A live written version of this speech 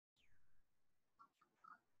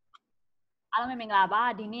အားလုံးမင်္ဂလာပါ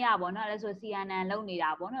ဒီနေ့อ่ะပေါ့နော်အဲ့ဒါဆို CNN လုံနေတာ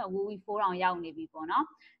ပေါ့နော် V4 တောင်ရောက်နေပြီပေါ့နော်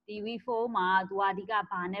ဒီ V4 မှာသူအဓိက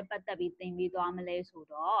ဘာနဲ့ပတ်သက်ပြီးသင်ပေးသွားမလဲဆို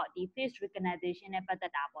တော့ဒီ face recognition နဲ့ပတ်သ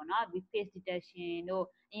က်တာပေါ့နော်ဒီ face detection တို့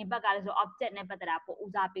အရင်ဘက်ကလည်းဆို object နဲ့ပတ်သက်တာပို့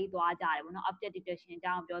ဦးစားပေးသွားကြတယ်ပေါ့နော် object detection အ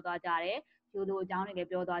ကြောင်းပြောသွားကြတယ်ကျိုးတို့အကြောင်းတွေလည်း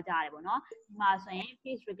ပြောသွားကြတယ်ပေါ့နော်ဒီမှာဆိုရင်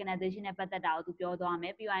face recognition နဲ့ပတ်သက်တာကိုသူပြောသွားမ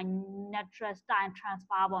ယ်ပြီးတော့ natural style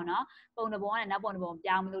transfer ပေါ့နော်ပုံတစ်ပုံနဲ့နောက်ပုံတစ်ပုံ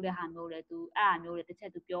ပြောင်းမလို့တဲ့ဟာမျိုးလေသူအဲ့ဟာမျိုးတွေတစ်ချ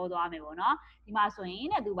က်သူပြောသွားမယ်ပေါ့နော်ဒီမှာဆိုရင်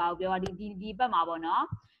တဲ့သူဘာကိုပြောဒီဘက်မှာပေါ့နော်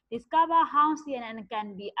discover how CNN can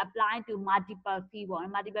be applied to multiple field ပေါ့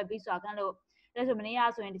နော် multiple field ဆိုတာကလို့ဒါဆိုမနေ့က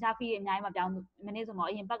ဆိုရင်တခြား field အများကြီးမှာပြောင်းမနေ့ဆိုတော့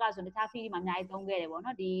အရင်ဘက်ကဆိုတခြား field မှာအများကြီးသုံးခဲ့တယ်ပေါ့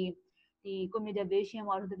နော်ဒီ computer vision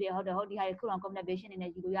ပေါ့သူပြဟုတ်တယ်ဟုတ်ဒီဟာတွေခုတော့ computer vision အနေ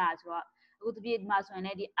နဲ့ယူလို့ရတယ်ဆိုတော့အခုသူပြဒီမှာဆိုရင်လ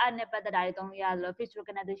ည်းဒီ app နဲ့ပတ်သက်တာတွေသုံးလို့ရတယ်လို့ face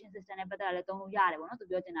recognition system နဲ့ပတ်သက်တာလည်းသုံးလို့ရတယ်ပေါ့နော်သူ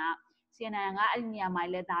ပြောချင်တာ CNN ကအဲ့ဒီနေရာမှာ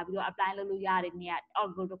လည်းဒါပြီးတော့ apply လုပ်လို့ရတဲ့နေရာ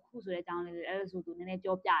algorithm တစ်ခုဆိုတဲ့အကြောင်းလေးအဲ့ဒါဆိုသူနည်းနည်း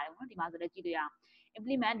ကြောပြတယ်ပေါ့နော်ဒီမှာဆိုလည်းကြည့်လို့ရအောင်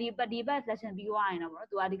implement ဒီ session ပြီးသွားရင်တော့ပေါ့နော်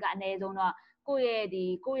သူအဓိကအနည်းဆုံးတော့ကိုယ့်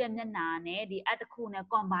ရဲ့မျက်နှာနဲ့ဒီ app တစ်ခုနဲ့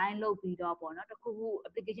combine လုပ်ပြီးတော့ပေါ့နော်တစ်ခုခု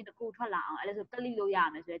application တစ်ခုထွက်လာအောင်အဲ့ဒါဆိုတက်လိလို့ရ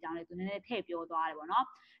မယ်ဆိုတဲ့အကြောင်းလေးသူနည်းနည်းထည့်ပြောသွားတယ်ပေါ့နော်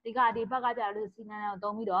ဒီဘက်ကကြာလို့ CNN ကို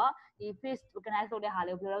သုံးပြီးတော့ဒီ face recognize လုပ်တဲ့ဟာ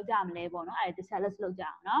လေးကိုဘယ်လိုလုပ်ကြမလဲပေါ့နော်အဲ့ဒါ let's လုပ်ကြ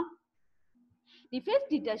အောင်နော်ဒီ face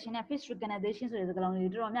detection နဲ့ face recognition ဆိုတဲ့စကားလုံးတွေ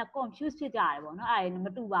တော်တော်များ confuse ဖြစ်ကြတယ်ပေါ့နော်အဲ့ဒါမ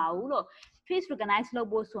တူပါဘူးလို့ face recognize လုပ်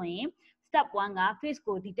ဖို့ဆိုရင် step 1က face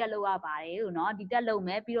ကို detect လုပ်ရပါတယ်လို့เนาะ detect လုပ်မ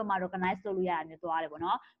ယ်ပြီးတော့မှ recognize လုပ်လို့ရတယ်မျိုးသွားတယ်ပေါ့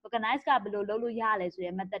နော် recognize ကဘယ်လိုလုပ်လို့ရလဲဆို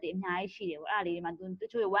တဲ့ method တွေအများကြီးရှိတယ်ပေါ့အဲ့ဒါလေးတွေမှာတ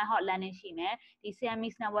ချို့ one hot landing ရှိမယ်ဒီ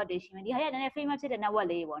Siamese Network တွေရှိမယ်ဒီဟာတွေကနည်းနည်း famous ဖြစ်တဲ့ network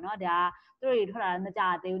လေးတွေပေါ့နော်ဒါသူတို့တွေထွက်လာမကြ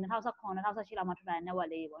သေးဘူး2019 2018လောက်မှထွက်လာတဲ့ network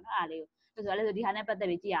လေးတွေပေါ့နော်အဲ့ဒါလေးကိုဆိုတော့ဒီဟာနဲ့ပတ်သက်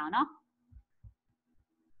ပြီးကြည့်အောင်နော်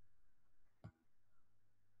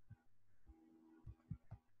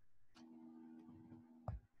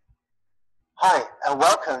Hi, and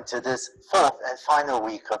welcome to this fourth and final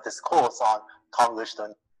week of this course on Konglish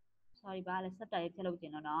Sorry, ဘာလဲစက်တာရေးဖြတ်လုပ်တ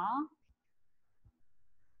င်တော့နော်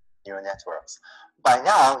neural networks. By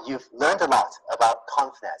now, you've learned a lot about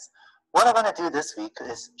confidence. What I'm going to do this week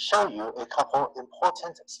is show you a couple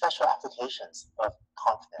important special applications of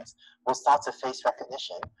confidence. We'll start with face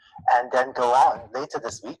recognition and then go on later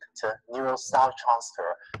this week to neural style transfer,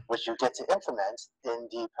 which you get to implement in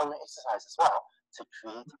the programming exercise as well to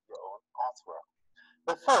create your own artwork.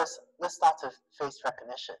 But first, let's start with face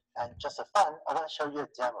recognition. And just for fun, I want to show you a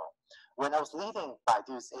demo. When I was leading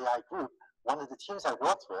Baidu's AI group, one of the teams I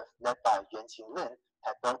worked with, led by Yuanqing Lin,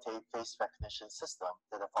 had built a face recognition system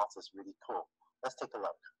that I thought was really cool. Let's take a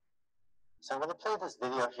look. So I'm going to play this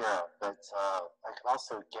video here, but I can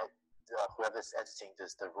also get whoever's editing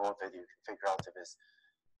this, the raw video, can figure out if it's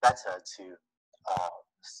better to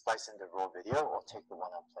splice in the raw video or take the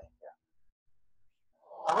one I'm playing here.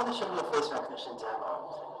 I want to show you a face recognition demo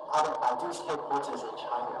out of Baidu's headquarters in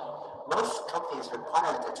China. Most companies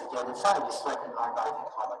require that to get inside, you swipe an eye-biting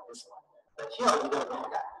card like this one. But here, you don't know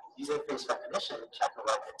that. Using face recognition, check what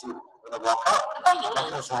I can do. When I walk up,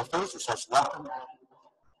 because my face is such welcome,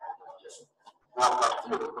 just walk right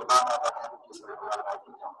through without having to use my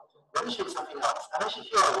eye-biting card. Let me show you something else. I'm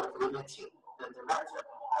actually here with Yuanqing, the director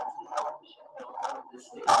of the television of this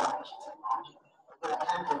animation technology. I'm going to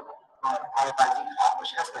hand him my eye-biting card,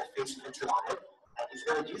 which has my face printed on it, and he's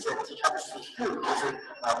going to use it to try to see through using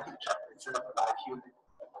my picture instead of a live human.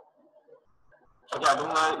 Okay, I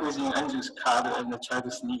don't like using Andrew's card and try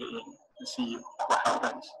to sneak it in to see what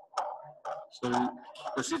happens. So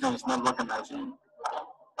the system is not recognizing.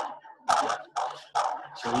 Yeah.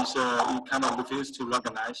 So he kind of refuses to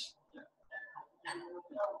recognize. Yeah.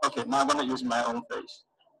 Okay, now I'm going to use my own face.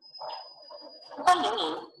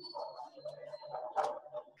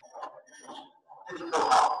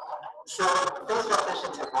 So face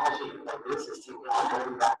recognition technology like this is taking on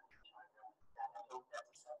very rapid.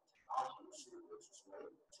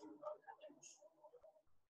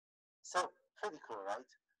 So pretty cool, right?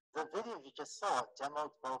 The video you just saw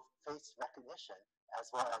demoed both face recognition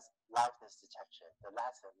as well as liveness detection, the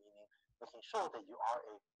latter meaning making sure that you are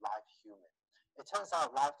a live human. It turns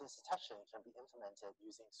out liveness detection can be implemented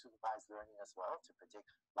using supervised learning as well to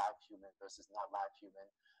predict live human versus not live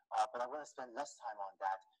human. But I'm going to spend less time on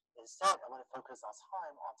that. Instead, I want to focus our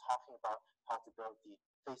time on talking about how to build the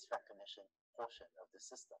face recognition portion of the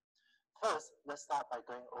system. First, let's start by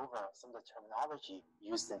going over some of the terminology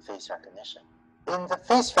used in face recognition. In the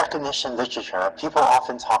face recognition literature, people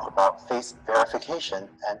often talk about face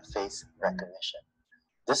verification and face recognition.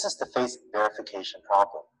 This is the face verification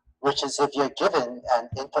problem, which is if you're given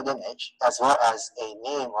an input image as well as a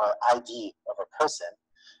name or ID of a person,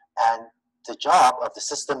 and the job of the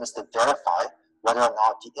system is to verify whether or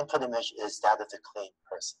not the input image is that of the claimed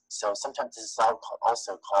person. So sometimes this is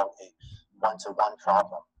also called a one-to-one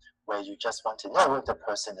problem, where you just want to know if the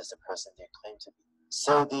person is the person they claim to be.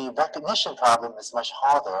 So the recognition problem is much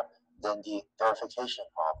harder than the verification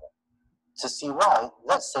problem. To see why,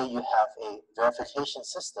 let's say you have a verification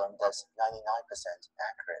system that's 99%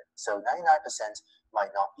 accurate. So 99%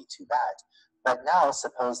 might not be too bad. But now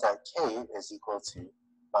suppose that K is equal to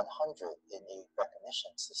 100 in a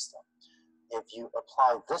recognition system. If you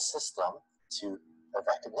apply this system to a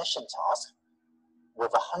recognition task,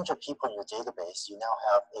 with 100 people in your database, you now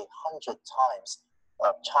have 100 times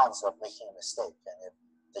chance of making a mistake. And if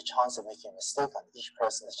the chance of making a mistake on each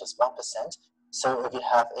person is just 1%, so if you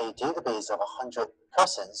have a database of 100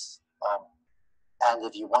 persons, and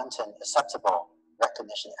if you want an acceptable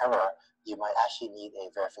recognition error, you might actually need a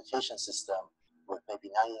verification system with maybe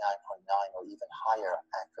 99.9 or even higher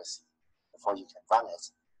accuracy before you can run it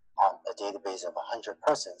on a database of 100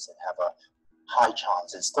 persons and have a high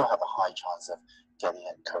chance, and still have a high chance of getting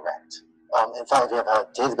it correct. In fact, if you have a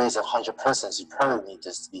database of 100 persons, you probably need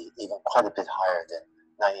this to be even quite a bit higher than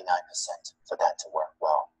 99% for that to work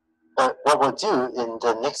well. But what we'll do in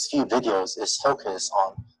the next few videos is focus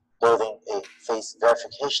on building a face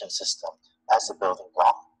verification system as a building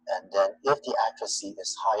block. And then if the accuracy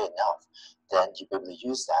is high enough, then you'll be able to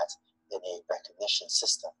use that in a recognition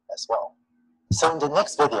system as well. So in the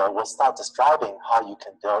next video, we'll start describing how you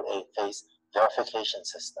can build a face verification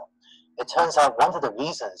system. It turns out one of the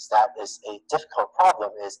reasons that is a difficult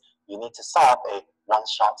problem is you need to solve a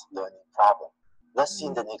one-shot learning problem. Let's see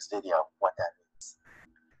in the next video what that means.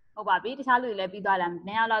 ဟုတ်ပါပြီတခြားလူတွေလည်းပြီးသွားလားန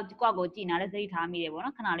ည်းလောက်ကိုယ့်ကိုကြည့်နေတယ်သတိထားမိတယ်ပေါ့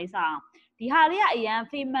နော်ခဏလေးစအောင်ဒီဟာလေးကအရန်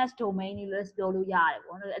famous domain တွေလို့ပြောလို့ရတယ်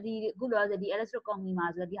ပေါ့နော်ဒီအခုလောဆယ်ဒီ electric company မှာ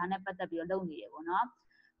ဆိုတော့ဒီဟာနဲ့ပတ်သက်ပြီးတော့လုပ်နေတယ်ပေါ့နော်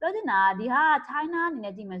ပြောချင်တာဒီဟာ China အနေ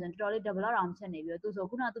နဲ့ကြည့်မယ်ဆိုရင်တော်တော်လေး develop အောင်ဖြစ်နေပြီးတော့သူဆို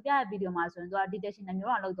ခုနကသူပြတဲ့ video မှာဆိုရင်သူက detection နဲ့မျိုး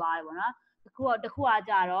တော့လုပ်သွားတယ်ပေါ့နော်တခုက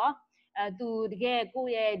ကြတော့သူတကယ်ကို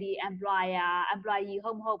ယ့်ရဲ့ဒီ employee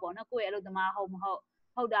ဟုတ်မဟုတ်ပေါ့နော်ကိုယ့်ရဲ့အလုပ်သမားဟုတ်မဟုတ်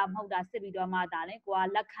တာစစ်ပြီးတော့မှဒါလေကိုက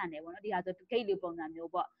လက်ခံတယ်ပေါ့နော်ဒီဟာဆို gate လိုပုံစံ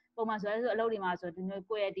မျိုးပေါ့ပုံမှန်ဆိုအလုပ်တွေမှာဆိုဒီမျိုး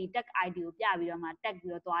ကိုယ့်ရဲ့ဒီ tag ID ကိုပြပြီးတော့မှ tag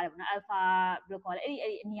ပြီးတော့သွားတယ်ပေါ့နော် alpha ဘယ်လိုခေါ်လဲအဲ့ဒီ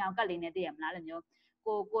အနီအောင်ကတ်လေးနဲ့သိရမလားအဲ့လိုမျိုး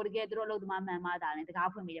ကိုတကယ်သူတို့အလုပ်သမားမှန်မှဒါလည်းတကား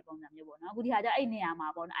ဖွင့်ပေးတဲ့ပုံစံမျိုးပေါ့နော်အခုဒီဟာကျအဲ့နေရာမှာ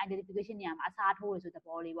ပေါ့နော် identification နေရာမှာအစားထိုးရဆိုတဲ့သ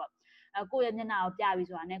ဘောလေးပေါ့ကိုယ့်ရဲ့မျက်နှာကိုပြပြီး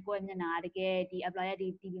ဆိုတာနဲ့ကိုယ့်ရဲ့မျက်နှာကတကယ်ဒီ employee ရဲ့ဒီ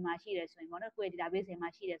TV မှာရှိတယ်ဆိုရင်ပေါ့နော်ကိုယ့်ရဲ့ database မှာ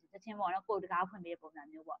ရှိတယ်ဆိုချက်ချင်းပေါ့နော်ကိုယ်တကားဖွင့်ပေးတဲ့ပုံစံ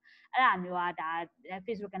မျိုးပေါ့အဲ့ဒါမျိုးကဒါ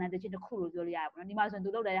Facebook recognition တစ်ခုလို့ပြောလို့ရတယ်ပေါ့နော်ဒီမှာဆိုရင်သူ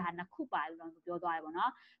လုပ်တဲ့ဟာနှစ်ခုပါတယ်လို့ပြောသွားတယ်ပေါ့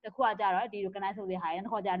နော်တစ်ခုကကြတော့ဒီ recognize လုပ်တဲ့ဟာရဲ့တ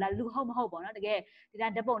စ်ခုကကြတော့လူဟုတ်မဟုတ်ပေါ့နော်တကယ်ဒီတို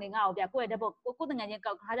င်းဓာတ်ပုံတွေငါ့ကိုပြကိုယ့်ရဲ့ဓာတ်ပုံကိုယ်တငယ်ချင်း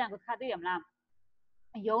ကောက်ခါကြကိုခါတွေ့ရမလား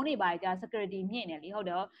ရုံးနေပါကြ security မြင့်နေလေဟုတ်တ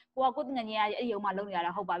ယ်ကိုကတငယ်ချင်းအဲ့ရုံးမှာလုပ်နေရ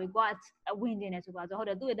တာဟုတ်ပါပြီကိုကဝင်တင်နေဆိုပါဆိုဟုတ်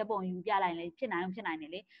တယ်သူ့ရဲ့ဓာတ်ပုံယူပြလိုက်လေဖြစ်နိုင်နေ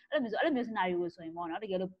လေအဲ့လိုမျိုး scenario ကိုဆိုရင်ပေါ့နော်တ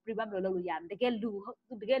ကယ်လို့ prevent လို့လုပ်လို့ရတယ်တကယ်လူ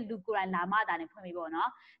ကိုယ်တိုင်လာမှတာနေဖွင့်ပြီးပေါ့နော်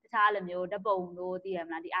တခြားလိုမျိုးဓာတ်ပုံတို့သိရမ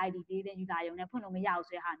လားဒီ ID လေးနဲ့ယူတာရုံနဲ့ဖွင့်လို့မရဘူး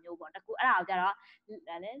ဆိုတဲ့ဟာမျိုးပေါ့တကူအဲ့ဒါကိုကြတော့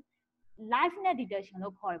လေ live net detection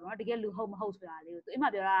လို့ခေါ်တယ်ပေါ့နော်တကယ်လူဟုတ်မဟုတ်ဆိုတာလေးကိုသူအိမ်မှာ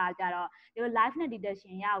ပြောတာကြတော့ဒီ live net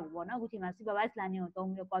detection ရဘူးပေါ့နော်အခုချိန်မှာ supervised learning ကိုသုံး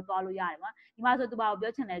ပြီးတော့သွားလို့ရတယ်ပေါ့ဒီမှာဆိုသူဘာကို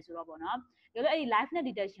ပြောချင်လဲဆိုတော့ပေါ့နော်ဒီလိုအဲ့ဒီ live net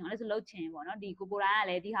detection ကိုလည်းဆိုလုပ်ချင်ပေါ့နော်ဒီကိုယ်တိုင်က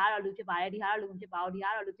လည်းဒီဟာကတော့လူဖြစ်ပါတယ်ဒီဟာကတော့လူမဖြစ်ပါဘူးဒီဟာ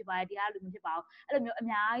ကတော့လူဖြစ်ပါတယ်ဒီဟာကလူမဖြစ်ပါဘူးအဲ့လိုမျိုးအ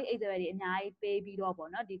များကြီး example တွေအများကြီးပေးပြီးတော့ပေါ့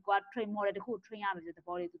နော်ဒီကွာ train model တစ်ခု train ရမယ်ဆိုတဲ့သ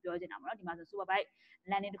ဘောလေးသူပြောချင်တာပေါ့နော်ဒီမှာဆို supervised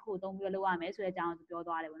learning တစ်ခုသုံးပြီးတော့လုပ်ရမယ်ဆိုတဲ့အကြောင်းသူပြော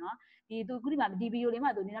သွားတယ်ပေါ့နော်ဒီသူခုဒီမှာဒီ video လေး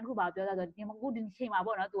မှာသူနည်းနည်းတစ်ခုပါပြောသွားဆိုဒီအခုဒီချိန်မှာ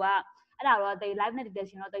ပေါ့နော်သူကအဲ့ဒါတော့ live net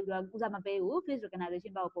detection တော့တိတ်ပြီးတော့ဦးစားမပေးဘူး face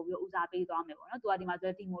recognition ဘက်ကိုပို့ပြီးတော့ဦးစားပေးသွားမယ်ပေါ့နော်သူကဒီမှာ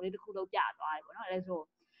ဆို demo လေးတစ်ခုလုပ်ပြသွားတယ်ပေါ့နော်အဲ့ဒါဆို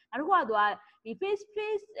နောက်တစ်ခုကသူကဒီ face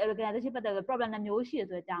recognition ပတ်သက်ပြီး problem နှမျိုးရှိတယ်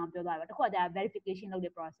ဆိုတဲ့အကြောင်းပြောသွားတယ်တစ်ခုကကြာ verification လုပ်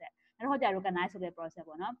တဲ့ process နောက်တစ်ခုကကြာ recognize လုပ်တဲ့ process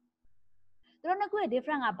ပေါ့နော်သူတို့နှစ်ခုရဲ့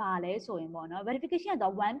different ကဘာလဲဆိုရင်ပေါ့နော် verification က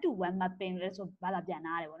တော့ one to one mapping လဲဆိုဘာသာပြန်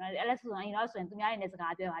နာတယ်ပေါ့နော်အဲ့လဲဆိုရင်တော့ဆိုရင်သူများရဲ့စ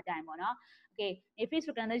ကားပြောတာကြရင်ပေါ့နော် okay ဒီ face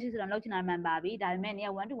recognition ဆိုတော့လုပ်ချင်တာမှန်ပါပြီဒါပေမဲ့နေ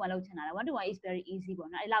one to one လုပ်ချင်တာလား one to one is very easy ပေါ့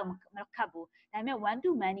နော်အဲ့လောက်မခက်ဘူးဒါပေမဲ့ one to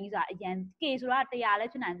many ဆိုတာအရင် K ဆိုတာ100လ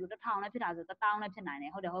ည်းဖြစ်နိုင်ဘူး1000လည်းဖြစ်တာဆို1000လည်းဖြစ်နိုင်တ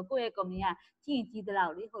ယ်ဟုတ်တယ်ဟိုကိုယ့်ရဲ့ company ကကြီးသလော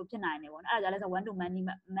က်လေဟုတ်ဖြစ်နိုင်တယ်ပေါ့နော်အဲ့ဒါကြောင့်လဲဆို one to many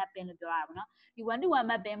mapping လို့ပြောရတာပေါ့နော်ဒီ one to one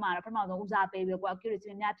mapping မှာတော့ပထမဆုံးဦးစားပေးပြီးတော့ကိုယ် accuracy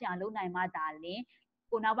များဖြစ်အောင်လုပ်နိုင်မှဒါလင်း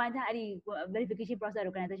ကိုနောက်ပိုင်းကျအဲ့ဒီ verification process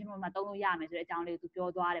organization မှာသုံးလို့ရမယ်ဆိုတဲ့အကြောင်းလေးကိုသူပြော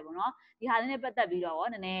သွားတယ်ပေါ့နော်ဒီဟာလေးနဲ့ပတ်သက်ပြီးတော့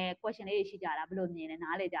နည်းနည်း question လေးတွေရှိကြလားဘယ်လိုမြင်လဲ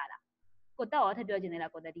နားလေကြလားကိုတက်ရောထပ်ပြောချင်သေး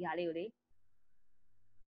လားကိုတက်ဒီဟာလေးကိုလေ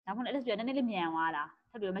ဒါမှမဟုတ် let's ပြောနည်းနည်းလေးမြန်သွားလား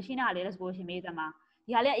ထပ်ပြော machine ဟာလေး let's go ရှင်မေးသမှာ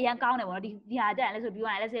ဒီဟာလေးအရင်ကောင်းတယ်ပေါ့နော်ဒီဟာကြရင် let's ပြော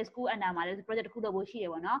ရရင် let's say school under မှာ let's project တစ်ခုလုပ်ဖို့ရှိတ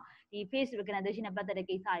ယ်ပေါ့နော်ဒီ face recognition နဲ့ပတ်သက်တဲ့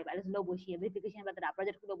ကိစ္စတွေပါ let's လုပ်ဖို့ရှိရ verification ပတ်သက်တာ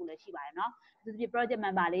project တစ်ခုလုပ်ဖို့လည်းရှိပါတယ်နော်ဒီ project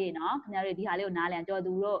member လေးတွေနော်ခင်ဗျားတို့ဒီဟာလေးကိုနားလည်အောင်ကြော်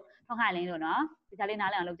သူတို့ထွန်းခိုင်လင်းတို့နော်ဒီဟာလေးနား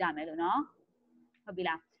လည်အောင်လုပ်ကြမယ်လို့နော်ဟုတ်ပြီ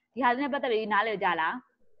လားဒီဟာလေးနဲ့ပတ်သက်ပြီးနားလည်ကြလား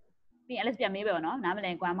ပြီးရင် let's ပြန်မေးပဲပေါ့နော်နားမလ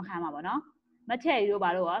ည်ကွာမခံပါပေါ့နော်မထည့်ရီတို့ပါ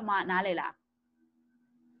လို့ရောနားလည်လား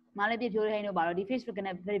မာလည်းပြပြောရဟင်းတို့ပါတော့ဒီ face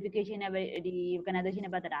verification နဲ့ဒီ organization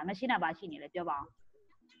နဲ့ပတ်သက်တာမရှိတာပါရှိနေလေပြောပါ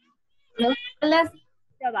အောင် let's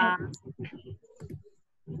ပြောပါ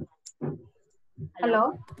hello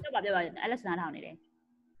ပြောပါAlex နားထောင်နေ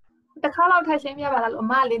တယ်တစ်ခါလောက်ထပ်ရှင်းပြပါလားလို့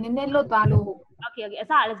အမလေးနည်းနည်းလွတ်သွားလို့ okay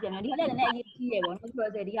အစ Alex ပြန်မယ်ဒီဟာလည်းနည်းနည်းအရေးကြီးတယ်ပေါ့နော်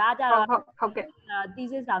process ဒီဟာကကြတော့ဟုတ်ကဲ့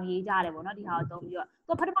thesis တောင်ရေးကြတယ်ပေါ့နော်ဒီဟာကိုသုံးပြီးတော့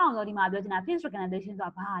သူပထမအောင်ဆုံးဒီမှာပြောချင်တာ face recognition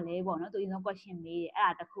ဆိုတာဘာလဲပေါ့နော်သူအရင်ဆုံး question မေးတယ်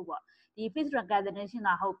အဲ့ဒါတစ်ခုပေါ့ဒီ face recognition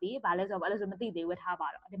ကဟုတ်ပြီဘာလဲဆိုတော့အဲ့လိုဆိုမသိသေးဘူးထားပါ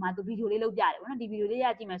တော့ဒီမှာသူ video လေးလုပ်ပြတယ်ပေါ့နော်ဒီ video လေးရ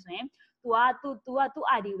ကြည့်မယ်ဆိုရင်သူကသူ့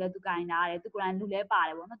ID ကိုလည်းသူကင်ထားတယ်သူကိုယ်တိုင်လူလဲပါ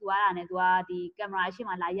တယ်ပေါ့နော်သူကအဲ့ဒါနဲ့သူကဒီ camera အရှိ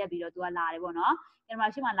မှလာရက်ပြီးတော့သူကလာတယ်ပေါ့နော်ကင်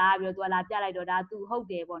မရာရှိမှလာပြီးတော့သူကလာပြလိုက်တော့ဒါသူဟုတ်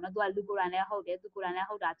တယ်ပေါ့နော်သူကလူကိုယ်တိုင်လည်းဟုတ်တယ်သူကိုယ်တိုင်လ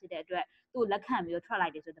ည်းဟုတ်တာဖြစ်တဲ့အတွက်သူ့လက်ခံပြီးတော့ထွက်လို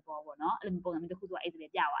က်တယ်ဆိုတဲ့ပေါ်ပေါ့နော်အဲ့လိုပုံစံမျိုးတစ်ခုသူကအဲ့ဒီပဲ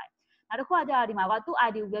ပြသွားတယ်နောက်တစ်ခုကကြာဒီမှာကသူ့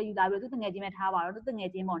ID ကိုလည်းယူလာပြီးတော့သူ့တငယ်ချင်းပဲထားပါတော့သူ့တ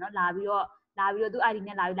ငယ်ချင်းပေါ့နော်လာပြီးတော့သူ့ ID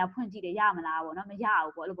နဲ့လာပြီးလာဖွင့်ကြည့်တယ်ရမလားပေါ့နော်မ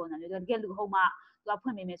ရဘူးပေါ့အဲ့လိုပုံစံမျိုးတကယ်လူဟုတ်မှသူ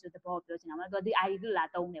ကဖွင့်ပေးမယ်ဆိုတဲ့ပေါ်ပြောချင်တာပေါ့နော်သူကဒီ ID လို့လာ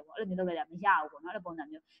တုံးတယ်ပေါ့အဲ့လိုမျိုးလုပ်လိုက်တာမရဘူးပေါ့နော်အဲ့လို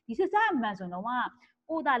ပုံစံမျိုးဒီ system အမှန်ဆိုတော့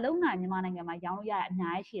ကိုတာလုံးနိုင်မြန်မာနိုင်ငံမှာရောင်းလို့ရတဲ့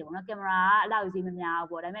အများကြီးရှိတယ်ပေါ့နော်ကင်မရာကအလောက်ကြီးမများဘူး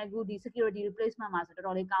ပေါ့ဒါပေမဲ့အခုဒီ security replacement မှာဆိုတော်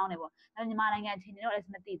တော်လေးကောင်းတယ်ပေါ့ဒါပေမဲ့မြန်မာနိုင်ငံအခြေအနေတော့လ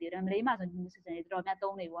ည်းမသိသေးဘူးဒါပေမဲ့မလေးမှာဆိုဒီ system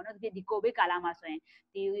တွေတော်တော်များသုံးနေပေါ့နော်ဒီ covid ကာလမှာဆိုရင်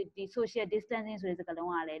ဒီ social distancing ဆိုတဲ့စကားလုံး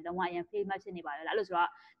ကလည်းလုံးဝအရင် famous ဖြစ်နေပါလေအဲ့လို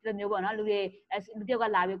ဆိုတော့ဒီလိုမျိုးပေါ့နော်လူတွေလူတယောက်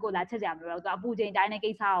ကလာပြီးကိုလာချက်ကြမလို့တော့သူအပူချိန်တိုင်းတဲ့ကိ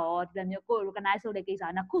စ္စရောဒီလိုမျိုးကို recognize လုပ်တဲ့ကိစ္စ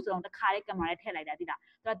နှစ်ခုစလုံးတစ်ခါလေးကင်မရာနဲ့ထည့်လိုက်တာသိလား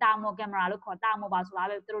သူကတာမိုကင်မရာလို့ခေါ်တာမိုပါဆိုတာ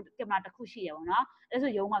ပဲသူတို့ကင်မရာတစ်ခုရှိရပေါ့နော်အဲ့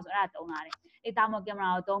ဆိုရုံးမှာဆိုအဲ့ဒါတုံးလာတယ်အဲ့တာမိုကင်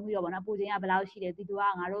မရာကိုတုံးပြီးတော့ပေါ့နော်ပူချိန်ကဘယ်လောက်ရှိတယ်ဒီသူ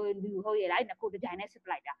ကငါတို့လူဟုတ်ရလိုက်နှစ်ခုတစ်ကြိုင်နဲ့စစ်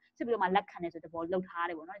ပလိုက်တာစစ်ပြီးတော့မှလက်ခံနေဆိုတဲ့ပေါ်လှုပ်ထား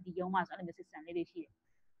တယ်ပေါ့နော်ဒီရုံးမှာဆိုအဲ့လိုမျိုး system လေးတွေရှိတယ်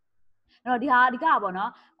အဲ့တော့ဒီဟာဒီကပေါ့နော်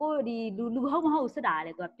ကိုဒီလူဟုတ်မဟုတ်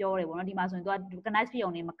စစ်တာလေသူကပြောတယ်ပေါ့နော်ဒီမှာဆိုရင်သူက recognize ဖြ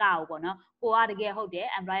စ်ုံနေမကဘူးပေါ့နော်ကိုကတကယ်ဟုတ်တယ်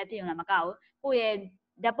employer ဖြစ်ုံလည်းမကဘူးကို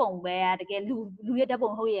ရဲ့ဓာတ်ပုံပဲတကယ်လူရဲ့ဓာတ်ပုံ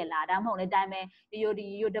ဟုတ်ရဲ့လားဒါမှမဟုတ်လေတို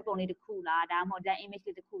င်းပဲရိုးဓာတ်ပုံလေးတစ်ခုလားဒါမှမဟုတ်တိုင်း image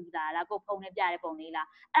လေးတစ်ခုလားကိုဖုန်းနဲ့ပြတဲ့ပုံလေးလား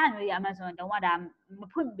အဲ့လိုမျိုးရအမှန်ဆိုရင်တော့ဒါမ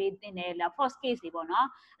ဖွင့်ပေးတင်တယ်လား false case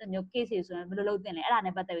တွေပေါ့နော်အဲ့လိုမျိုး case တွေဆိုရင်ဘယ်လိုလုပ်တင်လဲ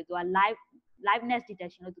အဲ့ဒါနဲ့ပတ်သက်ပြီးသူက liveness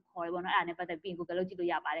detection လို့သူခေါ်တယ်ပေါ့နော်အဲ့ဒါနဲ့ပတ်သက်ပြီး Google လုပ်ကြ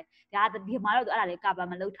ည့်လို့ရပါတယ်ဒါဒီမှာတော့သူအဲ့ဒါလေး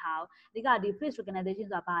ကဘာမလုပ်ထားဘူးအဓိကဒီ face recognition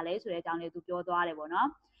ဆိုတာဘာလဲဆိုတဲ့အကြောင်းလေးသူပြောသွား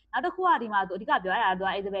တယ်ပေါ့နော်နောက်တစ်ခုကဒီမှာသူအဓိကပြောရတာသူက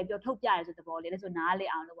Isabel ပြောထုတ်ပြရဲဆိုတဲ့ဘောလေးလဲဆိုနားလေ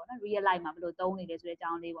အောင်လို့ပေါ့နော် real life မှာဘယ်လိုသုံးနေလဲဆိုတဲ့အကြော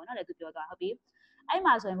င်းလေးပေါ့နော်လဲသူပြောသွားဟုတ်ပြီအဲ့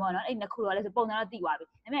မှာဆိုရင်ပေါ့နော်အဲ့နှစ်ခုတော့လဲဆိုပုံစံတော့တည်သွားပြီ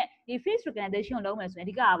ဒါပေမဲ့ဒီ face recognition ကိုလုပ်မယ်ဆိုရင်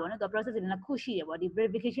အဓိကကပေါ့နော်သူ process တွေနှစ်ခုရှိတယ်ပေါ့ဒီ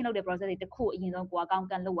verification လုပ်တဲ့ process တွေတစ်ခုအရင်ဆုံးကိုအကောင့်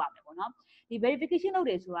ကန်လုပ်ရမယ်ပေါ့နော်ဒီ verification လုပ်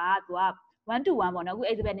တယ်ဆိုတာကသူက1 to 1ပေါ့နော်အခု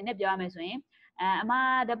Isabel အနေနဲ့ပြောရမယ်ဆိုရင်အမ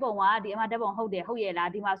ဓာတ်ပုံကဒီအမဓာတ်ပုံဟုတ်ရဲ့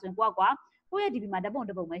လားဒီမှာဆိုရင်ကိုယ့်ရဲ့ DB မှာဓာတ်ပုံ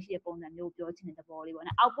ပဲရှိတဲ့ပုံစံမျိုးပြောချင်တဲ့သဘောလေးပေါ့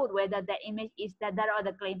နော် output whether the image is that or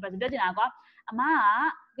the claim person ပြောချင်တာကအ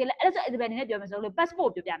မကအဲ့ဒါဆို Isabel အနေနဲ့ပြောမယ်ဆိုလို့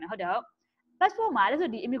passport ပြောပြမယ်ဟုတ်တယ်ဟုတ် passport မှာလည်းဆို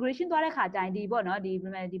ဒီ immigration သွားတဲ့ခါကျရင်ဒီပေါ့နော်ဒီမြ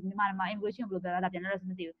န်မာ immigration ဘယ်လိုပြောတာပြန်လို့လည်း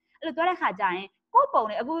မသိဘူးအဲ့လိုသွားတဲ့ခါကျရင်ကိုပုံ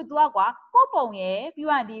လေအခု तू ကိုပုံ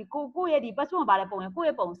ရယ်ပြီးတော့ဒီကိုရဲ့ဒီ passport မှာပါတဲ့ပုံရယ်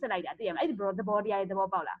ကိုရဲ့ပုံစစ်လိုက်တာသိရမလားအဲ့ဒီသဘောတရားရဲ့သဘော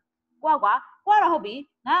ပေါက်လားကိုကတော့ဟုတ်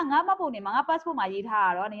ပြီငါမပုံနေမှာငါ passport မှာရေး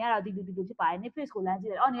ထားတာတော့နေရတော့ဒီဖြစ်ပါတယ်နေ face ကိုလ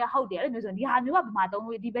မ်းကြည့်တယ်အော်နေရဟုတ်တယ်အဲ့လိုမျိုးဆိုရင်ဒီဟာမျိုးကဘာမှသုံး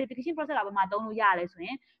လို့ဒီ verification process ကဘာမှသုံးလို့ရလဲဆိုရ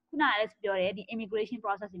င်ခုနကလည်းပြောတယ်ဒီ immigration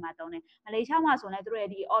process တွေမှာသုံးတယ်မလေးရှားမှာဆိုရင်လည်းသူတို့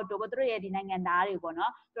ရဲ့ဒီ auto ပေါ့သူတို့ရဲ့ဒီနိုင်ငံသားတွေပေါ့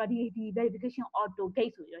နော်သူတို့ဒီ verification auto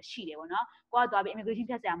gate ဆိုပြီးတော့ရှိတယ်ပေါ့နော်ကိုကသွားပြီး immigration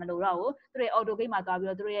ဖြတ်စရာမလိုတော့ဘူးသူတို့ရဲ့ auto gate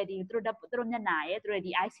မှာသွားပြီးတော့သူတို့ရဲ့ဒီသူတို့မျက်နှာရဲ့သူတို့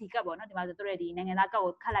ရဲ့ဒီ IC ကတ်ပေါ့နော်ဒီမှာဆိုသူတို့ရဲ့ဒီနိုင်ငံသား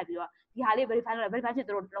ကတ်ကိုခတ်လိုက်ပြီးတော့ဒီဟာလေး verify လုပ်လိုက် verify ဖြစ်သူ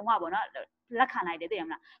တို့လုံးဝပေါ့နော်လက်ခံလိုက်တယ်သိရမ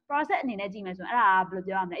လား process အနေနဲ့ကြည့်မယ်ဆိုရင်အဲ့ဒါဘယ်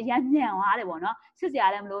လိုပြောရမလဲအရင်ညံသွားတယ်ပေါ့နော်စစ်စရာ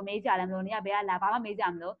လည်းမလို့မေးကြလည်းမလို့နေရဘယ်ကလာဘာမှ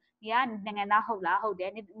မေးကြမလို့နေကနိုင်ငံသားဟုတ်လားဟုတ်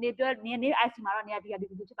တယ်နေပြောနေ IC မှာတော့နေကဒီ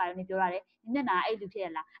ဖြစ်ပါတယ်နေပြောရတယ်မျက်နှာအဲ့လူဖြစ်ရ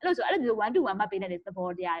လားအဲ့လိုဆိုအဲ့လိုမျိုး 1 to 1မှတ်ပေးတဲ့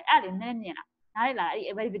သဘောတရားအဲ့ဒါလေးနည်းနည်းမြင်လားနားလေ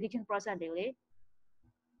လားအဲ့ verification process တွေလေ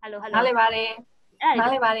hello နားလေပါတယ်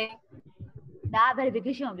နားလေပါတယ်ဒါ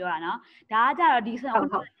verification ကိုပြောတာနော်ဒါကကြတော့ဒီဟာ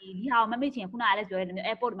ကိုမမေ့ချင်ခုနကလည်းပြောရတယ်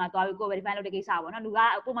airport မှာသွားပြီးကို verify လုပ်တဲ့ကိစ္စပေါ့နော်လူ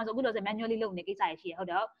ကပုံမှန်ဆိုအခုလို့ဆို manually လုပ်နေတဲ့ကိစ္စရရှိ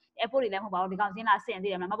ရဟုတ်တယ် airport တွေလည်းမဟုတ်ပါဘူးဒီကောင်စင်းလာ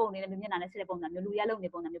ဆင်သိတယ်မပုံနေလည်းမျက်နှာနဲ့စစ်တဲ့ပုံစံမျိုးလူ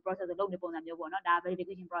ရလုပ်နေပုံစံမျိုး process လုပ်နေပုံစံမျိုးပေါ့နော်ဒါ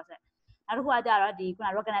verification process နောက်တစ်ခုကကြတော့ဒီခုန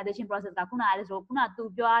recognition process ကခုနကလည်းဆိုခု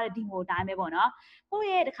နသူပြောရတဲ့ demo အတိုင်းပဲပေါ့နော်ကို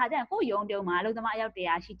ယ့်ရဲ့တစ်ခါကျရင်ကိုယ့်ရုံတုံးမှာအလုပ်သမားအယောက်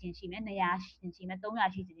100ရှိချင်းရှိမယ်200ရှိမယ်300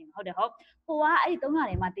ရှိချင်းဟုတ်တယ်ဟုတ်ကိုကအဲ့ဒီ300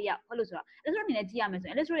ထဲမှာ100ဟုတ်လို့ဆိုတော့အဲ့လိုအနေနဲ့ကြည့်ရမယ်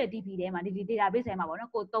ဆိုရင်အဲ့လိုရဲ့ DB ထဲမှာဒီ database ထဲ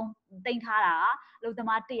မှာပေါ့နော်ကိုတင်ထားတာအလုပ်သ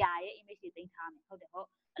မား100ရဲ့ image တွေတင်ထားမယ်ဟုတ်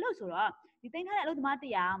တယ်ဟုတ်အဲ့လိုဆိုတော့ဒီတင်ထားတဲ့အလုပ်သမား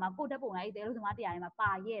100မှာကိုတက်ပုံလိုက်တဲ့အလုပ်သမား100ထဲ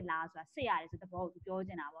မှာပါရဲ့လားဆိုတာစစ်ရတယ်ဆိုတဲ့သဘောကိုပြောချ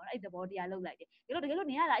င်တာပေါ့နော်အဲ့ဒီသဘောတရားလုပ်လိုက်တယ်တ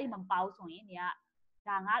ကယ်လို့နေရတာအဲ့ဒီမှာမပါဘူးဆိုရင်နေ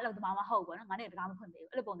ကဒါငါအလုပ်သမားမဟုတ်ဘူးနော်ငါနဲ့တကားမဖွင့်ပေး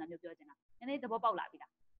ဘူးအဲ့လိုပုံစံမျိုးပြောချင်တာနည်းနည်းသဘောပေါက်လာပြီလား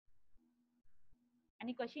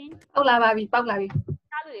any question ပေါက်လာပါပြီပေါက်လာပြီ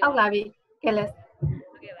ပေါက်လာပြီကဲ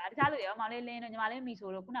လက်ဟုတ်ကဲ့ပါတခြားလူတွေရောမောင်လေးလင်းတို့ညီမလေးမီဆို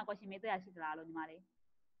တို့ခုန question မေးသက်ရရှိသလားလို့ညီ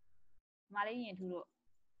မလေးရင်ထူးတို့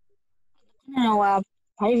ဟိုဘာ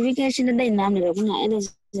verification တဲ့နားနေတော့ခုနအဲ့ဒါစ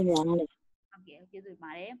ပြန်နော်လေ Okay ကျေးဇူး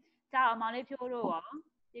ပါတယ်ကြာအောင်မောင်လေးဖြိုးတို့ရော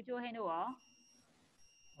ဖြိုးဟင်းတို့ရော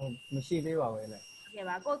မရှိသေးပါဘူးလေ Okay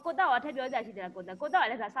ပါကိုတော့အထက်ပြောကြရှိတယ်ကိုတော့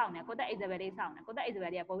လည်းစားဆောင်နေကိုတော့ Isabel လေးစောင့်နေကိုတော့ Isabel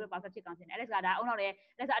လေးကပို့ပြီး perfect ဖြစ်ကောင်းဖြစ်နေအဲ့ဒါကဒါအုံတော့လေ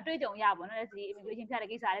လက်စားအတွေ့အကြုံရပါဘောနော်လက်စီ immigration ဖြတ်တဲ့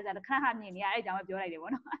ကိစ္စလေးစားခဏခဏမြင်နေရအဲ့အကြောင်းပဲပြောလိုက်တယ်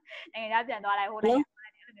ပေါ့နော်နိုင်ငံသားပြန်သွားလိုက်ဟိုနိုင်ငံ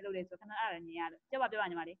အဲ့လိုမျိုးလုပ်လေဆိုခဏအဲ့ဒါမြင်ရတယ်ပြောပါ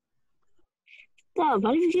ညီမလေး တော့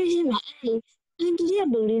verification မှာအဲ့အန်တီရဲ့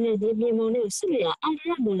ပုံလေးနဲ့ဒီပြင်ပုံလေးကိုစစ်ရအန်တီ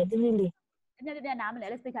ရဲ့ပုံလေးတင်းတင်းလေး အမြဲတမ်းနားမလဲ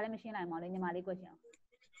လက်စပိတ်ခါလေးမရှင်းနိုင်ပါဘူးလေညီမလေး question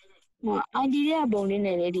ဟောအန်တီရဲ့ပုံလေး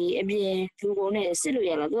နဲ့လေဒီအပြင်လူပုံနဲ့စစ်လို့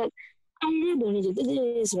ရလားသူကအန်တီရဲ့ပုံလေးကိုတင်းတင်း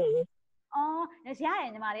လေးဆိုလို့ အော်ရရ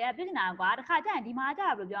ညီမလေးကပြဿနာကွာတခါကျရင်ဒီမှာကျဘ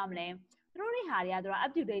ယ်လိုပြောမလဲသူတို့တွေဟာတွေကသူက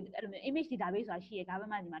up to date အဲ့လိုမျိုး image database ဆိုတာရှိရ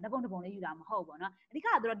government ဒီမှာဓပုံလေးယူတာမဟုတ်ဘူးเนาะအဓိက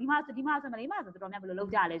သူတို့ဒီမှာဆိုမလေးမှာဆိုတော်တော်များဘယ်လိုလု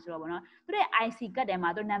ပ်ကြလဲဆိုတော့ဗောနော်သူတို့ IC ကတ်တယ်မှာ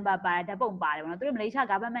သူ number ပါတယ်ဓပုံပါတယ်ဗောနော်သူတို့မလေးရှား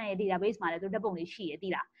government ရဲ့ database မှာလည်းသူဓပုံလေးရှိရသိ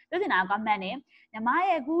လားပြောချင်တာက comment နဲ့ညီမ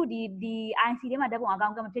ရဲ့အခုဒီ IC ထဲမှာဓပုံအကော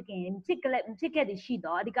င့်ကမဖြစ်ခင်ဖြစ်ခဲ့တည်ရှိ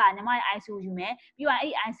တော့အဓိကညီမရဲ့ IC ကိုယူမယ်ပြီးတော့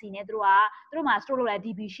အဲ့ IC နဲ့သူတို့မှာ store လုပ်လိုက်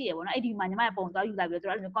DB ရှိရဗောနော်အဲ့ဒီမှာညီမရဲ့ပုံသွားယူလိုက်ပြီး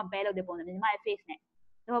တော့သူတို့အဲ့လိုမျိုး compare လုပ်တဲ့ပုံစံညီမရဲ့ face နဲ့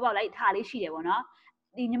တော့ပေါ့လိုက်ထားလေးရှိတယ်ဗောနော်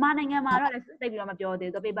ဒီမြန်မာနိုင်ငံမှာတော့လည်းသိပြီးတော့မပြော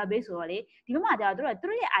သေးဘူး paper base ဆိုတော့လေဒီဘက်မှာကျတော့သူ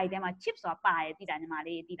တို့ရဲ့ ID ထဲမှာ chip ဆိုတာပါတယ်သိတာညီမ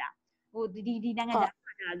လေးသိတာဟိုဒီနိုင်ငံခြား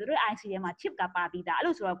မှာကျတော့သူတို့ IC ထဲမှာ chip ကပါပြီးသားအဲ့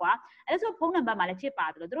လိုဆိုတော့ကွာအဲ့လိုဆိုဖုန်းနံပါတ်မှာလည်း chip ပါ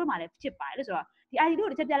တယ်လို့သူတို့မှာလည်း chip ပါတယ်အဲ့လိုဆိုတော့ဒီ ID တို့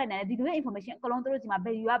တစ်ချက်ပြလိုက်နိုင်တယ်ဒီလိုရဲ့ information အကုန်လုံးသူတို့ဒီမှာဘ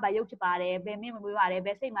ယ်ယူရဘာရုပ်ဖြစ်ပါတယ်ဘယ်မင်းမမွေးပါတယ်ဘ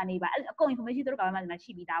ယ်စိတ်မှနေပါအဲ့အကုန် information သူတို့ကမှဒီမှာ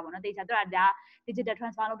ရှိပြီးသားပေါ့နော်တေချာသူတို့ကဒါ digital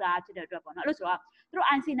transfer လုပ်တာဖြစ်တဲ့အတွက်ပေါ့နော်အဲ့လိုဆိုတော့သူတို့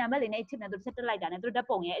IC နံပါတ်လေးနဲ့ chip နဲ့သူတို့ set တက်လိုက်တာနဲ့သူတို့ဓာတ်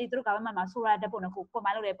ပုံရဲ့အဲ့ဒီသူတို့ government မှာ ဆိုတာဓာတ်ပုံနဲ့ကို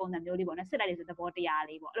combine လုပ်တဲ့ပုံစံမျိုးလေးပေါ့နော်စစ်လိုက်တယ်ဆိုသဘောတရား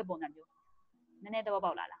လေးပေါ့အဲ့လိုပုံစံမျိုးနည်းနည်းတော့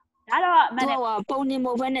ပေါက်လာလားဒါတော့အမှန်နဲ့ပုံနေမ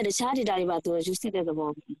ဟုတ်ဘဲနဲ့တခြား data တွေပါသူယူစစ်တဲ့သဘော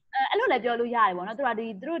အဲ့လိုလည်းပြောလို့ရတယ်ပေါ့နော်သူ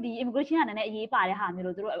တို့ဒီ immigration ကနည်းနည်းအရေးပါတဲ့ဟာမျိုး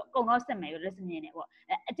လို့သူတို့အကုန်တော့စစ်မယ်လို့လက်စမြင်နေပေါ့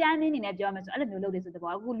အကြမ်းမင်းအနေနဲ့ပြောမယ်ဆိုအဲ့လိုမျိုးလုပ်တယ်ဆို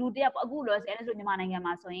တော့အခုလူတယောက်အခုလောဆယ်အဲ့ဆိုမြန်မာနိုင်ငံ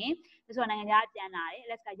မှာဆိုရင်ဒီဆိုနိုင်ငံခြားပြန်လာတယ်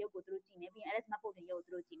LS ကရုပ်ကိုသူတို့ကြည့်နေပြီး LS မှတ်ပုံတင်ရုပ်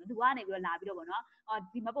ကိုသူတို့ကြည့်နေသူကနေပြီးတော့လာပြီးတော့ပေါ့နော်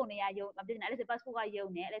ဒီမှတ်ပုံတင်ရရုပ်မပြည့်နေ LS passport ကရု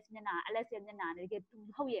ပ်နဲ့ LS မျက်နှာ LS ရဲ့မျက်နှာနဲ့တကယ်သူ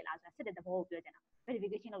ဟုတ်ရဲ့လားဆိုတာစစ်တဲ့သဘောကိုပြောချင်တာ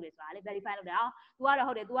verification လုပ်တယ်ဆိုတာလေ verify လုပ်တယ်သူကတော့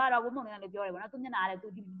ဟုတ်တယ်သူကတော့ဘုံပုံနေလို့ပြောတယ်ပေါ့နော်သူမျက်နှာကလည်းသူ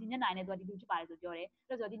ဒီမျက်နှာနဲ့သူကဒီလူဖြစ်ပါတယ်ဆိုပြောတယ်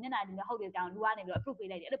အဲ့ဆိုဒီမျက်နှာဒီဟုတ်တယ်ကြောင်လူကနေပြီးတော့ approve ပေး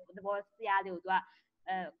လိုက်တယ်အဲ့လိုသဘောတရားလေးကိုသူက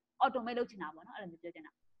automate လုပ်ချင်တာပေါ့နော်အဲ့လိုမျိုးပြောချင်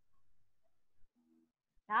တာ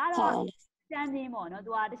ဒါကတော့စမ်းခြင်းပေါ့နော်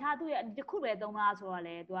သူကတခြားသူ့ရဲ့တစ်ခုပဲသုံးလားဆိုတော့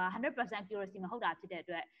လေသူက 100% accuracy မဟုတ်တာဖြစ်တဲ့အ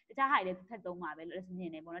တွက်တခြားဟာတွေလည်းသူထပ်သုံးမှာပဲလို့လည်းမြ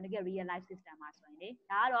င်နေပေါ့နော်တကယ် real life system မှာဆိုရင်လေ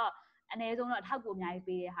ဒါကတော့အနည်းဆုံးတော့အထောက်အကူအများကြီး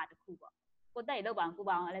ပေးတဲ့ဟာတစ်ခုပေါ့ကိုတက်ရေလောက်ပါအောင်ကို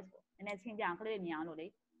ပါအောင် Alex ကိုနည်းနည်းချင်းပြအောင်ခလေးမြင်အောင်လို့လေဟ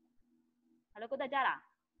ယ်လိုကိုတက်ကြလား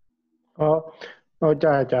ဟုတ်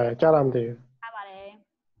ကြားလာမသိဘူးထားပါတယ်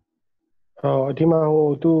ဒီမှာ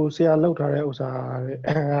သူဆရာလောက်ထားတဲ့ဥစ္စာ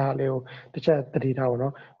အားလေးကိုတစ်ချက်သတိထားပါ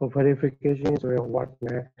တော့verification ဆိုရင် word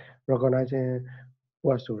နဲ့ recognition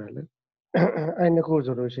word ဆိုတယ်လေအဲ့နှစ်ခု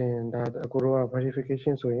ဆိုလို့ရှိရင်ဒါကိုတို့က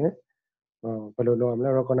verification ဆိုရင်ဘယ်လိုလုပ်ရမလဲ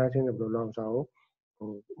recognition ဘယ်လိုလုပ်အောင်ဆိုတော့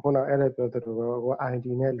ခုနအဲ့ဒါပြောသလိုပဲ ID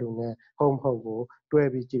နဲ့လူနဲ့ဟုတ်မဟုတ်ကိုတွဲ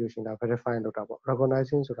ပြီးကြည့်လို့ရှိရင်ဒါ verify လုပ်တာပေါ့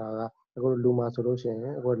recognition ဆိုတာကအခုလူမှာဆိုလို့ရှိရင်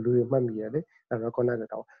အခုလူတွေမှတ်မိရလေ recognize လုပ်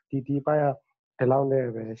တာပေါ့ဒီပိုင်းကဒီလောက်နဲ့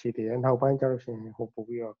ပဲရှိသေးတယ်နောက်ပိုင်းကျတော့ရှင်ပို့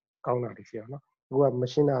ပြီးတော့ကောင်းတာတွေရှိရနော်အခုက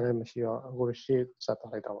machine တာလည်းမရှိတော့အခုရှေ့ဆက်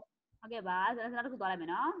သွားလိုက်တော့ပေါ့ဟုတ်ကဲ့ပါဆိုတော့တစ်ခုသွားလိုက်မယ်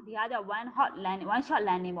နော်ဒီကကြောင့် one shot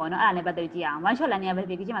landing ပေါ့နော်အဲ့ဒါနဲ့ပတ်သက်ကြည့်အောင် one shot landing က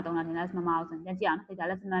verification မှာသုံးတာထင်တယ်မမအောင်စပြန်ကြည့်အောင်နော်ဒါ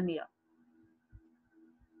လည်းစမှတ်မိတော့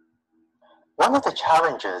One of the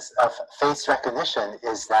challenges of face recognition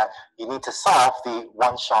is that you need to solve the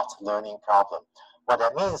one-shot learning problem. What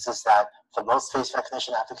that means is that for most face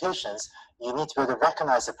recognition applications, you need to be able to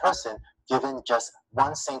recognize a person given just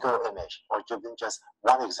one single image or given just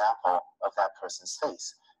one example of that person's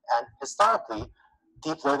face. And historically,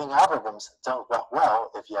 deep learning algorithms don't work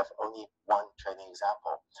well if you have only one training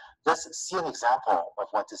example. Let's see an example of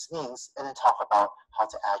what this means and then talk about how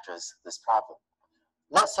to address this problem.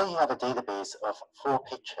 Let's say you have a database of 4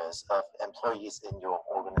 pictures of employees in your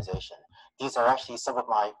organization. These are actually some of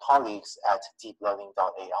my colleagues at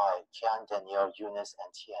deeplearning.ai, Kian, Danielle, Eunice,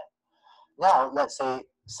 and Tian. Now, let's say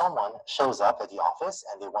someone shows up at the office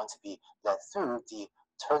and they want to be led through the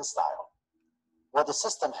turnstile. What the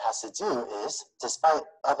system has to do is, despite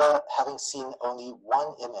ever having seen only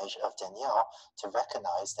one image of Danielle, to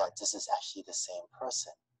recognize that this is actually the same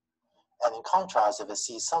person. And in contrast, if it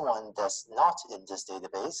sees someone that's not in this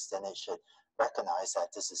database, then it should recognize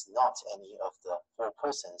that this is not any of the 4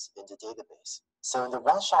 persons in the database. So in the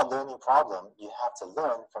one-shot learning problem, you have to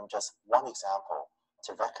learn from just one example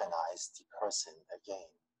to recognize the person again.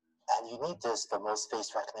 And you need this for most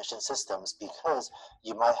face recognition systems because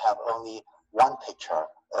you might have only one picture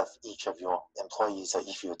of each of your employees or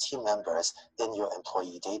each of your team members in your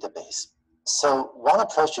employee database. So one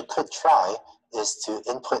approach you could try is to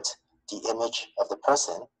input the image of the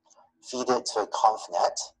person, feed it to a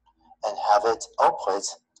ConfNet, and have it output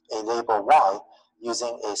a label Y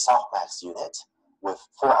using a softmax unit with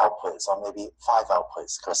 4 outputs or maybe 5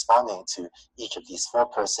 outputs corresponding to each of these 4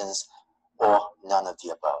 persons or none of the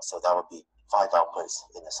above. So that would be 5 outputs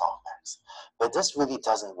in the softmax. But this really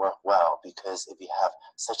doesn't work well because if you have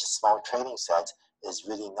such a small training set, it's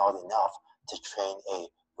really not enough to train a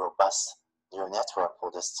robust neural network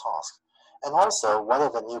for this task. And also, what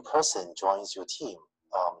if a new person joins your team?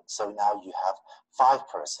 So now you have 5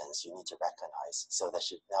 persons you need to recognize. So there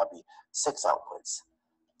should now be 6 outputs.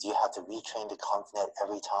 Do you have to retrain the ConfNet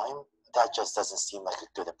every time? That just doesn't seem like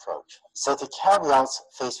a good approach. So to carry out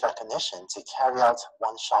face recognition, to carry out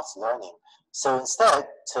one-shot learning, so instead,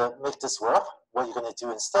 to make this work, what you're going to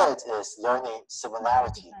do instead is learn a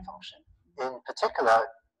similarity function. In particular,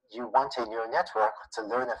 you want a neural network to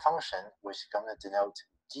learn a function which is going to denote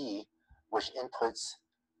D, which inputs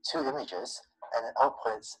 2 images and it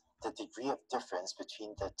outputs the degree of difference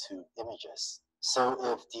between the 2 images. So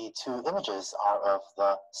if the 2 images are of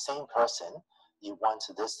the same person, you want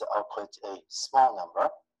this to output a small number.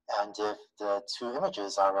 And if the 2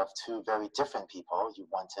 images are of 2 very different people, you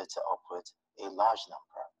want it to output a large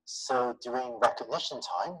number. So during recognition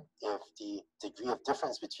time, if the degree of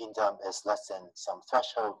difference between them is less than some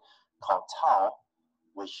threshold called tau,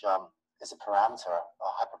 which is a parameter, a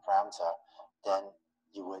hyperparameter, then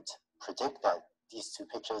you would predict that these 2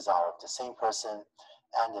 pictures are of the same person.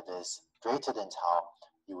 And if it's greater than tau,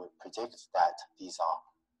 you would predict that these are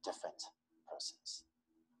different persons.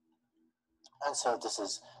 And so this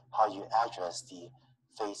is how you address the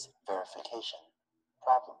face verification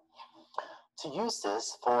problem. To use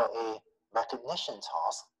this for a recognition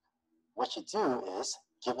task, what you do is,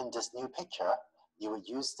 given this new picture, you would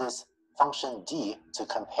use this function D to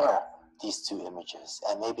compare these 2 images,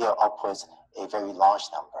 and maybe it outputs a very large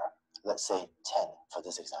number, let's say 10 for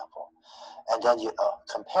this example. And then you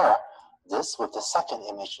compare this with the second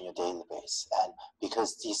image in your database, and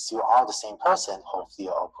because these 2 are the same person, hopefully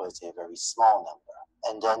it outputs a very small number.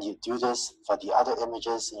 And then you do this for the other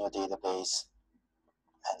images in your database,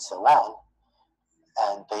 and so on.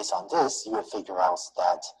 And based on this, you will figure out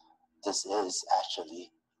that this is actually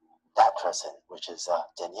that person, which is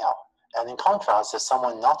Danielle. And in contrast, if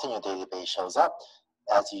someone not in your database shows up,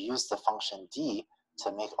 as you use the function D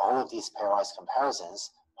to make all of these pairwise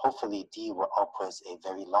comparisons, hopefully D will output a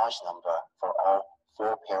very large number for all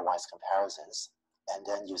 4 pairwise comparisons. And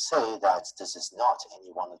then you say that this is not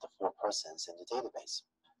any one of the 4 persons in the database.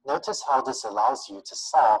 Notice how this allows you to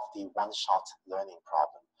solve the one-shot learning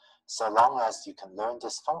problem. So long as you can learn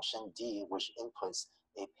this function D, which inputs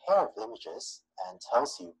a pair of images and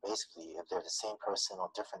tells you basically if they're the same person or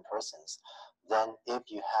different persons, then if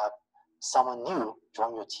you have someone new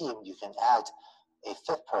join your team, you can add a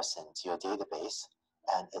 5th person to your database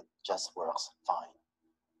and it just works fine.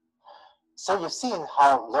 So you've seen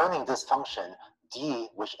how learning this function D,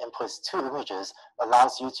 which inputs 2 images,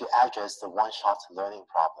 allows you to address the one-shot learning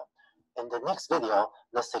problem. In the next video,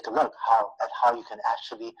 let's take a look at how you can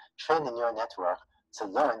actually train a neural network to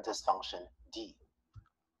learn this function D.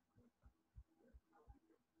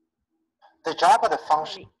 The job of the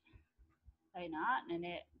function. Sorry,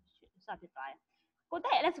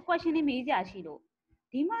 let's question him easy.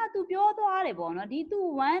 Dima tu pure to are bono, D to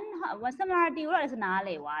one similarity or as an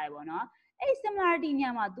alley, why bono? A similarity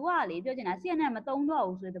nyama to ali, Jojina, see an amaton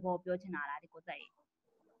rose with the Bob Jochinala,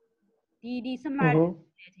 D similarity.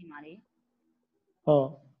 ဟုတ်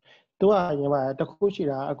သူကညီမတခုရှိ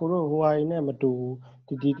တာအကိုတို့ဟိုဟာရင်းနဲ့မတူ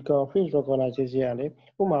ဒီ face recognition ကလေဥ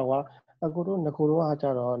ပမာကအကိုတို့ငကိုတို့ကကြ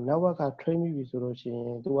တော့ network က train ပြီဆိုလို့ရှိရင်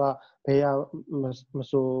သူကဘယ်ရမ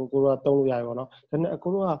ဆိုကိုတို့ကသုံးလို့ရတယ်ပေါ့နော်ဒါနဲ့အ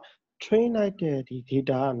ကိုတို့က train လိုက်တဲ့ဒီ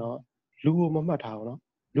data ကနော်လူကိုမမှတ်ထားဘူးနော်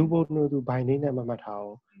လူပုံတို့သူ binary နဲ့မမှတ်ထား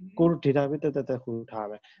ဘူးကိုတို့ database တက်ခုထား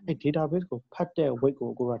မယ်အဲ့ database ကိုဖတ်တဲ့ weight ကို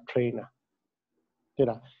ကိုတို့က train တာဟုတ်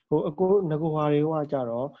လားဟိုအကိုငကိုဟာတွေကကြ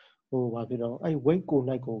တော့ဟိုဘာဖြစ်တော့အဲ့ weight ကို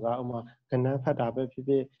နိုင်ကိုကဥမာကဏ္ဍဖတ်တာပဲဖြစ်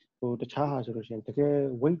ဖြစ်ဟိုတခြားဟာဆိုလို့ရှိရင်တကယ်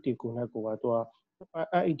weight တွေကိုနိုင်ကိုကသူက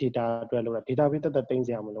အဲ့ data အတွက်လို့ database တက်တင်စ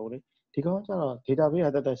ရာမလိုလေဒီကောင်ကျတော့ database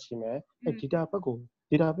ကတက်ရှိမယ်အဲ့ database ကို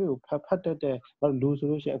ဖတ်တတ်တဲ့လူဆို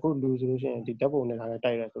လို့ရှိရင်အခုလူဆိုလို့ရှိရင်ဒီဓာတ်ပုံနဲ့ထားနဲ့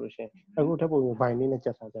တိုက်ရဆိုလို့ရှိရင်အခုဓာတ်ပုံကို binary နဲ့ချ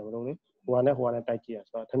က်ထားကြမလို့လေဟိုနဲ့တိုက်ကြည့်ရ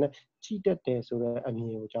ဆိုတော့ဒါနဲ့ကြီးတက်တယ်ဆိုတဲ့အမြင်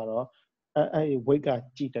ကိုကျတော့အဲ့ weight က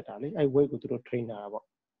ကြီးတက်တာလေအဲ့ weight ကိုသူတို့ train တာပေါ့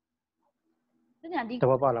တ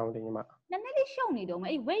ပတ်ပါလောင်းတင်ညီမနည်းနည်းလေးရှုံနေတော့မ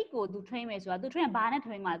ယ်အဲ့ weight ကိုသူ train မယ်ဆိုတာသူ train ဘာနဲ့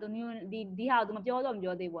train မှာသူဒီဟာကိုသူမပြောသေး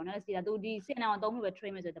ဘူးပေါ့နော်စီတာသူဒီစင်အောင်သုံးလို့ပဲ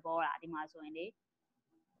train မယ်ဆိုတဲ့သဘောလားဒီမှာဆိုရင်လေ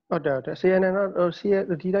ဟုတ်တယ်ဟုတ်တယ် CNN တော့ CNN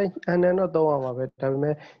ဒီတိုင်း NN တော့သုံးအောင်ပါပဲဒါပေ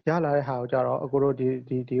မဲ့ရလာတဲ့ဟာကိုကြတော့အခုတို့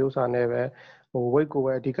ဒီဥစ္စာနဲ့ပဲဟို weight ကို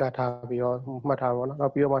ပဲအဓိကထားပြီးတော့မှတ်ထားပါတော့နော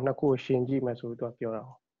က်ပြီးတော့မှနှစ်ခုကိုရှင်းကြည့်မယ်ဆိုပြီးတော့ပြောတာ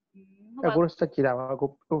အခုတို့စက်ကြည့်တာပါအခု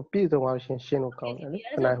ပြည့်စုံအောင်ရှင်းလို့ကောင်းတယ်လေခ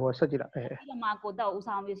ဏဟိုစက်ကြည့်တာပြီးတော့မှကိုတော့ဦး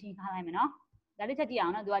ဆောင်ပြီးရှင်းထားလိုက်မယ်နော်ဒါလေးချက်ကြည့်အော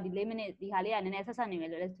င်နော်သူကဒီ4 minute ဒီဟာလေးကနည်းနည်းဆက်ဆက်နေမယ်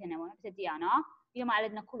လို့လည်းထင်တယ်ပေါ့နော်ချက်ကြည့်အောင်နော်ပြီးတော့မှအဲ့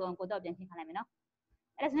ဒါနှစ်ခုလုံးကိုတော့ပြန်ရှင်းထားလိုက်မယ်နော်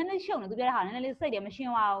အဲ့ဒါနည်းနည်းရှုံတယ်သူပြောတဲ့ဟာနည်းနည်းလေးစိတ်တယ်မရှ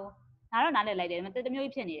င်းပါဘူးနားတော့နားလည်လိုက်တယ်ဒါပေမဲ့တမျိုး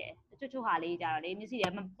ကြီးဖြစ်နေတယ်ချွတ်ချွတ်ဟာလေးကြတော့လေမျက်စိတွေ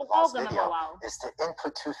မပေါက်ကမပေါ်ပါဘူး is to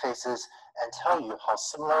input two faces and tell you how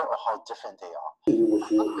similar or how different they are.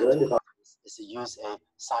 Is to use a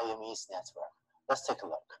Siamese network. Let's take a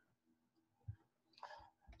look.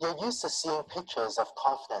 You're used to seeing pictures of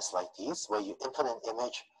confidence like these, where you input an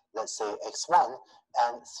image, let's say x1,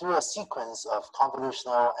 and through a sequence of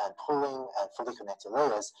convolutional and pooling and fully connected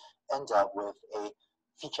layers, end up with a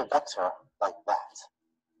feature vector like that.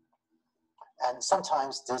 And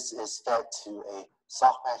sometimes this is fed to a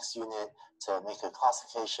softmax unit to make a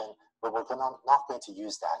classification, but we're not going to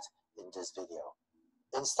use that in this video.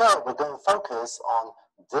 Instead, we're going to focus on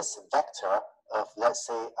this vector of, let's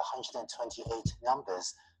say, 128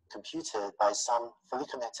 numbers computed by some fully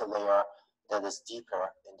connected layer that is deeper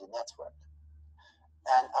in the network.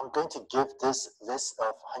 And I'm going to give this list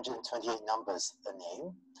of 128 numbers a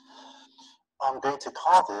name. I'm going to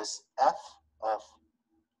call this f of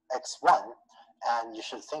x1, and you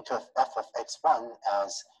should think of f of x1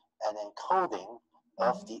 as an encoding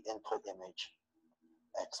of the input image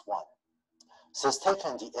x1. So it's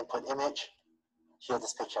taken the input image, here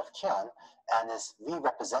this picture of Kian, and is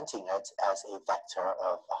re-representing it as a vector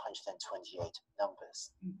of 128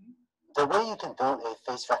 numbers. The way you can build a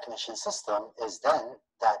face recognition system is then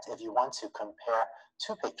that if you want to compare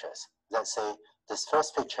two pictures, let's say this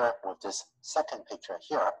first picture with this second picture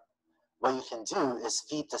here, what you can do is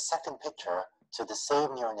feed the second picture to the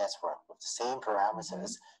same neural network with the same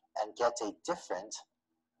parameters and get a different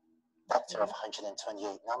vector of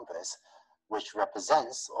 128 numbers, which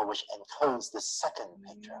represents or which encodes the second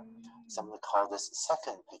picture. So I'm going to call this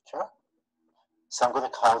second picture. So I'm going to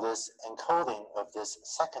call this encoding of this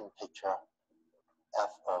second picture f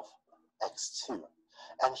of x2.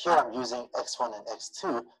 And here I'm using x1 and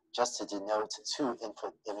x2 just to denote two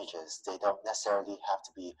input images. They don't necessarily have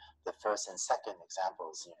to be the first and second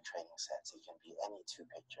examples in your training sets. It can be any two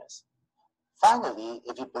pictures. Finally,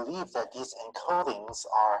 if you believe that these encodings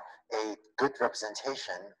are a good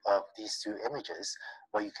representation of these two images,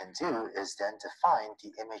 what you can do is then define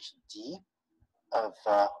the image d of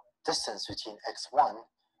distance between x1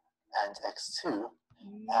 and x2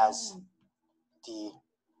 as the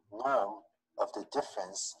norm of the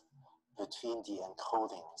difference between the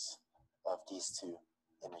encodings of these two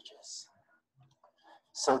images.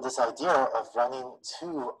 So this idea of running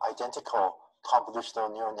two identical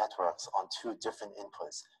convolutional neural networks on two different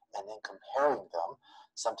inputs and then comparing them,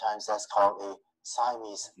 sometimes that's called a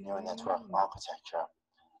Siamese neural network architecture.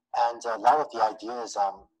 And a lot of the ideas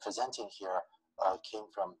I'm presenting here came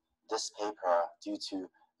from this paper due to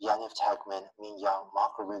Yaniv Tagman, Min Yang,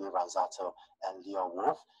 Marco Rulli Ranzato, and Leo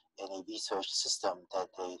Wolf in a research system that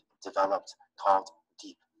they developed called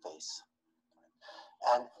Deep Face.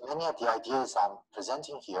 And many of the ideas I'm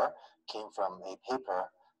presenting here came from a paper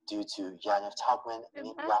due to Yaniv Tagman, Min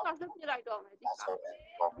Yang, Ranzato, and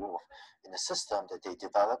Leo Wolf in a system that they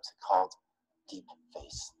developed called Deep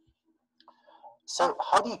Face. So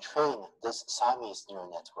how do you train this Siamese neural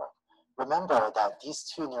network? Remember that these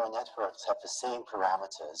two neural networks have the same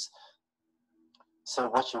parameters. So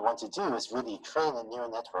what you want to do is really train a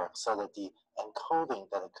neural network so that the encoding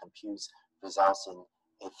that it computes results in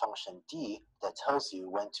a function d that tells you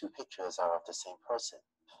when two pictures are of the same person.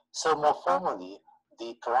 So more formally,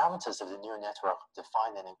 the parameters of the neural network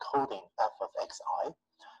define an encoding f of xi.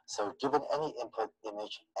 So given any input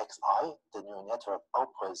image xi, the neural network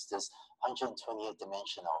outputs this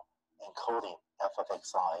 128-dimensional encoding f of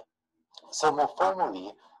xi. So more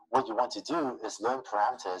formally, what you want to do is learn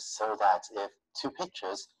parameters so that if two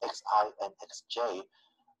pictures, xi and xj,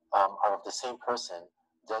 are of the same person,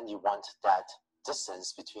 then you want that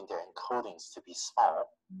distance between their encodings to be small.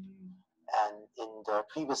 And in the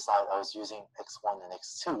previous slide, I was using x1 and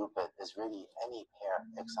x2, but it's really any pair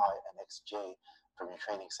xi and xj from your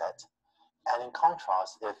training set. And in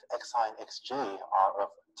contrast, if xi and xj are of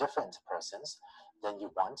different persons, then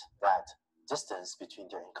you want that distance between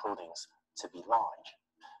their encodings to be large.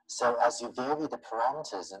 So as you vary the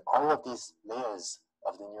parameters in all of these layers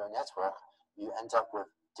of the neural network, you end up with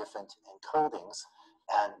different encodings.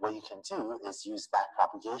 And what you can do is use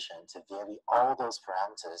backpropagation to vary all those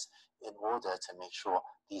parameters in order to make sure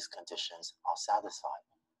these conditions are satisfied.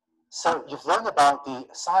 So you've learned about the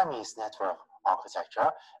Siamese network architecture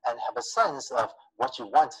and have a sense of what you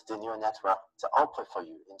want the neural network to output for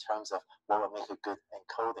you in terms of what will make a good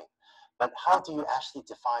encoding. But how do you actually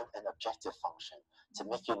define an objective function to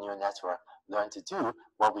make your neural network learn to do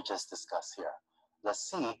what we just discussed here? Let's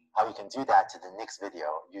see how you can do that to the next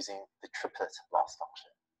video using the triplet loss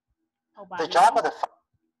function. The job of the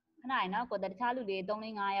ခဏရနော်ကိုတခြားလူတွေ3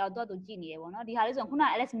 4 5ယောက်တော့သူကြည့်နေရပေါ့နော်ဒီဟာလေးဆိုခုန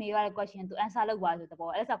Alex မေးရတဲ့ question သူ answer လုပ်ပါဆိုတဘော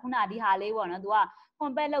Alex ကခုနဒီဟာလေးပေါ့နော်သူက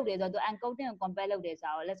compare လုပ်တယ်ဆိုတော့သူ encoding ကို compare လုပ်တယ်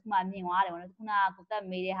ဆိုတော့ Alex ကမြင်သွားတယ်ပေါ့နော်ခုနကိုတက်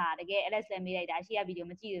မေးတဲ့ဟာတကယ် Alex လည်းမေးလိုက်တာရှေ့က video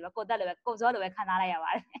မကြည့်သေးဘူးကိုတက်လည်းပဲကိုစောလည်းပဲခံစားလိုက်ရပါ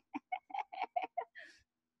တယ်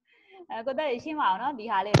ကိုတက်ရှင်းပါအောင်နော်ဒီ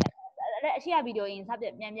ဟာလေးအရှေ့က video ရင်စ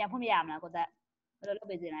ပြန်ဖွင့်ပြရမလားကိုတက်ဘယ်လိုလုပ်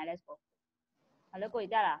ပေးစင်လဲ Alex ကို Hello ကို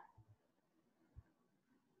ကြားလား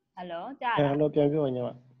Hello ကြားလား Hello ပြန်ပြောညီမ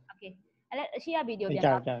Okay အဲ့အရှိရဗီဒီယိုပြန်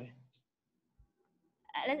ကြားပြီ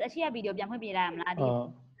အဲ့အရှိရဗီဒီယိုပြန်ဖွင့်ပြလိုက်ရမလားဒီ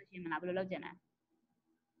ရှင်းမလားဘယ်လိုလုပ်ကြလဲ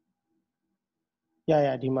ရ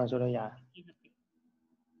ဒီမှာဆိုတော့ရ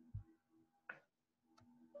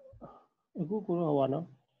အခုကိုတော့ဟောနော်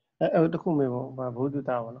အဲ့တခုမေးပေါ့ဘာဘုဒ္ဓ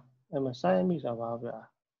တာပေါ့နော်အဲ့မှာ Siamese ဆိုတာဘာပြော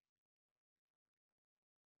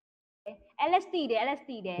LST တယ်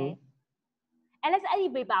LS အဲ့ဒီ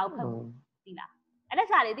paper ကိုဖတ်သိလား LS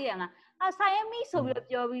စာလေးသိရမလားSiamese ဆိုပြီးတော့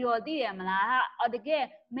ပြောပြီးတော့သိတယ်မလားဟာတကယ်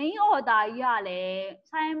main author ကြီးကလည်း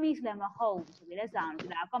Siamese လည်းမဟုတ်ဘူးဆိုပြီးလက်ဆောင်လို့ဒီ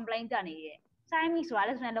လား complaint တက်နေတယ် Siamese ဆိုတာလ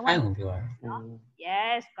ည်းဆိုရင်လုံးဝပြောတာနော်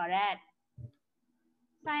yes correct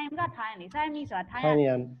Siam ကထိုင်းနေ Siamese ဆိုတာထိုင်း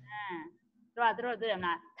ရတို့သိတယ်မ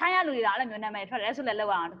လားထိုင်းရလူတွေကအဲ့လိုမျိုးနာမည်ထွက်တယ်ဆိုလည်းလော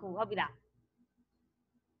က်အောင်တခုဟုတ်ပြီလား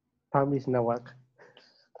Siamese Network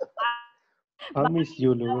Siamese ယူ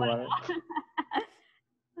လို့ပါ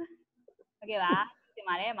โอเคပါဒီ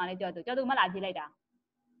မှာလည်းမောင်လေးကြောက်သူမလားဖြေလိုက်တာ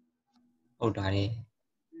ဟုတ်တာလေ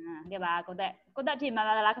ကဲပါကိုတက်ဖြေမှာ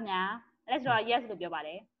လားခင်ဗျာအဲ့ဆိုတော့ yes လို့ပြောပါတ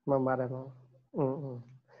ယ်မှန်ပါတယ်ပေါ့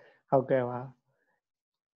ဟုတ်ကဲ့ပါ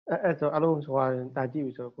အဲ့ဆိုအလုံးဆိုတာတာကြည့်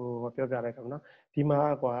ပြီဆိုကိုပြောပြလိုက်တော့နော်ဒီမှာ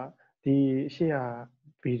ကွာဒီရှေ့ဟာ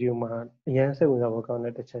ဗီဒီယိုမှာအရင်စိတ်ဝင်စားဖို့ကောင်း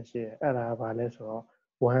တဲ့တစ်ချက်ရှိတယ်အဲ့ဒါကဘာလဲဆိုတော့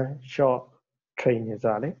one shot training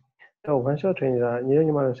ဆိုတာလေတော့ one shot training ဆိုတာ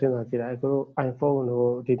ညီမတို့စဉ်းစားကြည့်လိုက်အခု iPhone တို့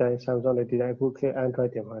ဒီတိုင်း Samsung တွေဒီတိုင်းအခုခေတ် Android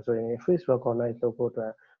တွေမှာဆိုရင် face recognize လုပ်ဖို့အတွ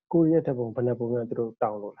က်ကိုယ့်ရဲ့တဲ့ပုံဘယ်နှပုံကသူတို့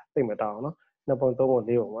တောင်းလို့လားသိမတောင်းနော်နှစ်ပုံသုံးပုံ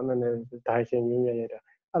လေးပုံပေါ့နည်းနည်းဒါရှင်မျိုးရတဲ့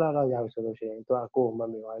အဲ့ဒါရပြီဆိုလို့ရှိရင်သူကကိုယ်ကိုမှ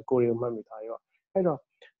တ်မိသွားကိုယ်ကိုမှတ်မိသွားရောအဲ့တော့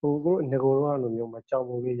ကိုငကိုတော့လိုမျိုးမကြောက်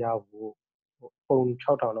ဘူးလေးရဖို့ပုံ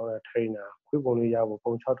6000လောက်နဲ့ trainer ခွေးပုံလေးရဖို့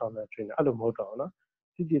ပုံ6000နဲ့ trainer အဲ့လိုမဟုတ်တော့ဘူးနော်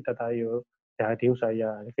တိတိတတ်တာရောဒါဒီဥစ္စာရ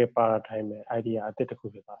တကယ်ပါတာတိုင်းပဲ idea အသစ်တစ်ခု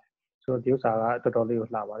ဖြစ်သွားတယ်ဆိုတော့ဒီဥစ္စာကတော်တော်လေးကို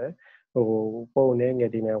လှပါတယ်ပုံနဲ့င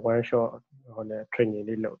ယ်ဒီနဲ့ one shot ဟိုနဲ့ training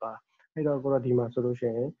လေးလုပ်သွားအဲ့တော့ကိုတော့ဒီမှာဆိုလို့ရှိ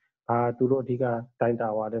ရင်ဘာသူတို့အဓိကတိုင်းတာ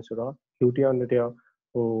သွားတယ်ဆိုတော့လူတယောက်နဲ့တယောက်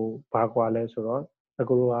ဘာကွာလဲဆိုတော့အ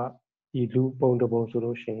ခုတို့ကဒီလူပုံတစ်ပုံဆို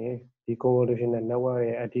လို့ရှိရင်ဒီ convolutional network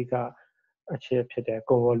ရဲ့အဓိကအချက်ဖြစ်တဲ့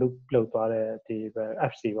convolute လောက်သွားတဲ့ဒီ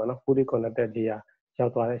FC ပေါ့နော် fully connected layer ရော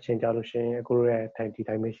က်သွားတဲ့အချိန်ကြလို့ရှိရင်အခုတို့ရဲ့ဒီ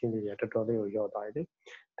dimension တွေတော်တော်လေးကိုရောက်သွားတယ်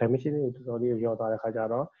dimension တွေတော်တော်လေးကိုရောက်သွားတဲ့ခါကျ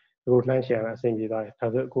တော့ဒီလိုလှမ်းရှယ်အဆင်ပြေသွားတယ်ဒါ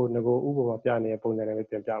ဆိုအခုငကိုဥပမာပြနေတဲ့ပုံစံနဲ့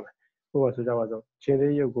ပြန်ပြမယ်ဥပမာဆိုကြပါစို့ချင်း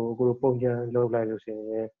သေးရုပ်ကိုအခုလိုပုံချမ်းလုပ်လိုက်လို့ရှိ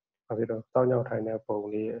ရင်ဘာဖြစ်တော့တောင်းကြောင်ထိုင်တဲ့ပုံ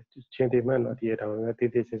လေးချင်းသေးမှန်တော့ဒီရတော့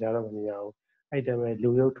တေးသေးချာချာတော့မမြင်ရဘူးအဲ့တည်းမဲ့လူ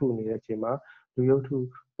ရုပ်ထုနေတဲ့အချိန်မှာလူရုပ်ထု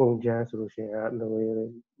ပုံချမ်းဆိုလို့ရှိရင်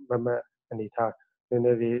မမအနေထားနည်းန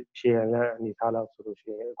ည်းလေးရှယ်ရတဲ့အနေထားလောက်ဆိုလို့ရှိ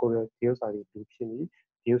ရင်အခုဒီဥစ္စာတွေလူဖြစ်နေ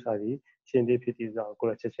ဒီဥစ္စာတွေချင်းသေးဖြစ်ပြီးဆိုတော့ကို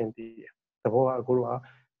ယ်ချက်ချင်းပြီးသဘောကအခုက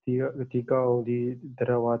ဒီကောင်ဒီတ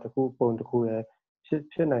ရားဝါတစ်ခုပုံတစ်ခုရဲ့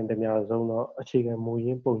ဖြစ်နိုင်တဲ့များဆုံးတော့အခြေခံမူရ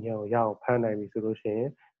င်းပုံချမ်းကိုရအောင်ဖမ်းနိုင်ပြီဆိုလို့ရှိရင်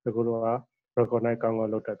အခုတော့ recognize ကောင်း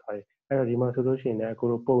လုပ်တတ်သွားပြီအဲ့တော့ဒီမှာဆိုလို့ရှိရင်လည်းအခု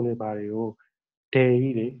ပုံတွေပါတွေကိုဒဲ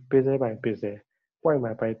ကြီးတွေပေးစဲပိုင်ပေးစဲ point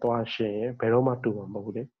မှာပိုင်သွားရှင်ဘယ်တော့မှတူမှာမဟုတ်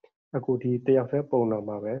ဘူးလေအခုဒီတယောက်တည်းပုံတော်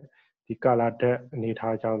မှာပဲဒီ color depth အနေ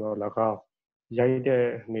ထားကြောင်းတော့၎င်းရိုက်တဲ့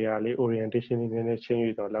နေရာလေး orientation လေးနည်းနည်းချင်းယူ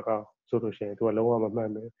တော့၎င်းဆိုလို့ရှိရင်သူကလုံးဝမမှန်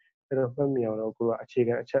ဘူးအဲ့တော့မှတ်မိအောင်တော့ကိုကအခြေ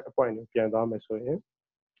ခံအချက်အ point ကိုပြန်သွားမယ်ဆိုရင်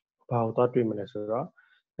ဘာကိုသွားတွေ့မလဲဆိုတော့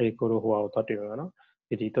အဲ့ဒီကိုလိုဟိုဟာကိုသွားတွေ့မှာနော်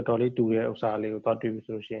ဒီတော်တော်လေးတူတဲ့ဥစ္စာလေးကိုသွားတွေ့ပြီ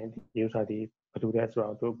ဆိုလို့ရှိရင်ဒီဥစ္စာဒီဘယ်လိုလဲဆို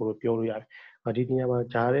တော့သူကိုပြောလို့ရတယ်ဒီနေရာမှာ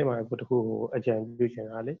ဂျားထဲမှာအခုတခုဟိုအကြံပြုချင်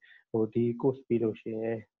တာလေဟိုဒီ course ပြီးလို့ရှိရ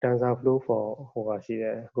င် TensorFlow for ဟိုဟာရှိတ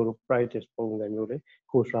ယ်ကိုလို practice ပုံစံမျိုးလေ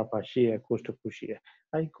course wrapper ရှိရ course တစ်ခုရှိတယ်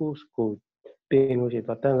အဲ့ course ကိုတင်လို့ရှိရင်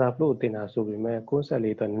TensorFlow ကိုတင်တာဆိုပေမဲ့ concept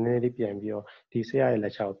လေးတော့နည်းနည်းလေးပြန်ပြီးတော့ဒီဆရာရဲ့လ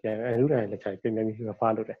က်ချောက်ပြန်အနုဒိုင်လက်ချောက်ပြန်ပြီး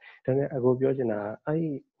refer လုပ်တယ်ဒါနဲ့အခုပြောချင်တာအဲ့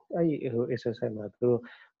ဟို exercise မှာသူတို့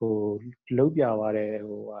ဟိုလုံးပြသွားတဲ့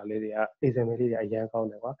ဟိုဟာလေးတွေက example လေးတွေအရန်ကောင်း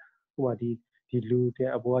တယ်ကွာဥပမာဒီလူတဲ့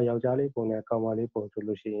အပေါ်ကယောက်ျားလေးပုံနဲ့ကောင်မလေးပုံဆို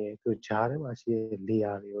လို့ရှိရင်သူဂျားထဲမှာရှိတဲ့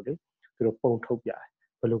layer တွေကိုလေသူတို့ပုံထုတ်ပြတယ်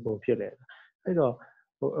ဘယ်လိုပုံဖြစ်လဲအဲ့တော့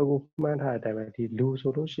အခုမှန်းထားတဲ့အတိုင်းပဲဒီလူ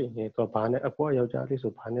ဆိုလို့ရှိရင်တော့ဘာနဲ့အပေါ်ယောက်ျားလေး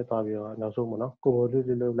ဆိုဘာနဲ့သွားပြီးတော့နောက်ဆုံးပေါ့နော်ကိုယ်လေး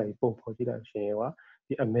လုံးလိုက်ပုံဖော်ကြည့်လိုက်ရှင်က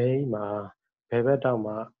ဒီအမဲကြီးမှာဘယ်ဘက်တောင်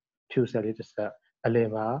မှဖြူဆက်လေးတစ်ဆက်အလယ်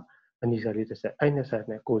မှာအနီဆက်လေးတစ်ဆက်အဲ့နှစ်ဆက်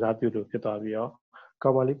နဲ့ကိုစားပြုလို့ဖြစ်သွားပြီးတော့ကော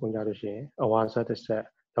င်မလေးပုံကြလို့ရှိရင်အဝါဆက်တစ်ဆက်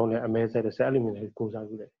တောင်းတဲ့အမဲဆက်တစ်ဆက်အဲ့လိုမျိုးလေးကိုစား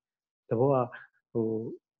ပြုတယ်တဘောက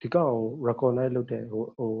ဒီကောင် recognize လုပ်တဲ့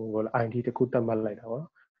ID တခုတတ်မှတ်လိုက်တာပေါ့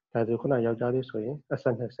ဒါဆိုခုနယောက်ျားလေးဆိုရင်အဆ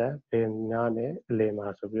က်နှစ်ဆက်ဘယ်ညာနဲ့အလယ်မှာ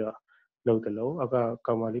ဆိုပြီးတော့လုပ်တယ်လို့အက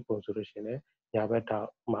ကောင်မလေးပုံဆိုလို့ရှိရင်လည်းညာဘက်တောင်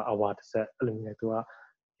မှာအဝါတစ်ဆက်အဲ့လိုမျိုးသူက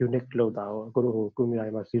unique လောက်တာကိုအခုတို့ကွန်ပျူတာ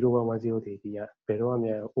မှာ0110တီကဘယ်တော့မှ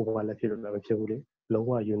overlap ဖြစ်လို့လည်းမဖြစ်ဘူးလေလုံး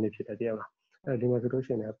ဝ unique ဖြစ်တဲ့တရားလားအဲဒီမှာဆိုလို့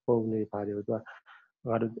ရှိရင်ပုံနေပါတယ်သူက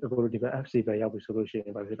ငါတို့အခုတို့ဒီဘက် FC ပဲရောက်ပြီဆိုလို့ရှိရ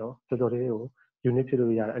င်ဘာဖြစ်တော့တော်တော်လေးကို unique ဖြစ်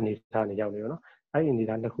လို့ရတဲ့အနေအထားနေရောက်နေရောနော်အဲ့ဒီအနေအ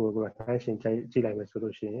ထားတစ်ခုကိုတိုင်းရှင်ကြည့်လိုက်မယ်ဆို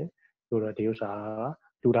လို့ရှိရင်ဆိုတော့ဒီဥစ္စာ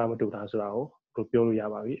တူတာမတူတာဆိုတာကိုပြောလို့ရ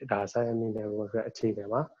ပါပြီဒါ Siamese Network အခြေခံ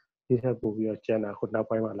မှာဒီထက်ပိုပြီးတော့ကျန်တာခုနောက်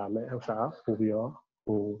ပိုင်းမှာလာမယ်ဥစ္စာပို့ပြီးတော့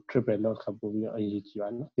Triplet Loss ကပို့ပြီးတော့အရေးကြီးပါ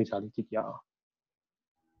နော်ဒီစားလေးကြည့်ပြအောင်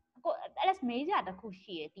ကိုအဲ့ဒါမေးကြတစ်ခု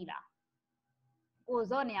ရှိရတိလားကို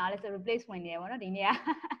ဇော့နေရလဲဆို replace ဝင်နေရပါတော့ဒီနေ့က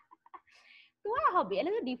သူကဟုတ်ပြီအဲ့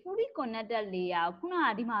လိုဒီ fully connected layer ခုနက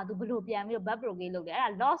ဒီမှာသူဘယ်လိုပြန်ပြီးတော့ back propagate လုပ်တယ်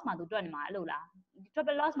အဲ့ဒါ loss မှာသူတွက်နေမှာအဲ့လိုလား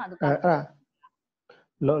triple loss မှာသူအဲ့ဒါ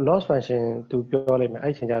loss function သူပြောလိုက်မယ်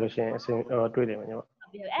အဲ့ချိန်ကြလို့ရှိရင်အစင်တွေ့တယ်မညော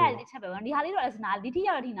အဲ့ဒါတစ်ချက်ပဲဗောဒီဟာလေးတော့အစနာဒီထိ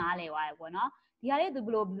ရောက်ဒီနားလဲသွားတယ်ပေါ့နော်ဒီဟာလေးသူဘ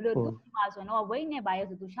ယ်လိုသူမှာဆိုတော့ weight နဲ့ bias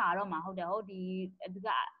ဆိုသူရှာတော့မှာဟုတ်တယ်ဟုတ်ဒီက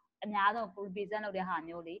အများဆုံး represent လုပ်တဲ့ဟာ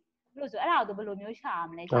မျိုးလေဘယ်လိုဆိုအဲ့ဒါကိုသူဘယ်လိုမျိုးရှာရ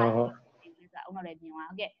မလဲရှာအောင်တော့လည်းမြင်သွား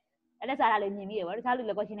ဟုတ်ကဲ့အဲ့လက်စားတာလေးမြင်ပြီးရပါတခြားလူ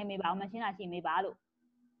လည်း question လေးမေးပါအောင်မရှင်းတာရှိမေးပါလို့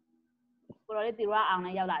ကိုတော်လေးတီရောအောင်လ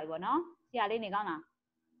ည်းရောက်လာပြီပေါ့နော်ဆရာလေးနေကောင်းလား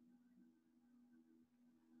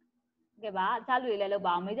ကဲပါတခြားလူတွေလည်းလုပ်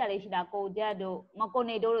ပါအောင်မေးကြလေးရှိတာကိုကျက်တို့ကို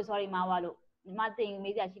နေတို့လို့ sorry မာဝါလို့မတင်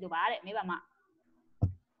မေးကြရှိလို့ပါတဲ့မေးပါမ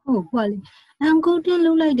ဟုတ်ပါလေအန်ကိုတင်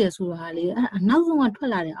လုံးလိုက်တယ်ဆိုတာလေအဲ့အနောက်ဆုံးကထွ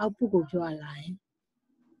က်လာတဲ့အောက်ပုတ်ကိုပြောရလား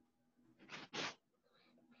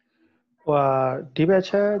ဒီဘက်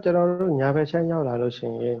ချမ်းကျွန်တော်တို့ညာဘက်ချမ်းရောက်လာလို့ရှိ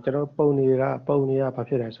ရင်ကျွန်တော်ပုံနေတာဘာ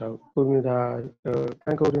ဖြစ်လဲဆိုတော့ကွန်ပျူတာ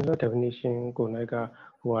encoding ဆို definition ကိုလည်းက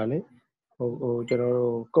လေကျွန်တော်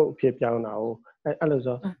တို့ကုတ်အဖြစ်ပြောင်းတာကိုအဲ့လို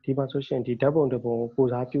ဆိုဒီမှာဆိုရှင်ဒီဓာတ်ပုံတစ်ပုံကို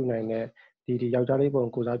စားပြုနိုင်တဲ့ဒီယောက်ျားလေးပုံ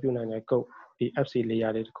ကိုစားပြုနိုင်တဲ့ကုတ်ဒီ FC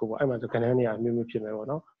layer လေးတစ်ခုပေါ့အဲ့မှာဆိုကဏ္ဍနေရာအမျိုးမျိုးဖြစ်မယ်ပေါ့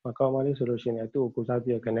နော်ကောင်မလေးဆိုလို့ရှိရင်သူ့ကိုစား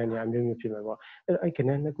ပြုတဲ့ကဏ္ဍနေရာအမျိုးမျိုးဖြစ်မယ်ပေါ့အဲ့ကဏ္ဍ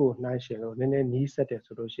နှစ်ခုနှိုင်းရှင်လို့နည်းနည်းနီးစက်တယ်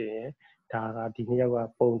ဆိုလို့ရှိရင်ဒါကဒီနှစ်ယောက်က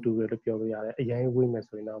ပုံတူတယ်လို့ပြောလို့ရတယ်အရင်ဝေးမယ်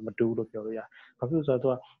ဆိုရင်တော့မတူလို့ပြောလို့ရတယ်ဘာဖြစ်လို့ဆို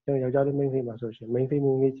တော့သူကယောက်ျားလေး main face မှာဆိုရှင် main face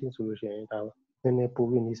ချင်းဆိုလို့ရှိရင်ဒါနည်းနည်းပို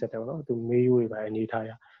ပြီးနီးစက်တယ်ပေါ့နော်သူမေးရိုးတွေပါအနေထား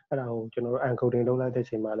ရအဲ့ဒါကိုကျွန်တော်တို့ encoding လုပ်လိုက်တဲ့အ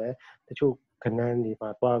ချိန်မှာလည်းတချို့ကဏ္ဍတွေမှာ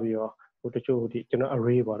တွားပြီးတော့တချို့ဒီကျွန်တော်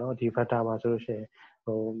array ပေါ့နော်ဒီ vector မှာဆိုလို့ရှိရင်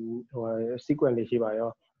sequence တွေရှိပါရော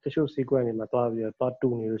တချို့ sequence တွေမှာတွားပြီးတော့တွားတူ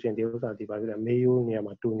နေလို့ရှိရင်ဒီဥစ္စာဒီပါပြီလေမေးရိုးနေရာ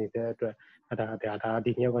မှာတူနေတဲ့အတွက်ဒါ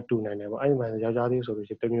ဒီနှစ်ယောက်ကတူနိုင်တယ်ပေါ့အဲ့ဒီမှာယောက်ျားလေးဆိုလို့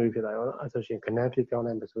ရှိရင်တမျိုးဖြစ်လာရောအဲ့ဆိုရှင်ကဏ္ဍဖြစ်ပြောင်း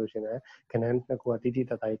နိုင်မယ်ဆိုလို့ရှိရင်လည်းကဏ္ဍနှစ်ခုကတိတိ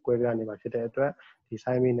တတ်တာကြီးကွဲပြားနေမှာဖြစ်တဲ့အတွက်ဒီ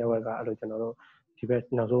Siamese Network ကအဲ့လိုကျွန်တော်တို့ဒီဘက်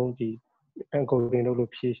နောက်ဆုံးဒီ encoding လုပ်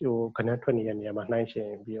လို့ဖြည့်ကဏ္ဍထွက်နေတဲ့နေရာမှာနှိုင်းရှင်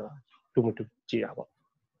ပြီးတော့တူမတူကြည့်တာပေါ့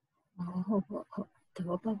ဟုတ်သ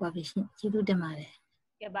ဘောပေါက်ပါပြီရှင်ကျေးဇူးတင်ပါတယ်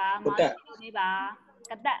ကဲပါမောင်လေးတို့နေပါ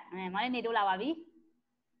ကတက်မောင်လေးနေတို့လာပါပြီ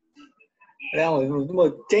အဲ့ဒါကိုသူက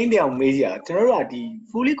ကျင်းတောင်မေးကြကျွန်တော်တို့ကဒီ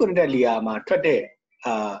fully connected layer မှာထွက်တဲ့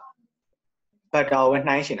ဘတ်တာကို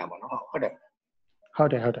နှိုင်းရှင်တာပေါ့နော်ဟုတ်တယ်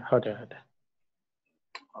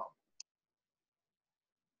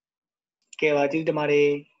ကဲပါကျေးဇူးတင်ပါတယ်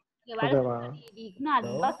ကဲပါဒီခုန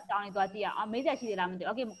loss တောင်းနေသွားကြည့်အောင်မေးချက်ရှိသေးလားမသိဘူး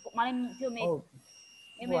okay မောင်လေးဖြိုးမေးဟို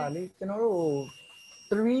ကလေကျွန်တော်တို့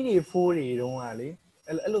3တွေ4တွေတုန်းကလေ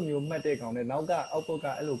အဲ့လိုမျိုးမှတ်တဲ့ကောင်နဲ့နောက်ကအောက်ပုတ်က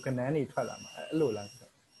အဲ့လိုကဏ္ဍတွေထွက်လာမှာအဲ့လိုလားဘ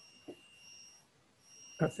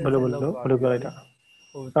ယ်လိုပြောလိုက်တာ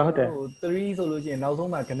ဟုတ်တယ်3ဆိုလို့ရှိရင်နောက်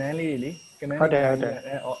ဆုံးမှာကဏ္ဍလေးတွေလေကဏ္ဍဟုတ်တယ်အဲ့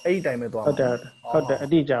ဒီတိုင်းပဲသွားဟုတ်တယ်အ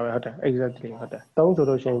တိအကျပဲဟုတ်တယ် exactly ဟုတ်တယ်3ဆို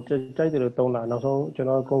လို့ရှိရင်ကြိုက်တယ်လို့3လားနောက်ဆုံးကျွန်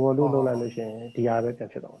တော် convert လုပ်လိုက်လို့ရှိရင်ဒီဟာပဲပြန်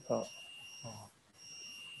ဖြစ်တော့ဟုတ်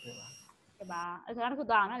ကဲပါအဲ့ဆိုနောက်တစ်ခု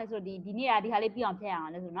သွားအောင်နော်လဲဆိုဒီနေ့ကဒီဟာလေးပြီးအောင်ဖျက်အော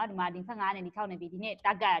င်လဲဆိုနော်ဒီမှာဒီ15နဲ့ဒီ6နဲ့ပြီးဒီနေ့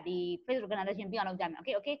target ဒီ Facebook organization ပြီးအောင်လုပ်ကြမယ်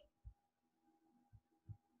okay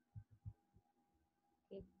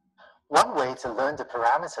One way to learn the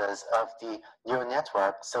parameters of the neural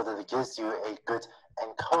network so that it gives you a good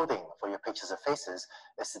encoding for your pictures of faces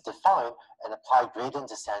is to define and apply gradient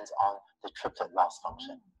descent on the triplet loss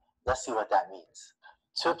function. Let's see what that means.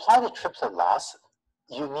 To apply the triplet loss,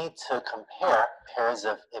 you need to compare pairs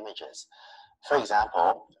of images. For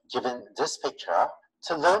example, given this picture,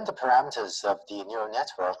 to learn the parameters of the neural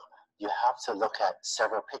network, you have to look at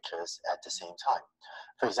several pictures at the same time.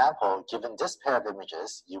 For example, given this pair of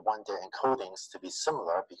images, you want their encodings to be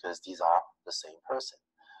similar because these are the same person.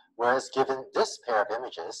 Whereas given this pair of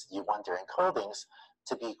images, you want their encodings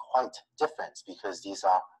to be quite different because these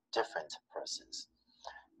are different persons.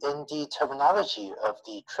 In the terminology of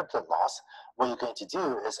the triplet loss, what you're going to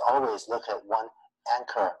do is always look at one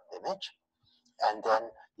anchor image, and then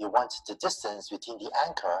you want the distance between the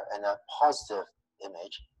anchor and a positive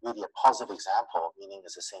image, really a positive example, meaning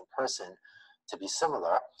it's the same person, to be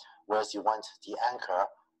similar, whereas you want the anchor,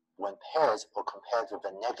 when paired or compared with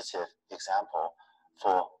a negative example,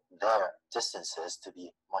 for their distances to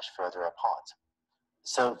be much further apart.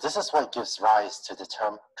 So this is what gives rise to the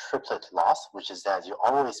term triplet loss, which is that you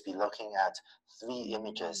always be looking at 3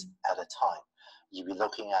 images at a time. You'll be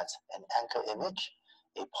looking at an anchor image,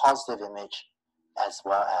 a positive image, as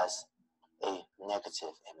well as a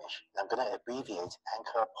negative image. I'm going to abbreviate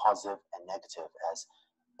anchor, positive, and negative as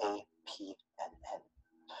A, P, and N.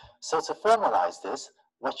 So to formalize this,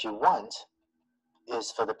 what you want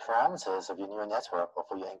is for the parameters of your neural network or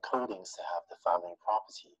for your encodings to have the following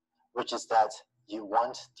property, which is that you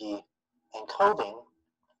want the encoding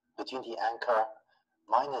between the anchor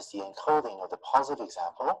minus the encoding of the positive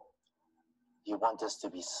example. You want this to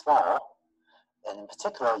be small, and in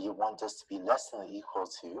particular, you want this to be less than or equal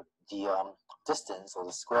to the distance or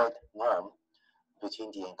the squared norm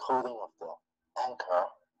between the encoding of the anchor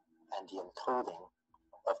and the encoding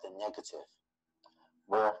of the negative,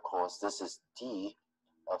 where of course this is d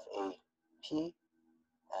of a p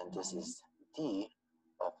and this is d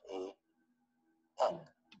of a n.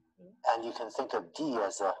 And you can think of d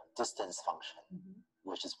as a distance function,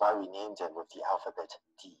 which is why we named it with the alphabet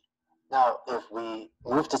d. Now, if we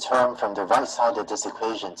move the term from the right side of this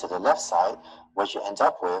equation to the left side, what you end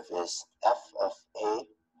up with is f of a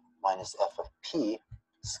minus f of p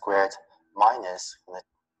squared minus, I'm going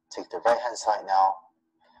to take the right hand side now,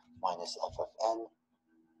 minus f of n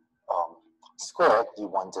squared. You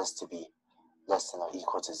want this to be less than or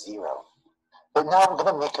equal to 0. But now I'm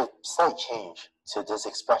going to make a slight change to this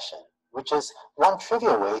expression, which is one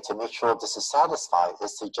trivial way to make sure this is satisfied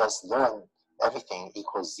is to just learn everything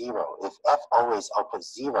equals 0. If f always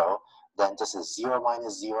outputs 0, then this is 0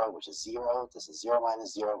 minus 0, which is 0. This is 0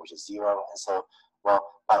 minus 0, which is 0. And so, well,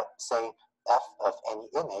 by saying f of any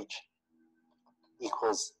image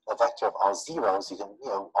equals a vector of all zeros, you can,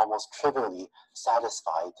 almost trivially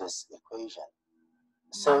satisfy this equation.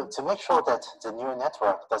 So to make sure that the neural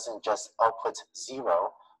network doesn't just output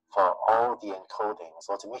 0 for all the encodings,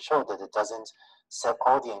 or to make sure that it doesn't set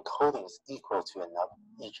all the encodings equal to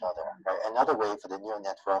each other, right? Another way for the neural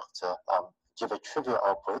network to give a trivial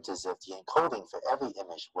output is if the encoding for every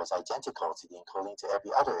image was identical to the encoding to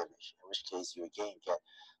every other image, in which case you again get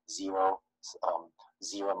 0,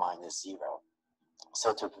 0 minus 0.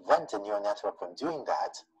 So to prevent the neural network from doing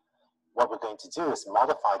that, what we're going to do is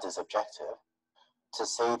modify this objective to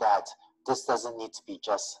say that this doesn't need to be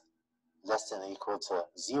just less than or equal to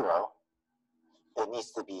 0. It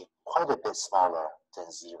needs to be quite a bit smaller than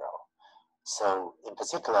 0. So in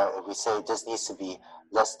particular, if we say this needs to be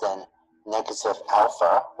less than negative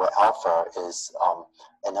alpha, where alpha is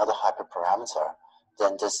another hyperparameter,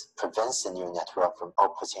 then this prevents the neural network from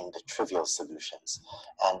outputting the trivial solutions.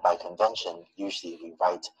 And by convention, usually we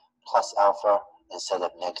write plus alpha instead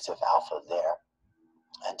of negative alpha there.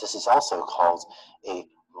 And this is also called a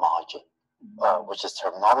margin, which is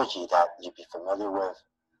terminology that you'd be familiar with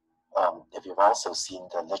if you've also seen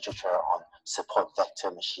the literature on support vector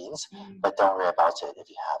machines, but don't worry about it if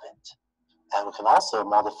you haven't. And we can also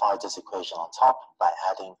modify this equation on top by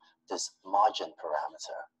adding this margin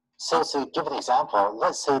parameter. So to give an example,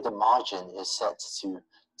 let's say the margin is set to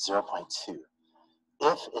 0.2.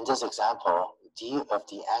 If in this example, d of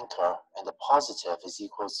the anchor and the positive is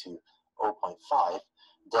equal to 0.5,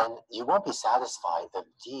 then you won't be satisfied if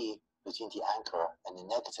d between the anchor and the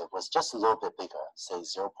negative was just a little bit bigger, say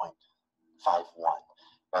 0.51.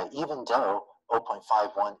 Right? Even though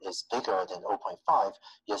 0.51 is bigger than 0.5,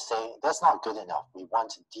 you're saying that's not good enough. We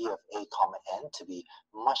want d of a comma n to be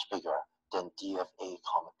much bigger than d of a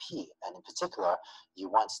comma p. And in particular, you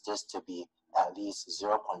want this to be at least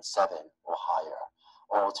 0.7 or higher.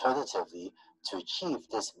 Or alternatively, to achieve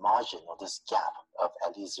this margin or this gap of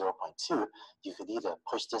at least 0.2, you could either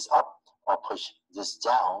push this up or push this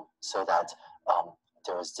down so that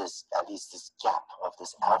there is this at least this gap of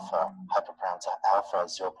this alpha, hyperparameter alpha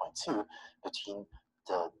 0.2 between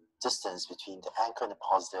the distance between the anchor and the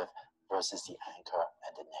positive versus the anchor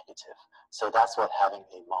and the negative. So that's what having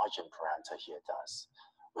a margin parameter here does,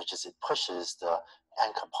 which is it pushes the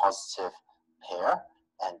anchor positive pair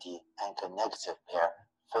and the anchor negative pair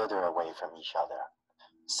further away from each other.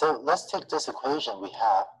 So let's take this equation we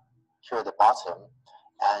have here at the bottom,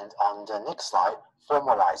 and on the next slide,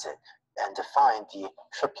 formalize it and define the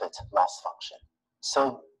triplet loss function.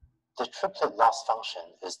 So the triplet loss function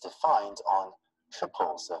is defined on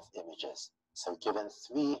triples of images. So given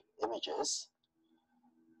 3 images,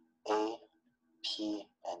 A, P,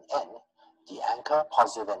 and N, the anchor,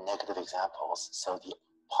 positive and negative examples. So the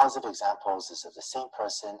positive examples is of the same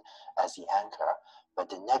person as the anchor, but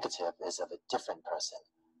the negative is of a different person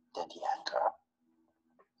than the anchor.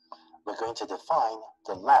 We're going to define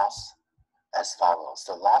the loss as follows.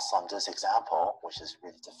 The loss on this example, which is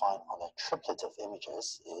really defined on a triplet of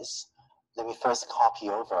images, is, let me first copy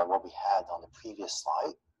over what we had on the previous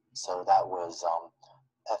slide. So that was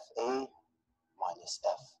FA minus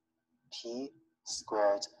FP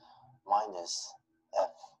squared minus FA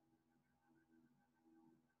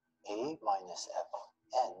minus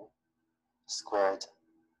FN squared,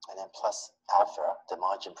 and then plus alpha, the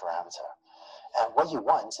margin parameter. And what you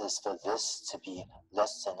want is for this to be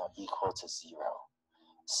less than or equal to 0.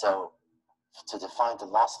 So to define the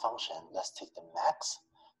loss function, let's take the max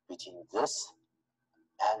between this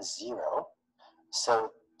and 0.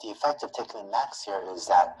 So the effect of taking the max here is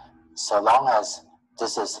that so long as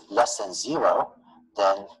this is less than 0,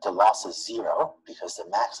 then the loss is 0, because the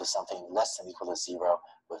max of something less than or equal to 0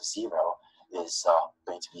 with 0 is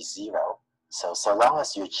going to be 0. So long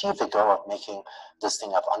as you achieve the goal of making this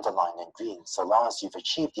thing of underlined in green, so long as you've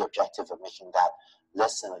achieved the objective of making that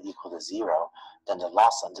less than or equal to 0, then the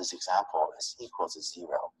loss on this example is equal to 0.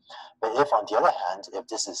 But if, on the other hand, if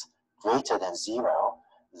this is greater than 0,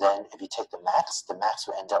 then if you take the max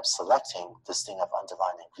will end up selecting this thing of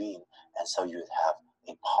underlined in green, and so you would have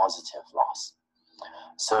a positive loss.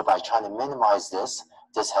 So by trying to minimize this,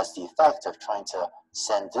 this has the effect of trying to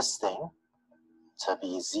send this thing to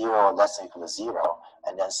be 0 or less than or equal to 0,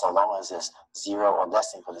 and then so long as it's 0 or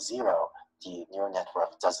less than or equal to 0, the neural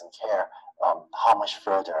network doesn't care how much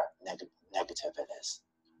further negative it is.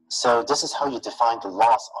 So this is how you define the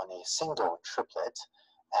loss on a single triplet,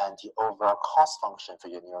 and the overall cost function for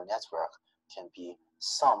your neural network can be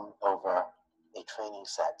sum over a training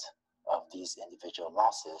set of these individual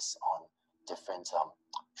losses on different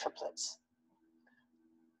triplets.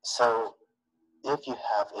 So if you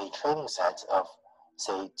have a training set of,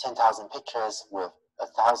 say, 10,000 pictures with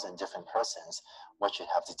 1,000 different persons, what you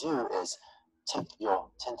have to do is take your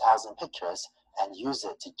 10,000 pictures and use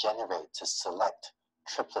it to select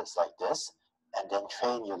triplets like this, and then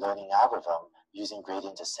train your learning algorithm using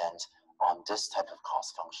gradient descent on this type of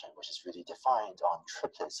cost function, which is really defined on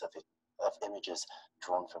triplets of images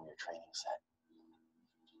drawn from your training set.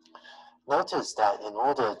 Notice that in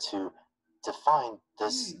order to define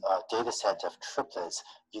this data set of triplets,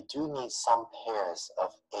 you do need some pairs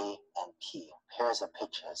of A and P, pairs of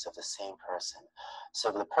pictures of the same person.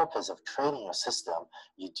 So for the purpose of training your system,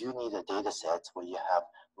 you do need a data set where you have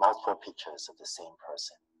multiple pictures of the same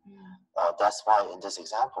person. That's why in this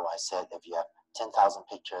example, I said if you have 10,000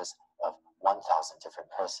 pictures of 1,000 different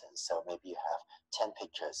persons, so maybe you have 10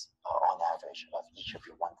 pictures on average of each of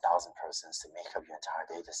your 1,000 persons to make up your entire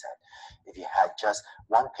data set. If you had just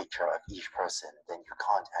one picture of each person, then you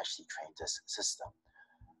can't actually train this system.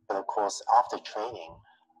 But of course, after training,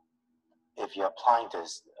 if you're applying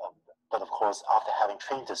this, but of course, after having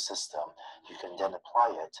trained this system, you can then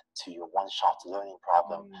apply it to your one-shot learning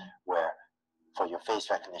problem, where for your face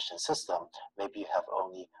recognition system, maybe you have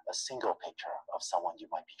only a single picture of someone you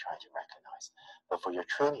might be trying to recognize. But for your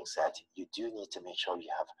training set, you do need to make sure you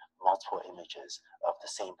have multiple images of the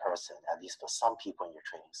same person, at least for some people in your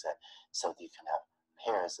training set, so that you can have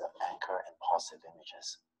pairs of anchor and positive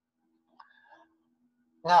images.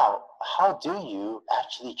 Now, how do you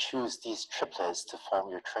actually choose these triplets to form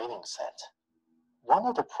your training set? One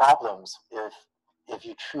of the problems if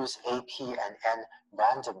you choose A, P, and N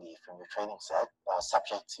randomly from your training set,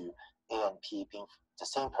 subject to A and P being the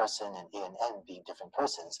same person and A and N being different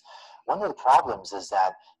persons, one of the problems is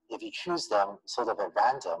that if you choose them sort of at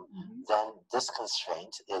random, then this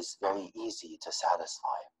constraint is very easy to satisfy.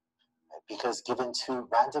 Right? Because given two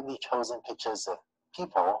randomly chosen pictures of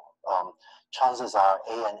people, chances are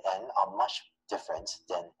A and N are much different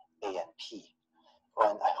than A and P.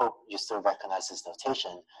 And I hope you still recognize this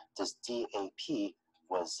notation. This DAP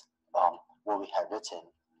was what we had written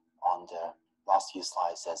on the last few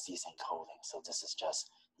slides as these encodings. So this is just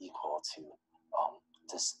equal to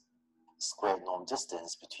this squared norm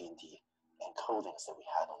distance between the encodings that we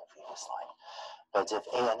had on the previous slide. But if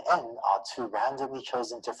A and N are two randomly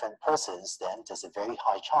chosen different persons, then there's a very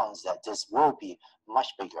high chance that this will be much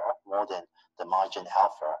bigger, more than the margin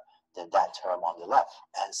alpha, than that term on the left.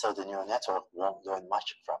 And so the neural network won't learn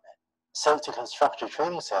much from it. So to construct your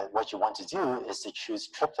training set, what you want to do is to choose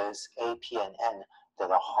triplets A, P, and N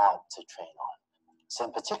that are hard to train on. So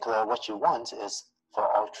in particular, what you want is for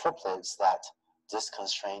all triplets that this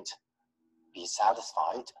constraint be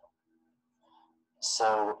satisfied.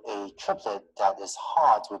 So a triplet that is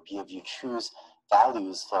hard would be if you choose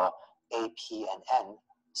values for A, P, and N,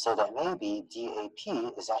 so that maybe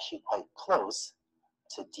DAP is actually quite close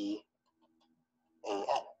to DAN.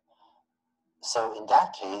 So in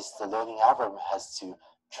that case, the learning algorithm has to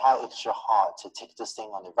try extra hard to take this thing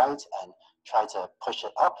on the right and try to push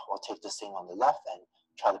it up, or take this thing on the left and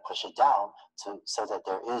try to push it down so that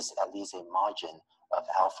there is at least a margin of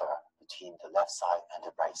alpha between the left side and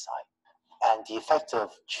the right side. And the effect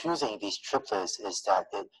of choosing these triplets is that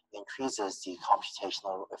it increases the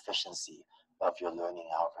computational efficiency of your learning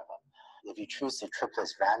algorithm. If you choose the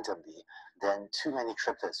triplets randomly, then too many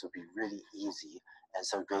triplets would be really easy, and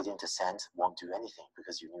so gradient descent won't do anything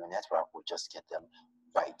because your neural network will just get them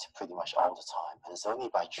right pretty much all the time. And it's only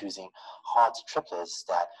by choosing hard triplets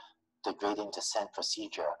that the gradient descent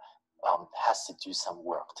procedure has to do some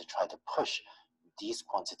work to try to push these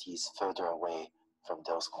quantities further away from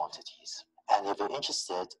those quantities. And if you're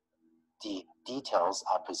interested, the details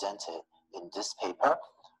are presented in this paper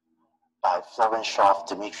by Florence Schroff,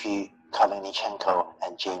 Dmitry Kalinichenko,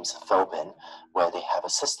 and James Philbin, where they have a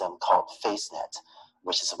system called FaceNet,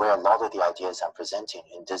 which is where a lot of the ideas I'm presenting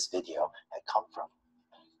in this video had come from.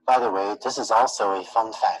 By the way, this is also a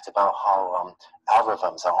fun fact about how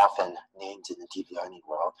algorithms are often named in the deep learning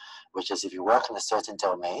world, which is if you work in a certain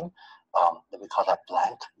domain, let me call that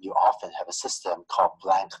blank, you often have a system called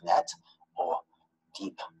BlankNet or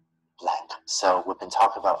deep blank. So we've been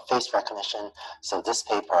talking about face recognition. So this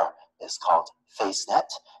paper is called FaceNet,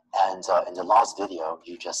 and in the last video,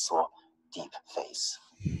 you just saw deep face.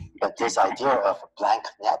 But this idea of blank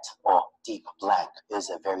net or deep blank is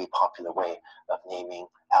a very popular way of naming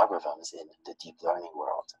algorithms in the deep learning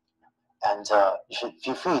world. And you should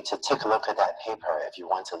feel free to take a look at that paper if you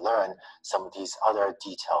want to learn some of these other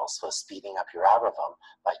details for speeding up your algorithm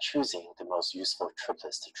by choosing the most useful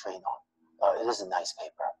triplets to train on. It is a nice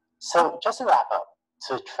paper. So just to wrap up,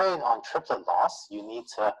 to train on triplet loss, you need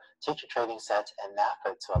to take your training set and map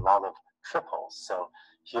it to a lot of triples. So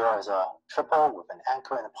here is a triple with an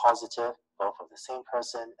anchor and a positive, both of the same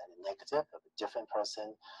person, and a negative of a different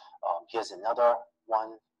person. Here's another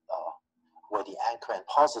one where the anchor and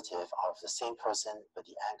positive are of the same person, but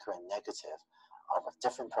the anchor and negative are of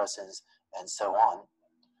different persons, and so on.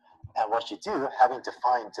 And what you do, having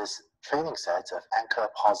defined this training set of anchor,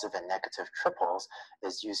 positive, and negative triples,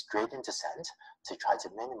 is use gradient descent to try to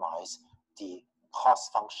minimize the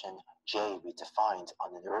cost function j we defined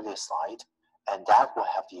on an earlier slide. And that will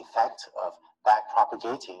have the effect of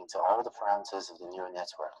backpropagating to all the parameters of the neural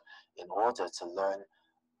network in order to learn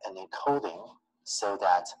an encoding so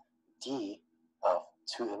that d of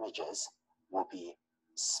two images will be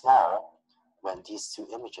small when these two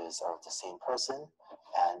images are of the same person,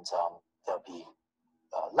 and they'll be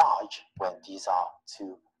large when these are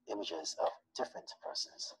two images of different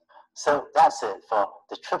persons. So that's it for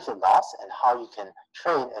the triplet loss and how you can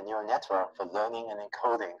train a neural network for learning and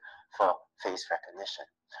encoding for face recognition.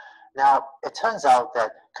 Now, it turns out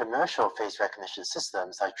that commercial face recognition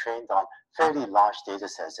systems are trained on fairly large data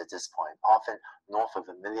sets at this point, often north of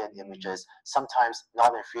 1 million images, sometimes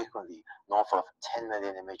not infrequently north of 10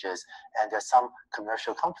 million images, and there's some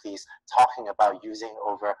commercial companies talking about using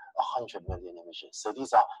over 100 million images. So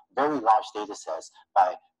these are very large data sets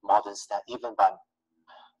by modern standards, even by.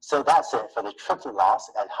 So that's it for the triplet loss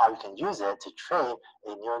and how you can use it to train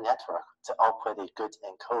a neural network to output a good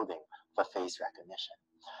encoding for face recognition.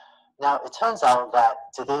 Now, it turns out that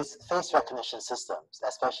today's face recognition systems,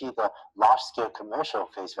 especially the large-scale commercial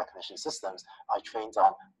face recognition systems, are trained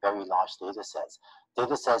on very large data sets.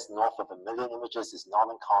 Data sets north of 1 million images is not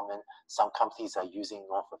uncommon. Some companies are using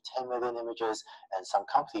north of 10 million images, and some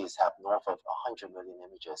companies have north of 100 million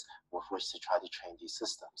images with which to try to train these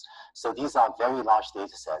systems. So these are very large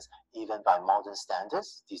data sets, even by modern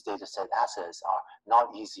standards. These data set assets are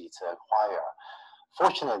not easy to acquire.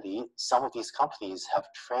 Fortunately, some of these companies have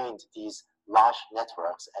trained these large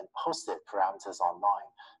networks and posted parameters online.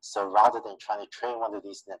 So rather than trying to train one of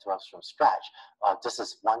these networks from scratch, this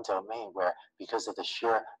is one domain where, because of the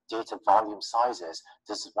sheer data volume sizes,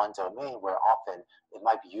 this is one domain where often it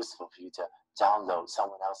might be useful for you to download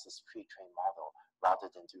someone else's pre-trained model rather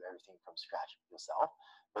than do everything from scratch yourself.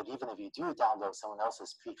 But even if you do download someone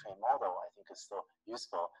else's pre-trained model, I think it's still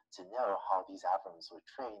useful to know how these algorithms were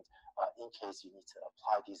trained in case you need to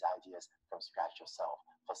apply these ideas from scratch yourself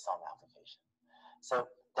for some application. So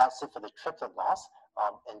that's it for the triplet loss.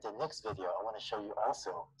 In the next video, I want to show you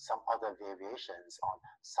also some other variations on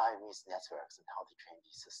Siamese networks and how to train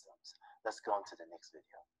these systems. Let's go on to the next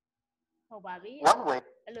video. One way.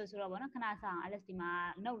 Hello, sir. Bona kana sa alas di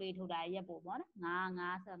ma no le thu da yet bo bona nga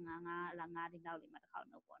sa nga la nga di dau li ma ta khao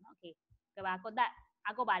no bona. Okay. Ke ba ko da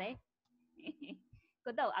ako ba de.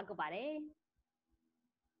 Ko da ako ba de.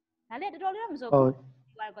 Da le to le ma so.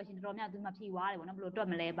 Ba question တော်များသူမှဖြေသွားတယ်ပေါ့နော်ဘယ်လိုတွက်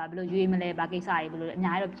မလဲဘာဘယ်လိုရွေးမလဲဘာကိစ္စတွေဘယ်လိုအ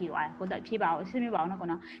များကြီးတော့ဖြေသွားတယ်ကိုတော့ဖြေပါအောင်ရှင်းပြပါအောင်နော်ကို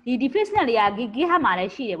နော်ဒီ fitness တွေက GitHub မှာလ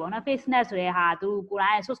ည်းရှိတယ်ပေါ့နော် fitness ဆိုတဲ့ဟာသူကိုယ်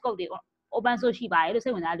တိုင် source code တွေ open source ရှိပါတယ်လို့စိ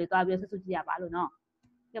တ်ဝင်စားလို့တွားပြီးဆက်စုကြည့်ရပါလို့နော်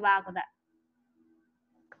ကြပါကိုတော့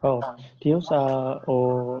ဟုတ်ဒီဥစ္စာဟို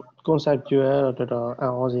concept ကျွဲတော့တော်တော်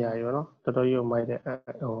အံ့ဩစရာကြီးပဲเนาะတော်တော်ကြီးမိုက်တဲ့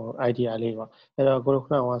ဟို idea လေးပေါ့အဲ့တော့ကိုတို့ခု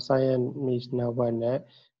နက Siamese Network နဲ့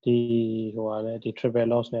ဒီဟိုဟာလေဒီ Triplet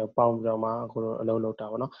Loss နဲ့ပေါင်းပြီးတော့မှကိုတို့အလုပ်လုပ်တာ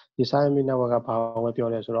ပေါ့နော်ဒီ Siamese Network ကဘာဝဲပြော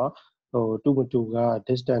လဲဆိုတော့ဟိုတူမတူက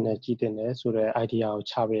distance နဲ့ကြီးတင်တယ်ဆိုတဲ့ idea ကို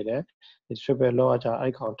ချပေးတယ်ဒီ Triplet Loss က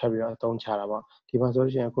အဲ့ကောင်ထပ်ပြီးတော့အသုံးချတာပေါ့ဒီမှာဆို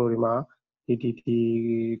လို့ရှိရင်ကိုတို့ဒီမှာဒီ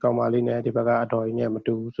ကောင်မလေးနဲ့ဒီဘက်ကအတော်ကြီးနဲ့မ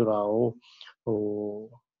တူဘူးဆိုတော့ဟို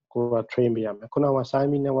ကိုက train ပေးရမယ်ခုနက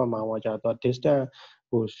Siamese Network မှာဟောကြတော့ distance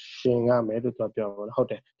ဟိုရှင်ရမယ်လို့သူပြောပါတော့ဟုတ်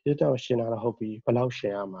တယ် distance ကိုရှင်တာတော့ဟုတ်ပြီဘယ်လောက်ရှ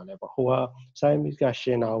င်ရမှာလဲပေါ့ဟိုက Siamese ကရှ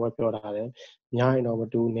င်တာကိုပဲပြောတာတယ်ညာရင်တော့မ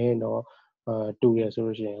တူနေတော့တူရဆို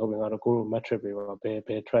လို့ရှိရင်ဟုတ်ပြီငါတို့ကို metric ပဲပေါ့ဘ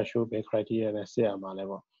ယ် threshold ဘယ် criteria နဲ့ဆက်ရမှာလဲ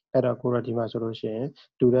ပေါ့အဲ့တော့ကိုရဒီမှာဆိုလို့ရှိရင်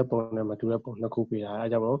တူတဲ့ပုံနဲ့မတူတဲ့ပုံနှစ်ခုပေးတာအဲ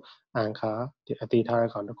ကြောင့်မလို့အန်ခါဒီအသေးထား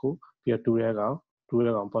တဲ့ကောင်တစ်ခုပြီးတော့တူတဲ့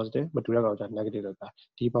ကောင် positive မတူတဲ့ကောင်ကျ negative လောက်တာ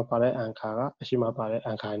ဒီမှာပါတဲ့အန်ခါကအရှိမပါတဲ့အ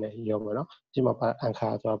န်ခါနဲ့ရောမယ်နော်ဒီမှာပါအန်ခါ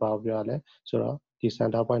ဆိုတာဘာကိုပြောရလဲဆိုတော့ဒီ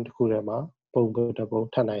center point တစ်ခုထဲမှာပုံတစ်ပုံ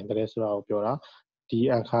ထပ်နိုင်တယ်ဆိုတာကိုပြောတာဒီ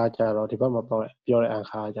အန်ခါကျတော့ဒီဘက်မှာပြောတဲ့အန်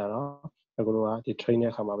ခါကျတော့ကိုတို့ကဒီ train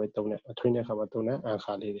တဲ့အခါမှာပဲတုံးတယ် train တဲ့အခါမှာတုံးတဲ့အန်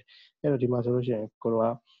ခါလေးတွေအဲ့တော့ဒီမှာဆိုလို့ရှိရင်ကိုတို့က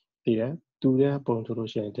ဒီတဲ့တူတဲ့ပုံဆိုလို့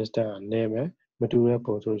ရှိရင် distance ကနည်းမယ်မတူတဲ့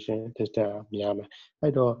ပုံဆိုလို့ရှိရင် distance ကများမယ်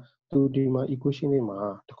အဲ့တော့သူဒီမှာ equation လေးမှာ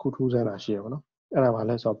တစ်ခုထူးဆန်းတာရှိရပါတော့အဲ့ဒါပါ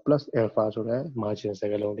လဲဆိုတော့ plus alpha ဆိုတဲ့ margin စ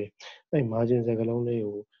ကားလုံးလေးအဲ့ margin စကားလုံးလေး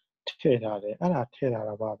ကိုထည့်ထားတယ်အဲ့ဒါထည့်ထား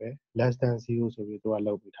တာပါပဲ less than 0ဆိုပြီးသူက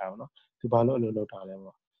လုပ်ပြီးထားပါတော့သူဘာလို့အလိုလုပ်ထားလဲ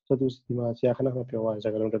ပေါ့ဆိုတော့သူဒီမှာဆရာခဏခဏပြောသွားတဲ့စ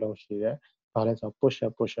ကားလုံးတစ်လုံးရှိတယ်ဘာလဲဆိုတော့ push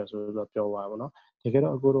up ဆိုတော့ပြောသွားပါတော့တကယ်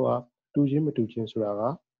တော့အခုတို့ကတူချင်းမတူချင်းဆိုတာကဘာ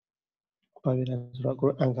ဖြစ်လဲဆိုတော့ကို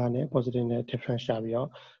ယ်အန်ကာနဲ့ positive နဲ့ difference ရှာပြီးတော့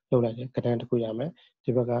လုပ်လိုက်တယ်ကဏ္ဍတစ်ခုရမယ်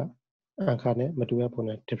ဒီဘက်ကအန်ကာနဲ့မတူတဲ့ပုံ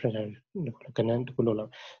နဲ့ difference ရှာကဏ္ဍတစ်ခုလုပ်လို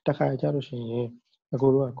က်တခါကြလို့ရှိရင်အခု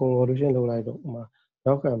တို့က convolution လုပ်လိုက်တော့ဥမာ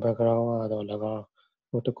နောက်ခံ background ကတော့၎င်း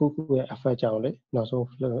ဟိုတစ်ခုခုရဲ့ effect ကြောင့်လေနောက်ဆုံး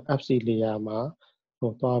FC layer မှာ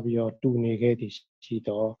ဟိုသွားပြီးတော့တူနေခဲ့သည်ရှိ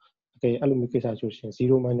တော့အဲ့လိုမျိုးကိစ္စဆိုရှင်0 -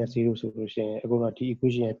 0ဆိုလို့ရှိရင်အခုတော့ဒီ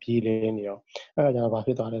equation ရဲ့ပြေးလဲနေရောအဲ့ဒါကြောင့်ဘာဖြ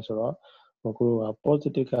စ်သွားလဲဆိုတော့ဟိုကိုက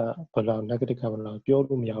positive ကဘယ်လောက် negative ကဘယ်လောက်ပြော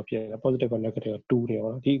လို့မရဘူးဖြစ်နေတယ် positive က negative ကတူးနေရော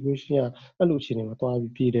ဒီ equation ကအဲ့လိုအခြေအနေမှာသွား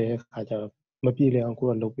ပြီးပြေးတဲ့အခါကျတော့မပြေးလဲအောင်ကို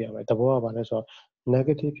ကလုပ်ပြရမယ်သဘောကဘာလဲဆိုတော့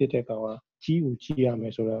negative ဖြစ်တဲ့ကောင်ကကြီးကိုကြီးရမ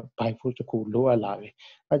ယ်ဆိုတော့ by force တစ်ခုလိုအပ်လာပြီ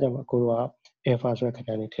အဲ့ကြောင့်ကိုက alpha ဆိုတဲ့ခဏ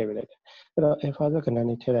လေးထည့်ပေးလိုက်တယ်အဲ့တော့ alpha ဆိုတဲ့ခဏ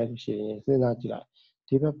လေးထည့်လိုက်လို့ရှိရင်စဉ်းစားကြည့်လိုက်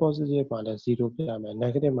ဒီဘက် positive မှာလည်း0ပြရမယ်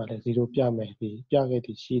negative မှာလည်း0ပြမယ်ဒီပြခဲ့သ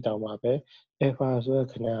ည်ရှိတောင်မှာပဲ alpha ဆိုတဲ့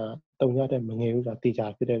ခဏတုံရတဲ့မငယ်ဘူးဆိုတာသိကြ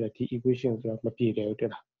ဖြစ်တဲ့ဒီ equation ကိုမပြည့်တယ်ဟုတ်တ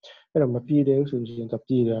ယ်လားအဲ့တော့မပြည့်တယ်ဆိုရင်တော့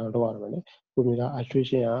ပြည့်တယ်အောင်လုပ်ရမယ်လေကိုမျိုးက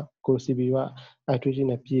iteration ကကို CPU က iteration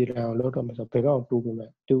နဲ့ပြည့်တယ်အောင်လုပ်တော့မယ်ဆိုဘယ်ကောင်တူပြီးမှ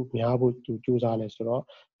တူများဖို့သူစူးစမ်းလဲဆိုတော့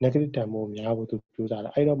negative တန်ဖိုးများဖို့သူစူးစမ်းတ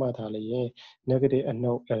ယ်အဲ့တော့မှဒါလည်းရင် negative အ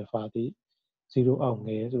နှုတ် alpha ဒီ0အောက်င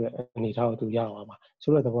ယ်ဆိုတဲ့အနေထားကိုသူရအောင်ပါ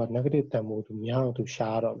ဆိုတော့တော့ negative တန်ဖိုးသူများအောင်သူ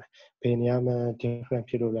ရှားတော့မယ်ဘယ်နေရာမှာ different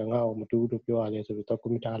ဖြစ်လို့လဲငါ့ကိုမတူလို့ပြောရလဲဆိုပြီးတော့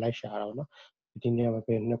computer လိုက်ရှာတော့နော်ဒီနေရာမှာ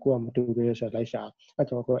ပဲနှစ်ခုကမတူသေးဆိုတော့လိုက်ရှာအဲ့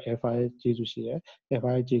တော့ကို alpha ရဲ့ကျေစုရှိတယ် alpha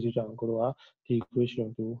ရဲ့ကျေစုကြောင့်ကိုတို့ကဒီ equation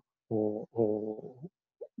ကိုဟို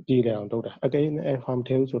ဒီလေအောင်လုပ်တာအကယ်၍ alpha မထ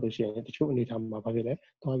ည့်ဘူးဆိုလို့ရှိရင်တချို့အနေထားမှာဘာဖြစ်လဲ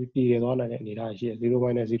သွားပြီးပြည်ရသွားနိုင်တဲ့အနေထားရှိတယ်0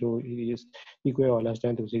 - 0 is equal or less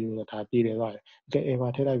than to 0ဆိုတာပြည်ရသွားတယ်အကယ် alpha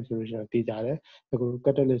ထည့်လိုက်ပြီဆိုလို့ရှိရင်တည်ကြတယ်အခု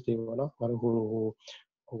catalyst တွေပေါ့နော်ငါတို့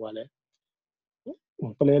ဟိုပါလဲ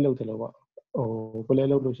play လုပ်တယ်လို့ပေါ့ဟို play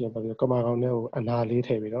လုပ်လို့ရှိရင်ဘာဖြစ်လဲကမာကောင်နဲ့ဟိုအနာလေးထ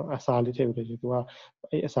ည့်ပြီးတော့အစာလေးထည့်ပြီးတော့သူက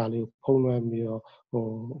အဲ့အစာလေးကိုဖုံးလွှမ်းပြီးတော့ဟို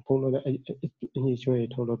ဖုံးလွှမ်းတဲ့အညီချွေး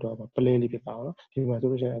ထုတ်လို့တော့ play လေးဖြစ်ပါတော့ဒီမှာဆို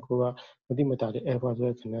လို့ရှိရင်အခုကမတိမတာလေး alpha ဆို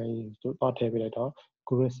တဲ့ခဏကြီးတော့ထည့်ပေးလိုက်တော့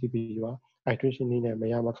ကိုရဲ့ CPU က iteration နည်းနဲ့မ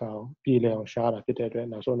ရမခအောင်ပြည်လဲအောင်ရှားတာဖြစ်တဲ့အတွက်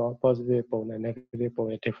နောက်ဆုံးတော့ positive ပုံနဲ့ negative ပုံ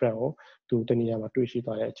ရဲ့ different ကိုသူတနည်းအားမှာတွေ့ရှိ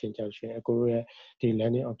သွားတဲ့အချိန်ကြောင့်ရှင်ကိုရဲ့ဒီ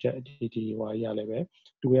landing object ဒီဟိုအရာလည်းပဲ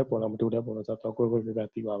တူရဲ့ပုံလားမတူတဲ့ပုံလားဆိုတော့ကိုပြပြ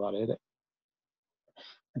သိပါပါလေတဲ့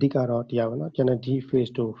အဓိကတော့တရားပဲเนาะကျန်တဲ့ဒီ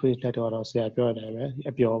phase to phase လက်တော့ဆရာပြောတဲ့အတိုင်းပဲ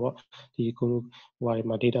အပျော်ပေါ့ဒီကိုဟိုဟာဒီ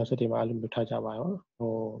မှာ data set တွေမှာအဲ့လိုမျိုးထားကြပါရော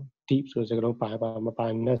ဟို deep ဆိုစကားလုံးပါမပါ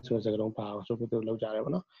net ဆိုစကားလုံးပါအောင်ဆိုပြီးတော့လောက်ကြ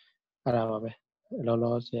တယ်ပေါ့နော်အဲ့ဒါပါပဲ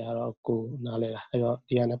လောလောဆယ်ကတော့ကိုနားလဲတာ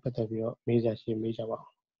အဲ့တော့ဒီကနေ့ပတ်သက်ပြီးတော့မေးကြရှင်းမေးကြပါ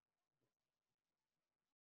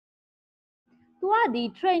အောင်သူကဒီ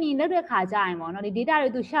training လုပ်တဲ့ခါကြရင်ပေါ့နော်ဒီ data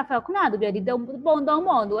တွေသူ shuffle ခုနကသူပြောဒီ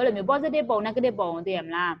ပုံသုံးပုံသူအဲ့လိုမျိုး positive ပုံ negative ပုံသိရ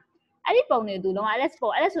မလားအဲ့ဒီပုံတွေသူလုံးဝ LS ပုံ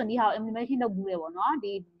LS ဆိုဒီဟာကို implementation လုပ်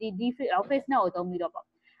ဘူးလေပေါ့နော်ဒီ face net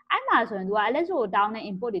ကိုသုံးပြီးတော့ပေါ့အဲ့မှာဆိုရင်သူက LS ကိုတောင်းတဲ့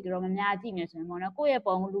input တွေတော်တော်များများကြည့်မြင်ဆိုရင်ပေါ့နော်ကိုယ့်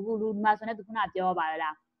ရဲ့ပုံလူမှာဆိုရင်သူခုနပြောပါ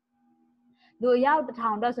လားလူရောက်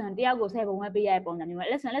1000တော့ဆိုရင်တယောက်ကို10ပုံပဲပေးရတဲ့ပုံစံမျိုးပဲ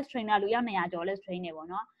LS trainer လူရောက်200ကျော် LS train နေပေါ့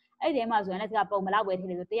နော်အဲ့ဒီထဲမှာဆိုရင် LS ကပုံဘယ်လောက်ပဲထည့်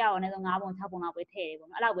လို့ဆိုတယောက်ရောနဲ့ဆို9ပုံ6ပုံလောက်ပဲထည့်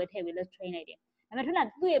တယ်ပေါ့နော်အဲ့လောက်ပဲထည့်ပြီး LS train လိုက်တယ်ဒါပေမဲ့ထွန်း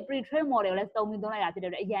ကသူ့ရဲ့ pre-train model ကိုလည်းသုံးလိုက်တာဖြစ်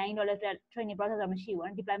တယ်အရင်တော့လည်း training process တော့မရှိ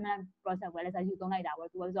ဘူးနော် deployment process ကိုလည်းယူသုံးလိုက်တာပေါ့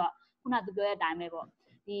သူကဆိုတော့ခုနသူပြောတဲ့အတို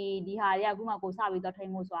င်းပဲပေါ့ဒီဟာတွေကအခုမှကိုစပြီးတော့ train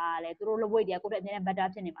ဖို့ဆိုတာလေသူတို့ weight တွေကကိုယ့်အတွက်အများနဲ့ better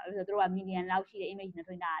ဖြစ်နေမှာလို့ဆိုတော့သူတို့က million လောက်ရှိတဲ့ image နဲ့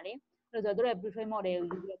train တာလေလို့ဆိုတော့သူတို့ရဲ့ pre-train model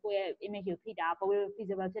ကိုယူပြီးတော့ကိုယ့်ရဲ့ image ကို feed တာပိုပြီး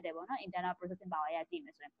feasible ဖြစ်တယ်ပေါ့နော် internal processing power ရကြည့်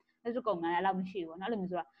မယ်ဆိုရင်အဲ့ဒါကုန်မှလည်းအဲ့လောက်မရှိဘူးပေါ့နော်အဲ့လိုမျိုး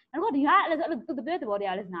ဆိုတော့နောက်တော့ဒီဟာအဲ့လိုသူပြောတဲ့သဘောတ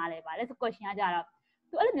ရားလည်းနားလဲပါလဲ question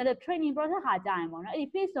ကကြတော့သူအဲ့လိုမျိုးလေ training process ခါကြာရင်ပေါ့နော်အဲ့ဒီ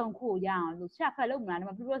face ဆုံးခုကိုရအောင်လို့ shuffle လုပ်မလားဒါပေ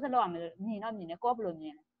မဲ့ process လုပ်ရမယ်မြင်တော့မြင်တယ်ကိုဘယ်လိုမြ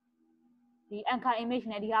င်လဲဒီ anchor image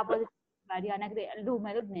နဲ့ဒီဟာ positive ဒီဟာ negative လိုမ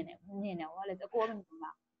ယ်လို့မြင်တယ်ဟောလေအကို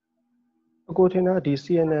မမြင်ပါအကိုထင်တာဒီ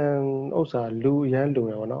CNN ဥစ္စာလူအရန်လို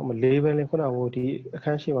ရပါတော့မ labeling ခုနကဟိုဒီအ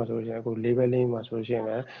ခန်းရှိမှာဆိုလို့ရှိရင်အကို labeling မှာဆိုလို့ရှိရင်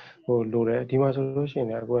လည်းဟိုလိုတယ်ဒီမှာဆိုလို့ရှိ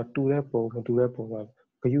ရင်လည်းအကိုကတူတဲ့ပုံမတူတဲ့ပုံက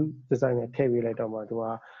view design နဲ့ထည့်ပေးလိုက်တော့မှသူက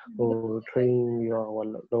ဟို train ပြီးတော့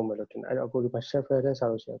ဟိုလုပ်မယ်လို့ထင်တယ်အဲ့တော့အကိုဒီမှာ shuffle တဲ့ဆို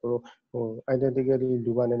လို့ရှိရင်အကိုတို့ဟို identically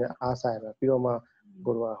လူပါနေနဲ့အားဆိုင်ပဲပြီးတော့မှအ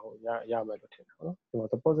ကိုတို့ကဟိုရမယ်လို့ထင်တယ်နော်ဒီမှာ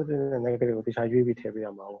positive နဲ့ negative ကိုတခြားရွေးပြီးထည့်ပေးရ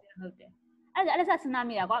မှာဟုတ်တယ်အဲ့ဒါစဉ်းစား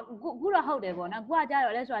မိတာကွာခုတော့ဟုတ်တယ်ပေါ့နော်ခု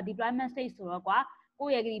ကကြတော့လဲဆိုတာ deployment stage ဆိုတော့ကွာ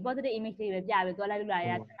ကိုယ့်ရဲ့ဒီ positive image တွေပဲပြပြီးသွားလိုက်လို့လာ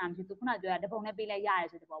ရတာနာမရှိသူခုနပြောတာတပုံနဲ့ပေးလိုက်ရ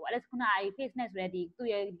တယ်ဆိုတဲ့ပေါ့အဲ့ဒါခုနအဲ့ face net ဆိုတဲ့ဒီ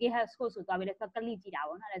သူ့ရဲ့ GitHub score ဆိုသွားပြီးလဲကလိကြ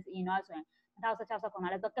ည့်တာပေါ့နော်အဲ့ဒါအရင်တော့ဆိုရင်2016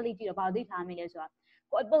 19လဲကလိကြည့်တော့ဘာလို့သိထားမိလဲဆိုတာ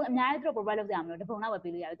ကိုအပုံအများကြီးသူတို့ provide လုပ်ကြရမလို့တပုံတော့ပဲ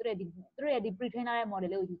ပေးလို့ရတယ်သူတို့ရဲ့ဒီ pre-trainer ရဲ့ model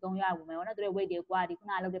လေးကိုယူသုံးရဘူးမယ်ပေါ့နော်သူတို့ weight တွေကို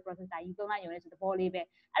ကွာဒီခုနလုပ်တဲ့ process တိုင်းယူသုံးလိုက်ရုံနဲ့ဆိုသဘော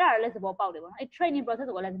လေးပဲအဲ့ဒါတော့လဲသဘောပေါက်တယ်ပေါ့နော်အဲ့ training process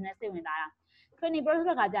ကိုလည်းနည်းနည်းစိတ်ဝင်စားတာtraining process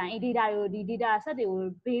ကကြာရင် data တွေကိုဒီ data set တွေကို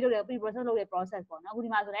ဘေးလုပ်တဲ့ pre-process လုပ်တဲ့ process ပေါ့နော်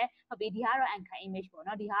အခုဒီမှာဆိုလည်းဟုတ်ပြီဒီဟာကတော့ anchor image ပေါ့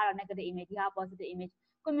နော်ဒီဟာကတော့ negative image ဒီဟာ positive image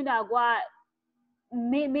computer က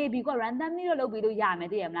maybe က randomly တော့လုပ်ပြီးလို့ရမယ်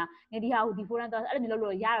သိရမလားဒီဟာဟိုဒီ forum တော့အဲ့လို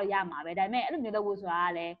မျိုးလုပ်လို့ရတော့ရမှာပဲဒါပေမဲ့အဲ့လိုမျိုးလုပ်ဖို့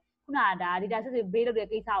ဆိုတာကလည်းခုနကဒါ data set တွေဘေးလုပ်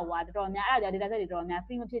တဲ့ကိစ္စဟိုကတော်တော်များအဲ့ဒါကြောင့် data set တွေတော်တော်များ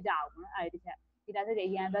free မဖြစ်ကြဘူးနော်အဲ့ဒီတစ်ချက် data set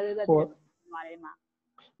တွေအရင် valuable ဖြစ်ပါတယ်မှာ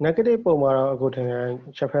negative ပုံမှာတော့အခုထင်တယ်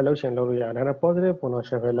shuffle လုပ်ရှင်လုပ်လို့ရတယ်ဒါပေမဲ့ positive ပုံတော့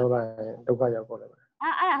shuffle လုပ်လိုက်ရင်ဒုက္ခရောက်ပေါ်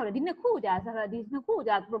တယ်အဲ့ဒါဟုတ်တယ်ဒီနှစ်ခုကြာ shuffle ဒီနှစ်ခု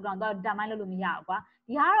ကြာ program တော့ design လုပ်လို့မရဘူးကွာ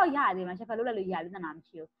ဒီဟာတော့ရတယ်မှာ shuffle လုပ်လိုက်လို့ရတယ်နာမ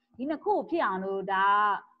ရှိဘူးဒီနှစ်ခုဖြစ်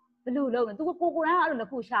အောင်လို့ဒါဘယ်လိုလုပ်လဲသူကိုယ်တိုင်ကအဲ့လိုနှစ်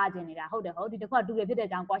ခုရှာကျင်နေတာဟုတ်တယ်ဟုတ်ဒီတစ်ခုကတူတယ်ဖြစ်တဲ့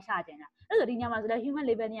အကြောင်းကွာရှာကျင်တာအဲ့ဆိုဒီညမှာဆိုလဲ human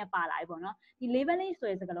labeling ကပါလာပြီပေါ့နော်ဒီ labeling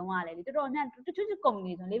ဆိုတဲ့စကားလုံးကလည်းတော်တော်များတချို့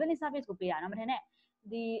company ဆို labeling service ကိုပေးတာနော်မထင်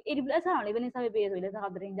နဲ့ဒီ AWS ကတော့ labeling service ပေးရဆိုရင်လည်း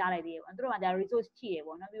စကားသတင်းကြားလိုက်သေးတယ်ပေါ့သူတို့ကဒါ resource ရှိတယ်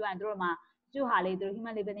ပေါ့နော်ပြီးရင်သူတို့မှာတချို့ဟာလေးသူတို့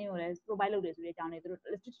human labeling ကိုလည်း provide လုပ်တယ်ဆိုတဲ့အကြောင်းလေးသူတို့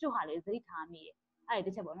တချို့ဟာလေးသတိထားမိတယ်အဲ့ဒီတ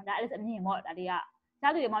စ်ချက်ပေါ့နော်ဒါအဲ့ဒါအမြင်ပေါ့ဒါတွေက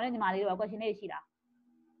ကြားသူတွေမောင်လေးညီမလေးတို့က question လေးရှိတာ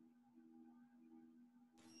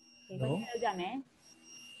ဒီ question လောက်ကြမယ်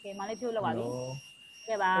ကဲမောင်လေးဖြိုးလောက်ပါ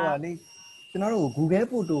ပြီကဲပါဟိုကလေကျွန်တော်တို့ Google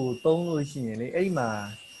Photo သုံးလို့ရှိရင်လေအဲ့ဒီမှာ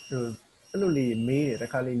ဟိုအဲ့လိုလေးမေးတယ်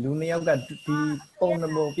တခါလေလူနှစ်ယောက်ကဒီပုံနှ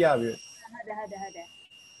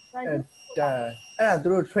ပုံပြပြီးဟုတ်တယ်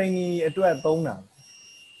အဲ့ဒါသူတို့ training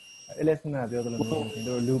အတွက်သုံးတာအဲ့လက်စနာပြောသလို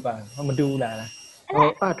မျိုးသူတို့လူပါမတူဘူးလား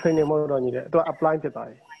ဟိုtraining မဟုတ်တော့ညီတယ်သူက apply ဖြစ်သွား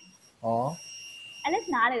တယ်ဟောအဲ့လက်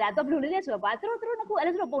နားလေလားတော့ဘယ်လိုလေးလဲဆိုတော့ကွာသူတို့နှစ်ခုအဲ့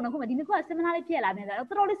လက်ဆိုတော့ပုံနှစ်ခုမှာဒီနှစ်ခုက similar လေးဖြစ်လာနေတယ်တော်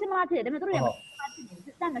တော်လေး similar ဖြစ်တယ်ဒါပေမဲ့သူတို့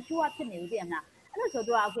ရဲ့စမ်းမ sure ဖြစ်နေဘူးသိရမလားအဲ့လို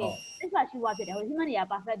ဆိုတော့ okay အဲ့ဆို sure ဖြစ်တယ်ဟို human တွေက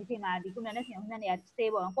perfect ဒီချိန်မှာဒီ computer နဲ့ဆင် human တွေက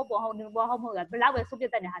stable ပေါ့ကိုပုံဟုတ်ဒီဘောဟုတ်မဟုတ်ဘယ်လောက်ပဲစုပ်ပြ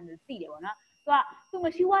တ်တဲ့ဟာမျိုးသိ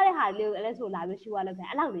တယ်ပေါ့နော်သူမရှိွားတဲ့ဟာလေးကိုအဲ့လက်ဆိုလာပြီး sure လုပ်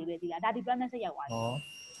တယ်အဲ့လောက်လေးပဲသိလားဒါ deployment ဆက်ရောက်သွား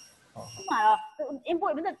ပြီဥမာတော့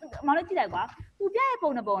import မောင်လေးကြည့်လိုက်ကွာသူပြရဲ့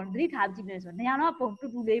ပုံနဲ့ပုံသတိထားကြည့်မယ်ဆိုနေရာတော့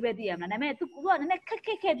ပုံတူတူလေးပဲသိရမှာဒါပေမဲ့သူကနည်းနည်း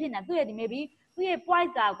ခက်ဖြစ်နေတာသူ့ရဲ့ဒီ maybe သူ့ရဲ့ point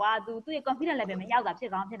ကကွာသူ့ရဲ့ confidence level မရောက်တာဖြစ်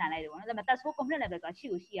ကောင်းဖြစ်နိုင်လိုက်တယ်ပေါ့နော်ဒါပေမဲ့ test for confidence level ကရှိ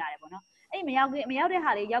ရတယ်ပေါ့နော်အဲ့မရောက်တဲ့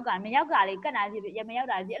ဟာလေးရောက်ကမရောက်တာလေးကတ်နာဖြစ်မ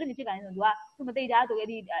ရောက်တာကြီးအဲ့လိုမျိုးဖြစ်ကနေဆိုသူမသိကြသူအဲ့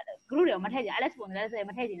ဒီ group တွေကိုမထည့်ချင် LS ပုံတွေလည်း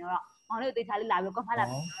မထည့်ချင်တော့မောင်လေးကိုသိချာလေးလာပြီး confirm လာ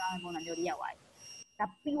ပြီးပုံစံမျိုးတွေရောက်သွား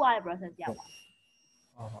တယ်ဒါပြီးသွားတဲ့ process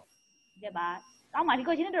ရောက်သွားဟုတ်ကဲ့ပါအော်မာဒီ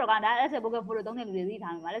ကိုရှင်းနေတော့ကဒါ LS Google Photo သုံးတဲ့လူတွေသိ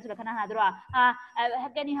ထားမှာလဲဆိုတော့ခဏခဏသူတို့က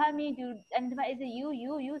can you help me to identify is it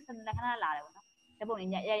you စနေခဏလာတယ်ပေါ့နော်ဒီပုံလေး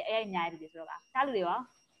အဲ့ညာရည်တွေဆိုတော့ကစားလူတွေရော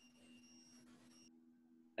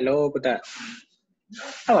Hello ပဒတ်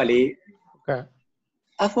အဲ့ပါလေဟုတ်ကဲ့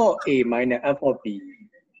F4A minus F4B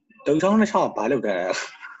တုံချောင်းနှစ်ချောင်းဘာလုပ်တာလဲ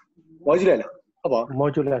modular လားဟုတ်ပါ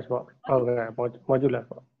modulus ပေါ့ဟုတ်ကဲ့ modulus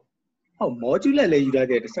ပေါ့ ဟုတ် modular လည်းယူရ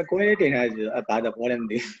တယ်19လေးတင်ထားဆိုတော့ဘာတော့ဘာလဲမ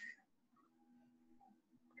သိ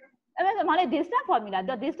အဲ့ဒါဆိုမလေး distance formula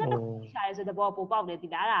တော့ distance ကိုရှာရဲဆိုတော့ပိုပေါက်တယ်ဒီ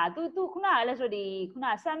လားအဲ့ဒါ तू ခုနကလည်းဆိုဒီခုန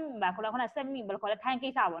sum ဘာခေါ်လဲခုန sum ဘယ်လိုခေါ်လဲထိုင်းကိ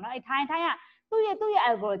စ္စပေါ့နော်အဲ့ထိုင်းကသူ့ရဲ့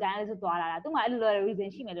algorithm လည်းဆိုသွားလာတာသူ့မှာအဲ့လို reason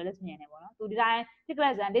ရှိမယ်လို့လည်းမြင်နေပေါ့နော် तू ဒီတိုင်း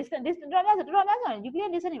distance တော်များဆို Euclid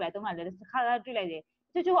distance တွေပဲသုံးတာလည်းတစ်ခါတွေ့လိုက်တယ်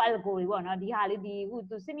ချို့ algorithm ပေါ့နော်ဒီဟာလေးဒီခု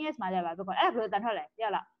तू Siamese မှာကြပါဘယ်ခေါ်အဲ့ဒါဘယ်လိုတန်ထွက်လဲရ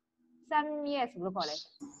လား Siamese ဘယ်လိုခေါ်လဲ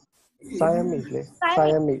Siamese လေ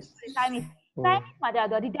Siamese တိုင်းမှာကြ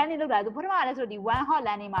တော့ဒီတန်းလေးလောက်တာသူပထမလည်းဆိုဒီ1 hot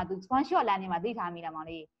land နေမှာသူ1 short land နေမှာသိထားမိတာမောင်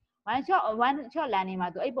လေး1 short land နေမှာ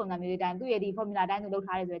သူအဲ့ပုံစံမျိုးလေးတိုင်းသူရဲ့ဒီ formula တိုင်းသူလုပ်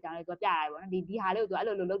ထားတယ်ဆိုတဲ့အကြောင်းလေးသူပြရတယ်ပေါ့နော်ဒီဟာလေးကိုသူအဲ့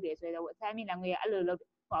လိုလုပ်တယ်ဆိုတော့ Siamese language အဲ့လိုလုပ်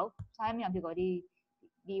ဟုတ် Siamese ဖြစ်ကောဒီ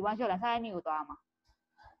 1 short land Siamese ကိုသွားမှာ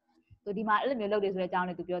သူဒီမှာအဲ့လိုမျိုးလုပ်တယ်ဆိုတဲ့အကြောင်း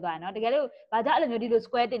လေးသူပြောသွားတယ်နော်တကယ်လို့ဘာကြောင့်အဲ့လိုမျိုးဒီလို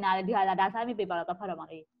square တင်တာလဲဒီဟာဒါ Siamese paper တော့ဖတ်တော့မှာ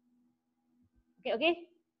လေး okay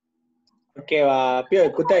โอเคပါပြီး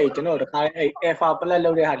တော့ကိုတက်ကျွန်တော်တခါအဲ့ alpha plus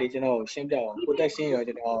လောက်တဲ့ဟာလေးကျွန်တော်ရှင်းပြအောင်ကိုတက်ရှင်းရော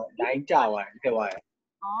ကျွန်တော် line ကြသွားတယ်ထည့်သွားတယ်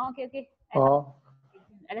okay ဟော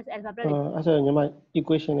alpha plus အဲ့ဆိုညီမ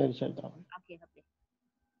equation လေးတစ်ချက်တော့ okay ဟုတ်ပြီခ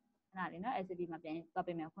ဏလေးနော် SCD မှာပြန်တော့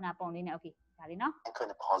ပြင်မယ်ခုနပုံလေးနဲ့ okay ဒါလေးနော်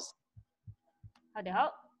pause ဟုတ်တယ်ဟု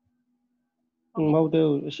တ် မဟုတ်သေး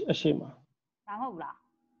ဘူးအရှိမ ဒါမဟုတ်ဘူးလား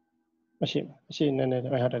အရှိနည်းနည်း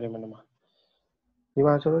အဲ့ဟာတယ်မနမဒီ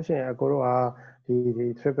မှာဆိုလို့ရှိရင်အကိုတို့ကဒီ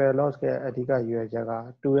triple loss ရဲ့အဓိကရွေးချက်က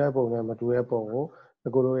တူတဲ့ပုံနဲ့မတူတဲ့ပုံကိုအ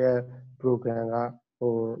ကိုတို့ရဲ့ program က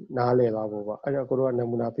ဟိုနားလည်သွားဖို့ပေါ့အဲ့တော့အကိုတို့ကန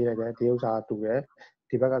မူနာပေးလိုက်တယ်ဒီဥစ္စာကတူတယ်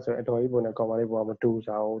ဒီဘက်ကဆိုအတော်ကြီးပုံနဲ့ကောင်မလေးပုံကမတူ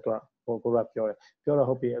စာဟုတ်တော့ဟိုကိုတို့ကပြောတော့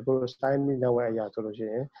ဟုတ်ပြီအကိုတို့ Siamese network အရာဆိုလို့ရှိ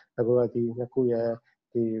ရင်အကိုတို့ဒီနှစ်ခုရဲ့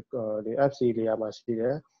ဒီ FC လေးရမှာရှိတ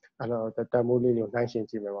ယ်အဲ့တော့တမိုးလေးကိုနှိုင်းရှင်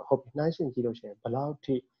ကြည့်မယ်ပေါ့ဟုတ်ပြီနှိုင်းရှင်ကြည့်လို့ရှိရင်ဘယ်လောက်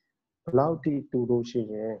ထိတူလို့ရှိ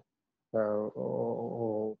ရင်ဘ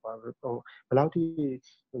ယ်လောက်ထိ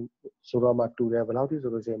ဆိုတော့မှတူတယ်ဘယ်လောက်ထိ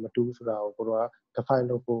ဆိုလို့ရှိရင်မတူဆိုတာကိုကိုတို့က define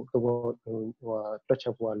လုပ်ဖို့ဟိုတွက်ချ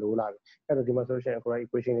က်ဖို့ကလိုလာပြီအဲ့တော့ဒီမှာဆိုလို့ရှိရင်ကိုယ်က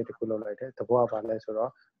equation လေးတစ်ခုလုပ်လိုက်တယ်သဘောကဘာလဲဆို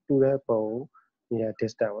တော့တူတဲ့ပုံရဲ့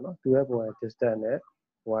distance ပေါ့နော်တူတဲ့ပုံရဲ့ distance နဲ့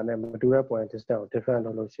ဟိုကနေမတူတဲ့ပုံရဲ့ distance ကို different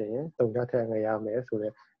လုပ်လို့ရှိရင်တုံ့ထက်ငရမယ်ဆို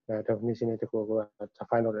တဲ့definition လေးတစ်ခုကို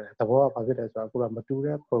define လုပ်တယ်သဘောကဘာဖြစ်လဲဆိုတော့ကိုကမတူ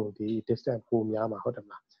တဲ့ပုံဒီ distance ပိုများမှာဟုတ်တယ်မ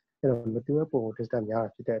လားအဲ့တော့မတူတဲ့ပုံကို distance များတာ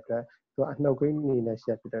ဖြစ်တဲ့အတွက်သူကအနှုတ်ကိန်းအနေနဲ့ရှ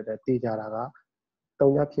က်ဖြစ်တဲ့တေးကြတာက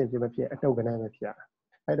တုံ့ဖြစ်မဖြစ်အနှုတ်ကဏ္ဍပဲဖြစ်ရတာ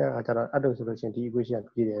အဲ့ဒါကကျတော့အဲ့လိုဆိုလို့ရှိရင်ဒီ equation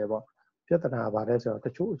ပြည်တယ်ပေါ့ပြဿနာကဘာလဲဆိုတော့တ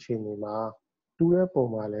ချို့အခြေအနေမှာတူတဲ့ပုံ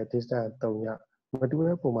မှာလည်း distance 3ညမတူ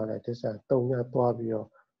တဲ့ပုံမှာလည်း distance 3ညသွားပြီးတော့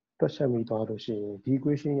တွက်ချက်မိသွားလို့ရှိရင်ဒီ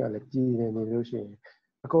equation ကလည်းပြည်နေနေလို့ရှိရင်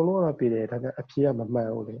အကုန်လုံးကတော့ပြည်တယ်ဒါပေမဲ့အဖြေကမမှန်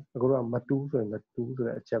ဘူးလေအကုန်လုံးကမတူဆိုရင်မတူဆို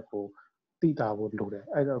တဲ့အချက်ကိုသိတာဖို့လိုတယ်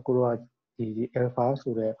အဲ့တော့အကုန်လုံးကဒီ alpha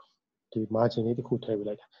ဆိုတဲ့ဒီ margin လေးတစ်ခုထည့်ပေး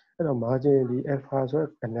လိုက်တာအဲ့တော့ margin ဒီ alpha ဆိုတဲ့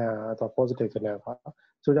ကဏ္ဍကတော့ positive ကဏ္ဍပါ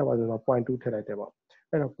ဆိုကြပါစို့ 0.2 ထည့်လိုက်တယ်ပေါ့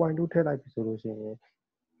အဲ့တော့ 0.2 ထည့်လိုက်ပြီဆိုလို့ရှိရင်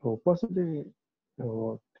ဟို positive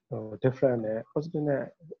ဟို different နဲ့ positive နဲ့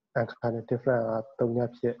အခါနဲ့ different က3ည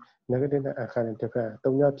ဖြစ် negative နဲ့အခါနဲ့ different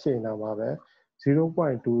 3ညဖြစ်နေတာမှာပဲ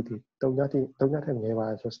 0.2 ဒီ3ညထက်ငယ်ပါ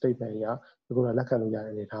တယ်ဆို statement ကြီးကအခုတော့လက်ခံလို့ရ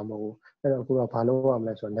တဲ့အနေအထားမဟုတ်ဘူးအဲ့တော့အခုတော့ဘာလုပ်ရမ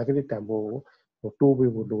လဲဆိုတော့ negative တန်ဖိုးကိုတိုး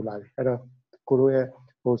ပေးဖို့လိုလာပြီအဲ့တော့ကိုတို့ရဲ့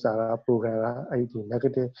ဟိုစာက program ကအဲ့ဒီ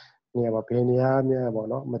negative နေရာမှာဘယ်နေရာများပေါ့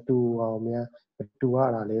နော်မတူအောင်များမတူရ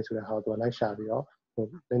တာလေးဆိုတဲ့ဟာကိုသူလိုက်ရှာပြီးတော့ဟို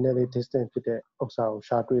နည်းနည်းလေး distance ဖြစ်တဲ့ဥစ္စာကို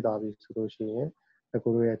ရှာတွေ့သွားပြီဆိုလို့ရှိရင်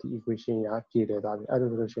ကိုတို့ရဲ့ဒီ equation ကပြည်တယ်သွားပြီအဲ့လို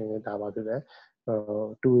ဆိုလို့ရှိရင်ဒါပါဖြစ်တယ်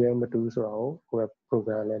တူရဲမတူဆိုတော့ကိုယ့်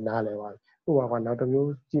program လည်းနားလည်သွားပြီဥပမာကနောက်တစ်မျိုး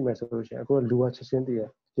ကြည့်မယ်ဆိုလို့ရှိရင်အခုလူကချက်ချင်းတည်တယ်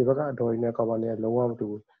ဒီဘက်ကအတော်ကြီးနဲ့ကောင်မလေးကလုံးဝမတူ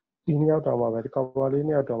ဘူးဒီနှစ်ယောက်တောင်မှပဲဒီကောင်မလေး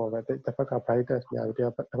နှစ်ယောက်တောင်မှပဲတစ်ဖက်က brightness များပြီးတ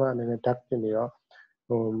စ်ဖက်ကအနေနဲ့ dark ဖြစ်နေတော့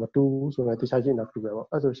ဟိုမတူဘူးဆိုတော့တခြားချင်းတော့တူပဲပေါ့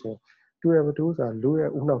အဲ့ဆိုရှင်တူရမတူဆိုတာလူရဲ့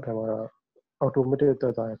ဥနောက်ထဲမှာတော့ automatic တ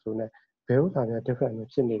က်သွားတယ်ဆိုတော့ဘယ်ဥစ္စာများ different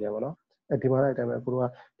ဖြစ်နေတယ်ပေါ့နော်အဲဒီမှာလိုက်တိုင်းပဲကိုတို့က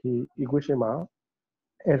ဒီ equation မှာ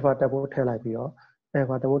alpha တက်ဖို့ထည့်လိုက်ပြီးတော့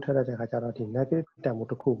alpha တက်ဖို့ထည့်လိုက်တဲ့အခါကျတော့ဒီ negative တက်ဖို့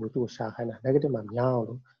တစ်ခုကိုသူ့ကိုရှာခိုင်းတာ negative မှာများအောင်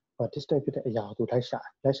လို့ distance ဖြစ်တဲ့အရာကိုသူလိုက်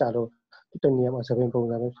ရှာလို့တနည်းမှာသပင်ပုံ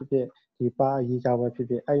စံပဲဖြစ်ဖြစ်ဒီပါရေးကြောင်းပဲဖြစ်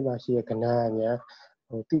ဖြစ်အဲ့မှာရှိတဲ့ကဏ္ဍများ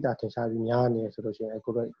ဟိုတိတာထင်ရှားပြီးများနေဆိုလို့ရှိရင်အခု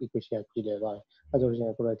တော့ equation ပြည်တယ်သွားတယ်အဲ့ဆိုလို့ရှိရ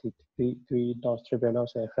င်အခုတော့ဒီ3 dot triple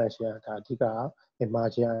loss ရဲ့ function ဒါအဓိက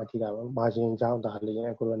margin အဓိကပေါ့ margin ကြောင့်ဒါလေးရင်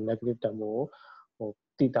အခုတော့ negative တက်မှုဟို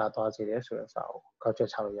တိတာသွားစေတယ်ဆိုတဲ့စာကိုကောက်ချက်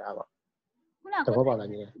ချလို့ရပါခုနကကို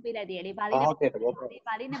ပေးလိုက်တယ်လေပါလေးနဲ့ဟုတ်တယ်တော့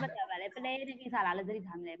ပါလေးနဲ့ပတ်သက်ပါလေ play တဲ့ကိစ္စလားလည်းသတိ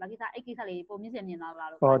ထားမိတယ်ဘာကိစ္စအဲ့ကိစ္စလေးပုံမြင့်စင်မြင်သွားပါ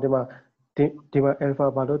လို့ဟောဒီမှာ alpha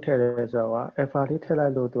ဘာလို့ထည့်လဲဆိုတော့ alpha လေးထည့်လို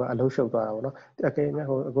က်လို့သူကအလုံးရှုပ်သွားတာပေါ့နော်အကယ်၍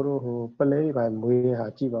ဟိုအခုတို့ဟို play တွေပိုင်းမွေးဟာ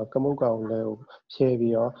ကြည့်ပါကမုတ်ကောင်လေးကိုဖြဲ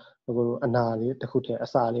ပြီးတော့အခုတို့အနာလေးတစ်ခုထည့်အ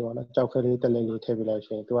စာလေးပေါ့နော်ကြောက်ခဲလေးတက်လေးလေးထည့်ပြီးလိုက်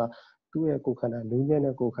ရှင်သူက သူ့ရဲ့ကိုယ်ခန္ဓာနူးညံ့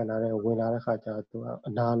တဲ့ကိုယ်ခန္ဓာနဲ့ဝင်လာတဲ့ခါကျတော့သူက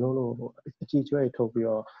အနာလုံးလို့အကြည့်ကျွဲထုတ်ပြီး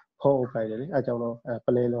တော့ဖုံးအုပ်လိုက်တယ်လေအဲကြောင့်တော့ပ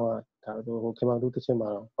လဲလုံးကဒါဟိုခင်မောင်တို့တစ်ချက်မှာ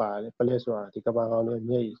တော့ပါတယ်ပလဲဆိုတာဒီကဘာကောင်တွေ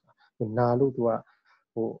မျက်ရည်နာလို့သူက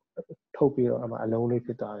ဟိုထုတ်ပြီးတော့အလုံးလေးဖြ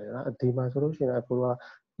စ်သွားတယ်နော်ဒီမှာဆိုလို့ရှိရင်အကိုက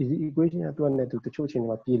ဒီ equation ကသူကနဲ့သူတချို့အချိန်တွေ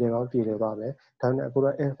မှာပြေလည်သွားမယ်ဒါနဲ့အကိုက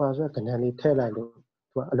alpha ဆိုတဲ့ကဏ္ဍလေးထည့်လိုက်လို့သူ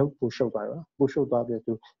ကအလုံးပိုရှုပ်သွားတယ်ပိုရှုပ်သွားပြီး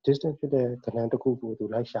သူ distance ဖြစ်တဲ့ကဏ္ဍတစ်ခုကိုသူ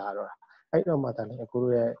လိုက်ရှာတော့တာအဲ့တော့မှဒါလည်းအကို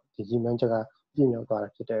တို့ရဲ့ဒီရည်မှန်းချက်ကပြည့်မြောက်သွားတာ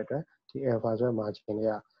ဖြစ်တဲ့အတွက်ဒီ alpha ဆိုတဲ့ margin တွေ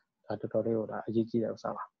ကဒါတော်တော်လေးကိုဒါအရေးကြီးတဲ့ဥစ္စာ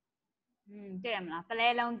ပါတဲ့မလားပလဲ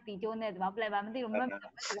လုံးတီကျိုးနဲ့ဒီမှာပလဲပါမသိဘူးမအဲ့ဒါ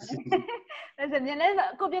မြန်လဲ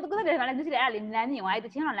ကိုပြကိုတဲ့မှာလည်းသိတယ်အဲ့လေလမ်းမြင်သွားအဲ့တ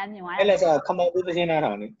ချင်းတော့လမ်းမြင်သွားအဲ့လဲဆိုခမောက်သူတချင်းနား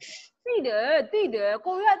ထောင်နေသိတယ်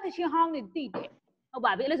ကိုရတချင်းဟောင်းနေသိတယ်ဟုတ်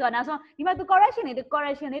ပါပြီအဲ့လိုဆိုတော့နောက်ဆုံးဒီမှာသူ correction လေးတစ်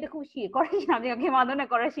ခုရှိတယ် correction အပြင်ခင်မတော့နဲ့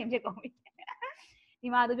correction ဖြစ်ကုန်ပြီဒီ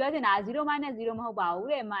မှာသူပြောချင်တာ0 - 0မဟုတ်ပါဘူး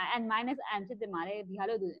တဲ့ n - n ဖြစ်တယ်မှာလေဒီဟာ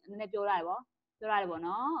လို့သူနည်းနည်းပြောရတယ်ပေါ့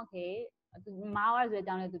နော်โอเคသူမားရဆိုတဲ့အ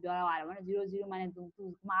ကြောင်းလေးသူပြောတော့ရတယ်ပေါ့နော်0 - 0သူ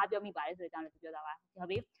မားပြောမိပါတယ်ဆိုတဲ့အကြောင်းလေးသူပြောတာပါဟုတ်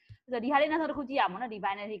ပြီဆိုတော့ဒီဟာလေးနောက်ဆုံးတစ်ခုကြည့်ရအောင်နော်ဒီ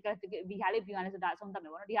binary ဒီဟာလေးပြီးသွားလဲဆိုတော့အဆုံးသတ်မ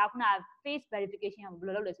ယ်ပေါ့နော်ဒီဟာခုန face verification ကိုဘယ်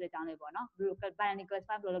လိုလုပ်လဲဆိုတဲ့အကြောင်းလေးပေါ့နော် binary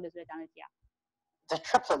classify ဘယ်လိုလုပ်လဲဆိုတဲ့အကြောင်းလေးကြည့်ရအောင် The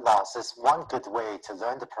triplet loss is one good way to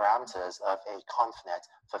learn the parameters of a ConfNet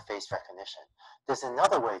for face recognition. There's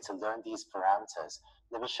another way to learn these parameters.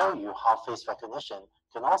 Let me show you how face recognition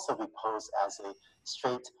can also be posed as a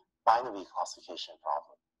straight binary classification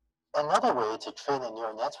problem. Another way to train a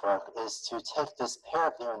neural network is to take this pair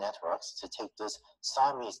of neural networks, to take this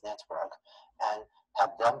Siamese network, and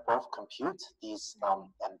have them both compute these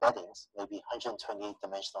embeddings, maybe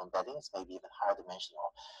 128-dimensional embeddings, maybe even higher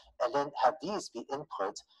dimensional, and then have these be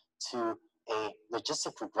input to a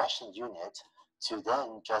logistic regression unit to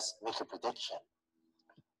then just make a prediction,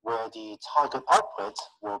 where the target output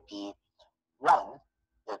will be 1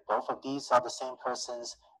 if both of these are the same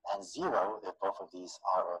persons, and 0 if both of these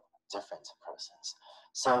are different persons.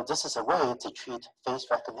 So this is a way to treat face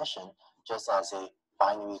recognition just as a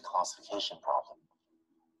binary classification problem.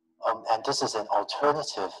 And this is an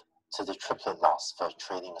alternative to the triplet loss for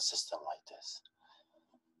training a system like this.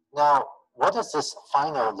 Now, what does this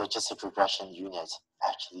final logistic regression unit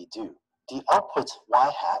actually do? The output y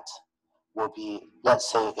hat will be, let's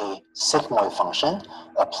say, a sigmoid function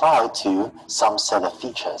applied to some set of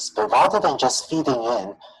features. But rather than just feeding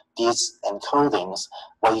in these encodings,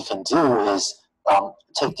 what you can do is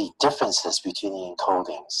take the differences between the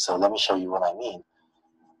encodings. So let me show you what I mean.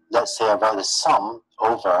 Let's say I write a sum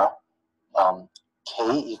over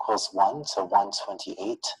k equals 1 to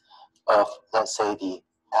 128 of, let's say, the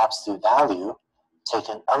absolute value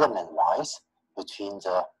taken element-wise between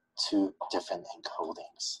the two different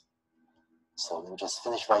encodings. So let me just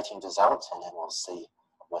finish writing this out and then we'll see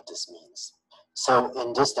what this means. So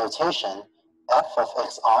in this notation, f of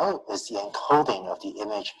xi is the encoding of the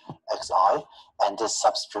image xi, and this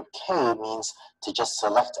subscript k means to just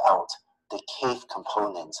select out the kth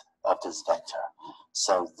component of this vector.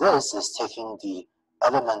 So this is taking the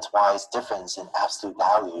element-wise difference in absolute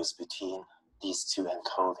values between these two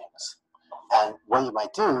encodings. And what you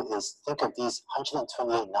might do is think of these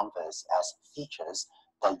 128 numbers as features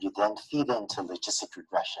that you then feed into logistic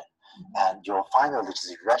regression. And your final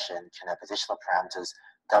logistic regression can have additional parameters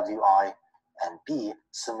wi and b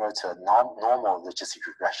similar to a normal logistic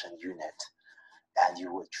regression unit. And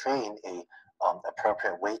you would train a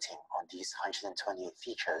appropriate weighting on these 128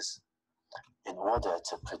 features in order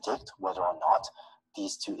to predict whether or not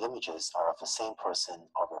these two images are of the same person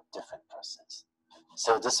or of different persons.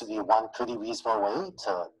 So this would be one pretty reasonable way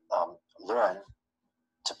to learn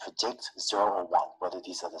to predict 0 or 1, whether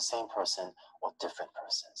these are the same person or different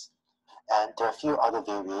persons. And there are a few other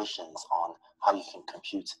variations on how you can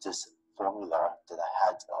compute this formula that I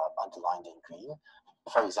had underlined in green.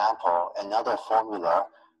 For example, another formula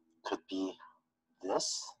could be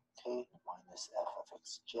this, k minus f of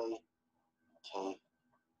xj, k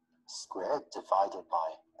squared divided by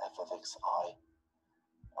f of xi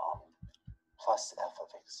plus f of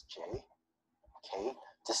xj, k.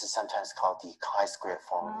 This is sometimes called the chi-squared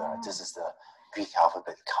formula. This is the Greek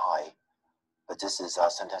alphabet chi, but this is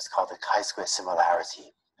sometimes called the chi-squared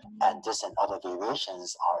similarity. And this and other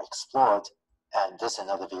variations are explored, in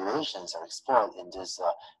this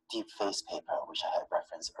deep face paper, which I had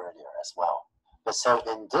referenced earlier as well. But so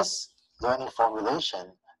in this learning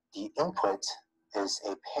formulation, the input is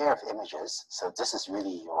a pair of images. So this is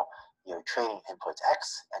really your training input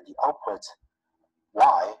x, and the output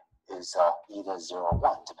y is either 0 or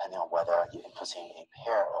 1, depending on whether you're inputting a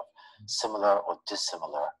pair of similar or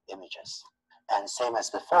dissimilar images. And same as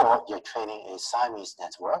before, you're training a Siamese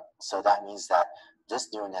network. So that means that this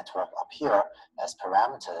neural network up here has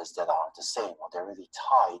parameters that are the same, or they're really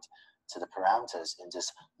tied to the parameters in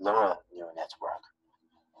this lower neural network.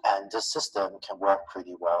 And this system can work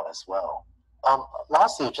pretty well as well.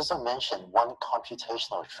 Lastly, just to mention one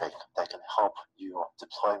computational trick that can help your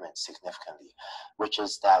deployment significantly, which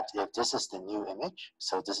is that if this is the new image,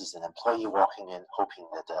 so this is an employee walking in hoping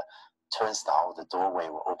that the turnstile, the doorway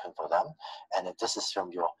will open for them, and if this is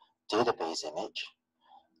from your database image,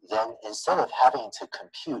 then instead of having to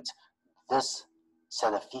compute this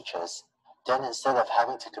set of features, then instead of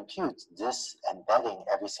having to compute this embedding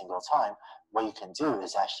every single time, what you can do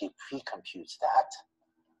is actually pre-compute that.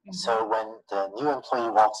 So when the new employee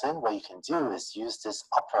walks in, what you can do is use this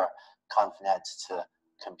upper ConvNet to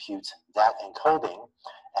compute that encoding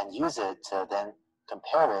and use it to then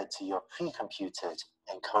compare it to your pre-computed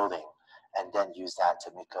encoding and then use that to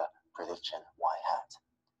make a prediction y hat.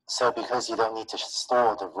 So because you don't need to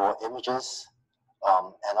store the raw images,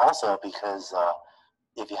 and also because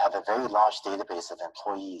if you have a very large database of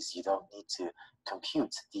employees, you don't need to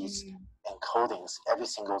compute these encodings every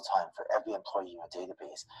single time for every employee in your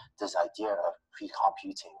database. This idea of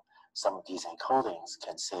pre-computing some of these encodings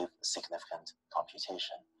can save significant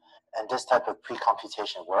computation. And this type of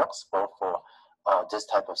pre-computation works both for this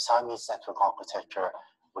type of Siamese network architecture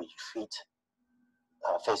where you treat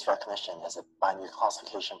face recognition as a binary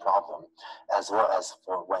classification problem, as well as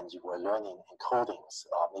for when you were learning encodings,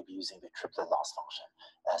 maybe using the triplet loss function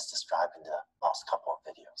as described in the last couple of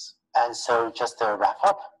videos. And so just to wrap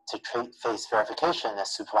up, to treat face verification as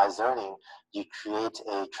supervised learning, you create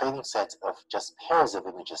a training set of just pairs of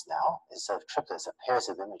images now, instead of triplets, of pairs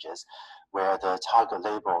of images, where the target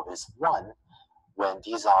label is 1, when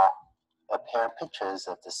these are a pair of pictures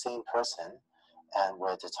of the same person, and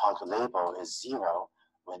where the target label is 0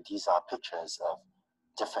 when these are pictures of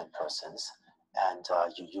different persons, and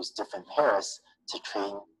you use different pairs to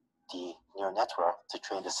train the neural network, to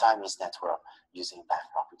train the Siamese network using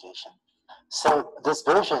backpropagation. So this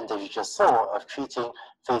version that you just saw of treating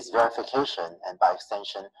face verification and by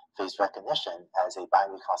extension face recognition as a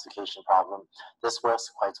binary classification problem, this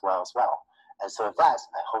works quite well as well. And so with that,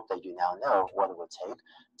 I hope that you now know what it would take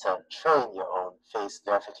to train your own face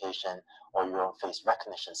verification or your own face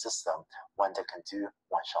recognition system, one that can do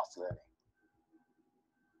one-shot learning.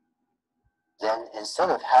 Then instead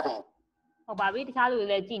of having ဟုတ်ပါပြီတခြားလူတွေ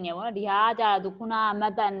လည်းကြည့်နေပါတော့ဒီဟာကကြာသူခုနကမ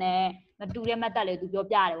တ်တက်နဲ့မတူတဲ့မတ်တက်လေးသူပြော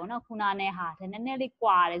ပြတယ်ပေါ့နော်ခုနနဲ့ဟာနည်းနည်းလေး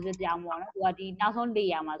ကွာတယ်ဆိုကြောင်ပေါ့နော်သူကဒီနောက်ဆုံး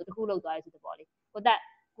4ရာမှာသူတစ်ခုလောက်သွားတယ်ဆိုတော့ပေါ့လေကိုတက်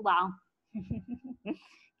ခုပါအောင်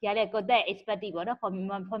ဒီကလည်းကိုတက် expected ပေါ့နော်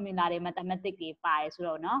formula တွေ mathematics တွေပါတယ်ဆို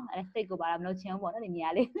တော့နော်အဲ့စိတ်ကိုပါတော့မလို့ချင်ဘူးပေါ့နော်ဒီနေရာ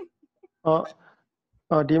လေး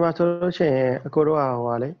ဒီမှာဆိုလို့ရှိရင်အကိုတို့ကဟို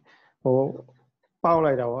ပါလေဟိုပေါက်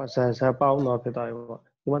လိုက်တာပေါ့ဇက်ပေါက်တော့ဖြစ်သွားပြီပေါ့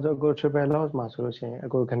ဒီမှာဆိုအကို triple loss မှာဆိုလို့ရှိရင်အ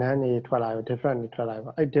ကိုကဏ္ဍနေထွက်လာပြီ different နေထွက်လာပြီ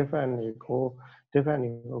ပေါ့အဲ့ different တွေကို different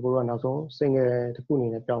တွေကိုအကိုတို့ကနောက်ဆုံး single တစ်ခုအနေ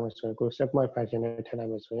နဲ့ပြောင်းမယ်ဆိုရင်ကို segment function နဲ့ထည့်လို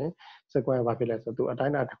က်မယ်ဆိုရင် segment ဘာဖြစ်လဲဆိုတော့သူအတို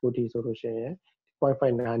င်းအတာတစ်ခုတည်းဆိုလို့ရှိရင်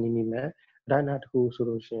 0.5 နာနီနီနဲ့အတိုင်းအတာတစ်ခုဆို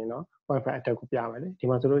လို့ရှိရင်တော့ 0.5 အတက်ကိုပြမယ်လေဒီ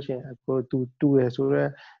မှာဆိုလို့ရှိရင်အကိုတူရယ်ဆိုတော့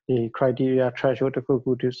ဒီ criteria threshold တစ်ခု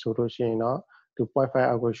ခုတည်းဆိုလို့ရှိရင်တော့သူ 0.5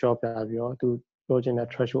 အောက်ကို short ပြပြီးတော့သူပြောချင်တဲ့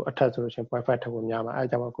threshold အထက်ဆိုလို့ရှိရင် 0.5 ထက်ကိုများမှာအဲဒါ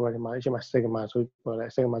ကြောင့်ကိုယ်ကဒီမှာအချိန်မှာ sigma ဆိုပြောလဲ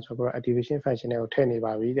sigma ဆိုတော့ activation function တွေကိုထည့်နေ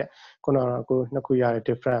ပါပြီတဲ့ခုနကတော့ကိုနှစ်ခုရတဲ့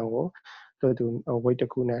different ကိုသူ weight တ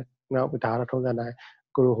စ်ခုနဲ့နောက်ဒါတော့ထုံးစံတိုင်း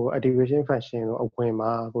ကိုလိုဟို activation function ကိုအဝင်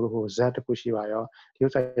မှာကိုလိုဟို z တစ်ခုရှိပါရောဒီဥ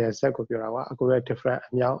စ္စာရဲ့ z ကိုပြောတာပါအကိုရဲ့ different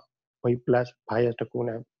အမြောက် weight plus bias တစ်ခု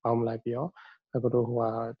နဲ့ပေါင်းလိုက်ပြီးတော့အကိုတို့ဟိုဟာ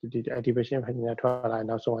ဒီ activation function နဲ့ထွက်လာ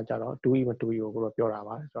နောက်ဆုံးကကြတော့ 2e မ 2e ကိုပြောတာ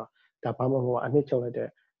ပါဆိုတော့ဒါဘာမှမဟုတ်အနှစ်ချုပ်လိုက်တဲ့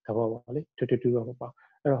သဘောပါလေတူတော့မပေါ့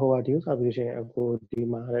အဲ့တော့ဟိုဟာဒီဥစ္စာပြီးရှင်အကိုဒီ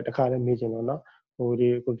မှာလည်းတစ်ခါလည်းမေးချင်တော့เนาะဟို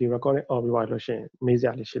ဒီ recording off ပြီးသွားလို့ရှင်မေးစ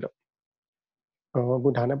ရာလေးရှိလို့အခု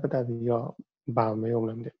ဒါနဲ့ပတ်သက်ပြီးတော့ဘာမေးအောင်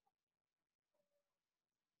လဲမသိ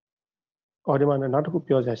ဒီမှာနောက်တစ်ခု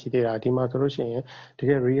ပြောစရာရှိသေးတာဒီမှာဆိုလို့ရှိရင်တက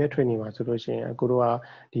ယ် real training မှာဆိုလို့ရှိရင်ကိုတို့က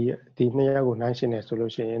ဒီနှစ်ရက်ကိုနိုင်ရှင်းနေဆို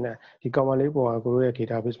လို့ရှိရင်ဒီ common လေးပေါ်ကကိုတို့ရဲ့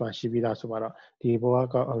database မှာရှိပြီးသားဆိုတော့ဒီပေါ်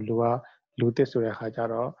ကလူသစ်ဆိုတဲ့အခါကျ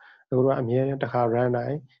တော့ကိုတို့ကအမြဲတမ်းတစ်ခါ run နို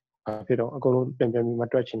င်ဖြစ်တော့အကုန်လုံးပြန်ပြီးမ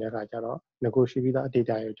တွက်ချင်တဲ့အခါကျတော့ nego ရှိပြီးသား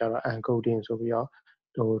data ကိုကျတော့ encoding ဆိုပြီးတော့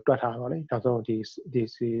ဟိုတွက်ထားပါလေနောက်ဆုံးဒီ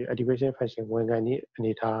activation function ဝင်ခံဒီအ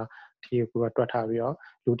နေထားဒီကိုကတွက်ထားပြီးတော့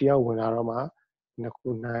လူတယောက်ဝင်လာတော့မှနှစ်ခု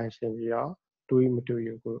နိုင်ရှင်းပြီးတော့တူမတူရ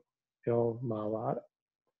ကိုပြောမှာပါ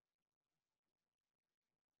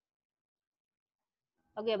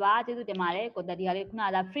ဟုတ်ကဲ့ပါကျေးဇူးတင်ပါတယ်ကိုတက်ဒီကလေးခုန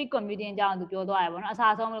က free computing အကြောင်းသူပြောသွားရပါတော့အ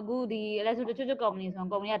စားဆုံးအခုဒီအဲ့ဆိုတချို့ company ဆို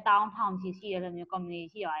company က1000 1000ရှိတယ်လို့မျိုး company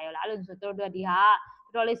ရှိရရောလားအဲ့လိုဆိုတော့တို့ဒီဟာ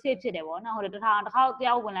တော်လေး safe ဖြစ်တယ်ပေါ့နော်ဟုတ်တယ်တစ်ခါတ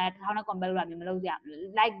ယောက်ဝင်လာတစ်ခါနဲ့ compare လုပ်တာမျိုးမလုပ်ကြဘူး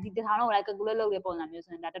like ဒီတစ်ခါတော့ like calculate လုပ်တဲ့ပုံစံမျိုး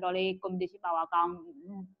ဆိုရင်ဒါတော်တော်လေး communication power ကောင်းမ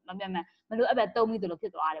လို့အဲ့ပဲသုံးပြီးလို့ဖြ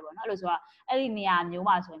စ်သွားတယ်ပေါ့နော်အဲ့လိုဆိုတော့အဲ့ဒီနေရာမျိုး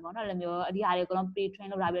မှာဆိုရင်ပေါ့နော်အဲ့လိုမျိုးဒီဟာတွေအကုန်လုံး pre train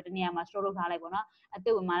လုပ်ထားပြီးတော့တနေရာမှာ store လုပ်ထားလိုက်ပေါ့နော်အသ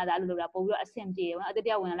စ်ဝင်မှလည်းဒါအဲ့လိုလုပ်တာပို့ပြီးတော့အဆင်ပြေတယ်ပေါ့နော်အသစ်တ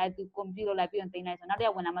ယောက်ဝင်လာလိုက်သူ compute လုပ်လိုက်ပြီးတော့တင်လိုက်ဆိုနောက်တစ်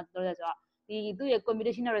ယောက်ဝင်လာမှတော်တယ်ဆိုတော့ဒီသူ့ရဲ့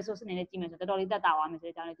computational resource အနေနဲ့ကြည့်မယ်ဆိုတော့တော်တော်လေးတက်တာသွားမယ်ဆို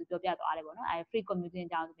တဲ့အကြောင်းလေးသူပြောပြသွားတယ်ပေါ့နော်အဲ free computing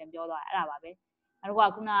အကြောင်းသူပြန်ပြောသွားတယ်အဲ့ဒါပါပဲအဲ့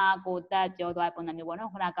တော့ခုနကိုတက်ပြောသွားတဲ့ပုံစံမျိုးပေါ့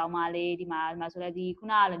နော်ခုနကောင်မလေးဒီမှာဆိုလဲဒီခု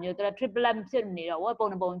နကလိုမျိုးတော် triplet ဖြစ်နေတော့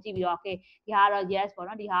ပုံကြည့်ပြီးတော့ okay ဒီဟာတော့ yes ပေါ့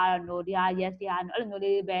နော်ဒီဟာတော့ no ဒီဟာ yes ဒီဟာ no အဲ့လိုမျိုး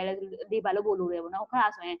လေးပဲလေးပါလို့ပို့လို့ရတယ်ပေါ့နော်ခုန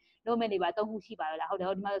ဆိုရင် no မဲ့လေးပါ3ခုရှိပါလားဟုတ်တယ်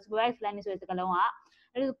ဒီမှာ supervised learning ဆိုတဲ့စကားလုံးက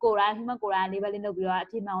အဲ့ဒီကိုယ်တိုင် human ကိုယ်တိုင် level လေးလုပ်ပြီးတော့အ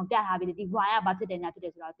ချိန်မှန်အောင်ပြထားပြီးဒီ why ကဘာဖြစ်တယ်ညာဖြစ်တ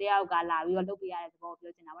ယ်ဆိုတော့တယောက်ကလာပြီးတော့လုပ်ပေးရတဲ့သဘောကို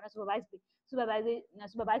ပြောချင်တာပေါ့နော် supervise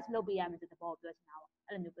လုပ်ပေးရမယ်ဆိုတဲ့သဘောကိုပြောချင်တာပေါ့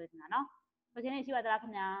အဲ့လိုမျိုးပြောချင်တာနော်ပြောချင်နေရှိပါသလားခ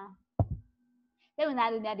င်ဗျာတဲ့ဝင်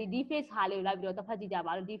သားလူများဒီ face ဟာလေးကိုလိုက်ပြီးတော့တစ်ဖက်ကြည့်ကြ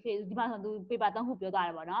ပါလို့ဒီ face ဒီမှာဆိုသူ paper 3ခုပြောသွားတ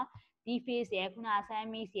ယ်ပေါ့နော်ဒီ face ရယ်ခုန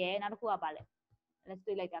Siamese ရယ်နောက်တစ်ခုကပါလဲ let's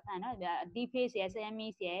do လိုက်တာခဏနော်ဒီ face ရယ်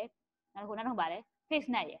Siamese ရယ်နောက်တစ်ခုပါလဲ face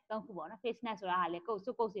net ရယ်3ခုပေါ့နော် face net ဆိုတာဟာလေကုတ်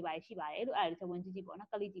စီပါရှိပါတယ်လို့အဲ့ဒါလေးဝင်ကြည့်ပေါ့နော်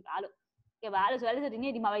ကလိကြည့်ပါလို့ကဲပါအဲ့လိုဆိုဒီ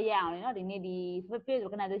နေ့ဒီမှာပဲရအောင်လေနော်ဒီနေ့ဒီ face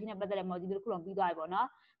organization နဲ့ပတ်သက်တဲ့ module တစ်ခုလုံးပြီးသွားပြီပေါ့နော်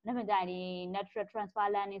နောက်မှကြရင်ဒီ natural transfer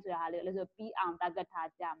learning ဆိုတာဟာလေအဲ့လိုဆိုပြီးအောင် target ထား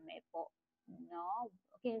ကြမယ်ပေါ့နော်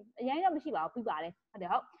okay အရင်တော့မရှိပါဘူးပြီးပါတယ်ဟုတ်တယ်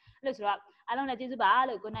ဟုတ်အဲ့လိုဆိုတော့အားလုံးလည်းကျေးဇူးပါ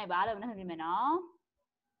လို့ good night ပါလို့နောက်မှပြင်မယ်နော်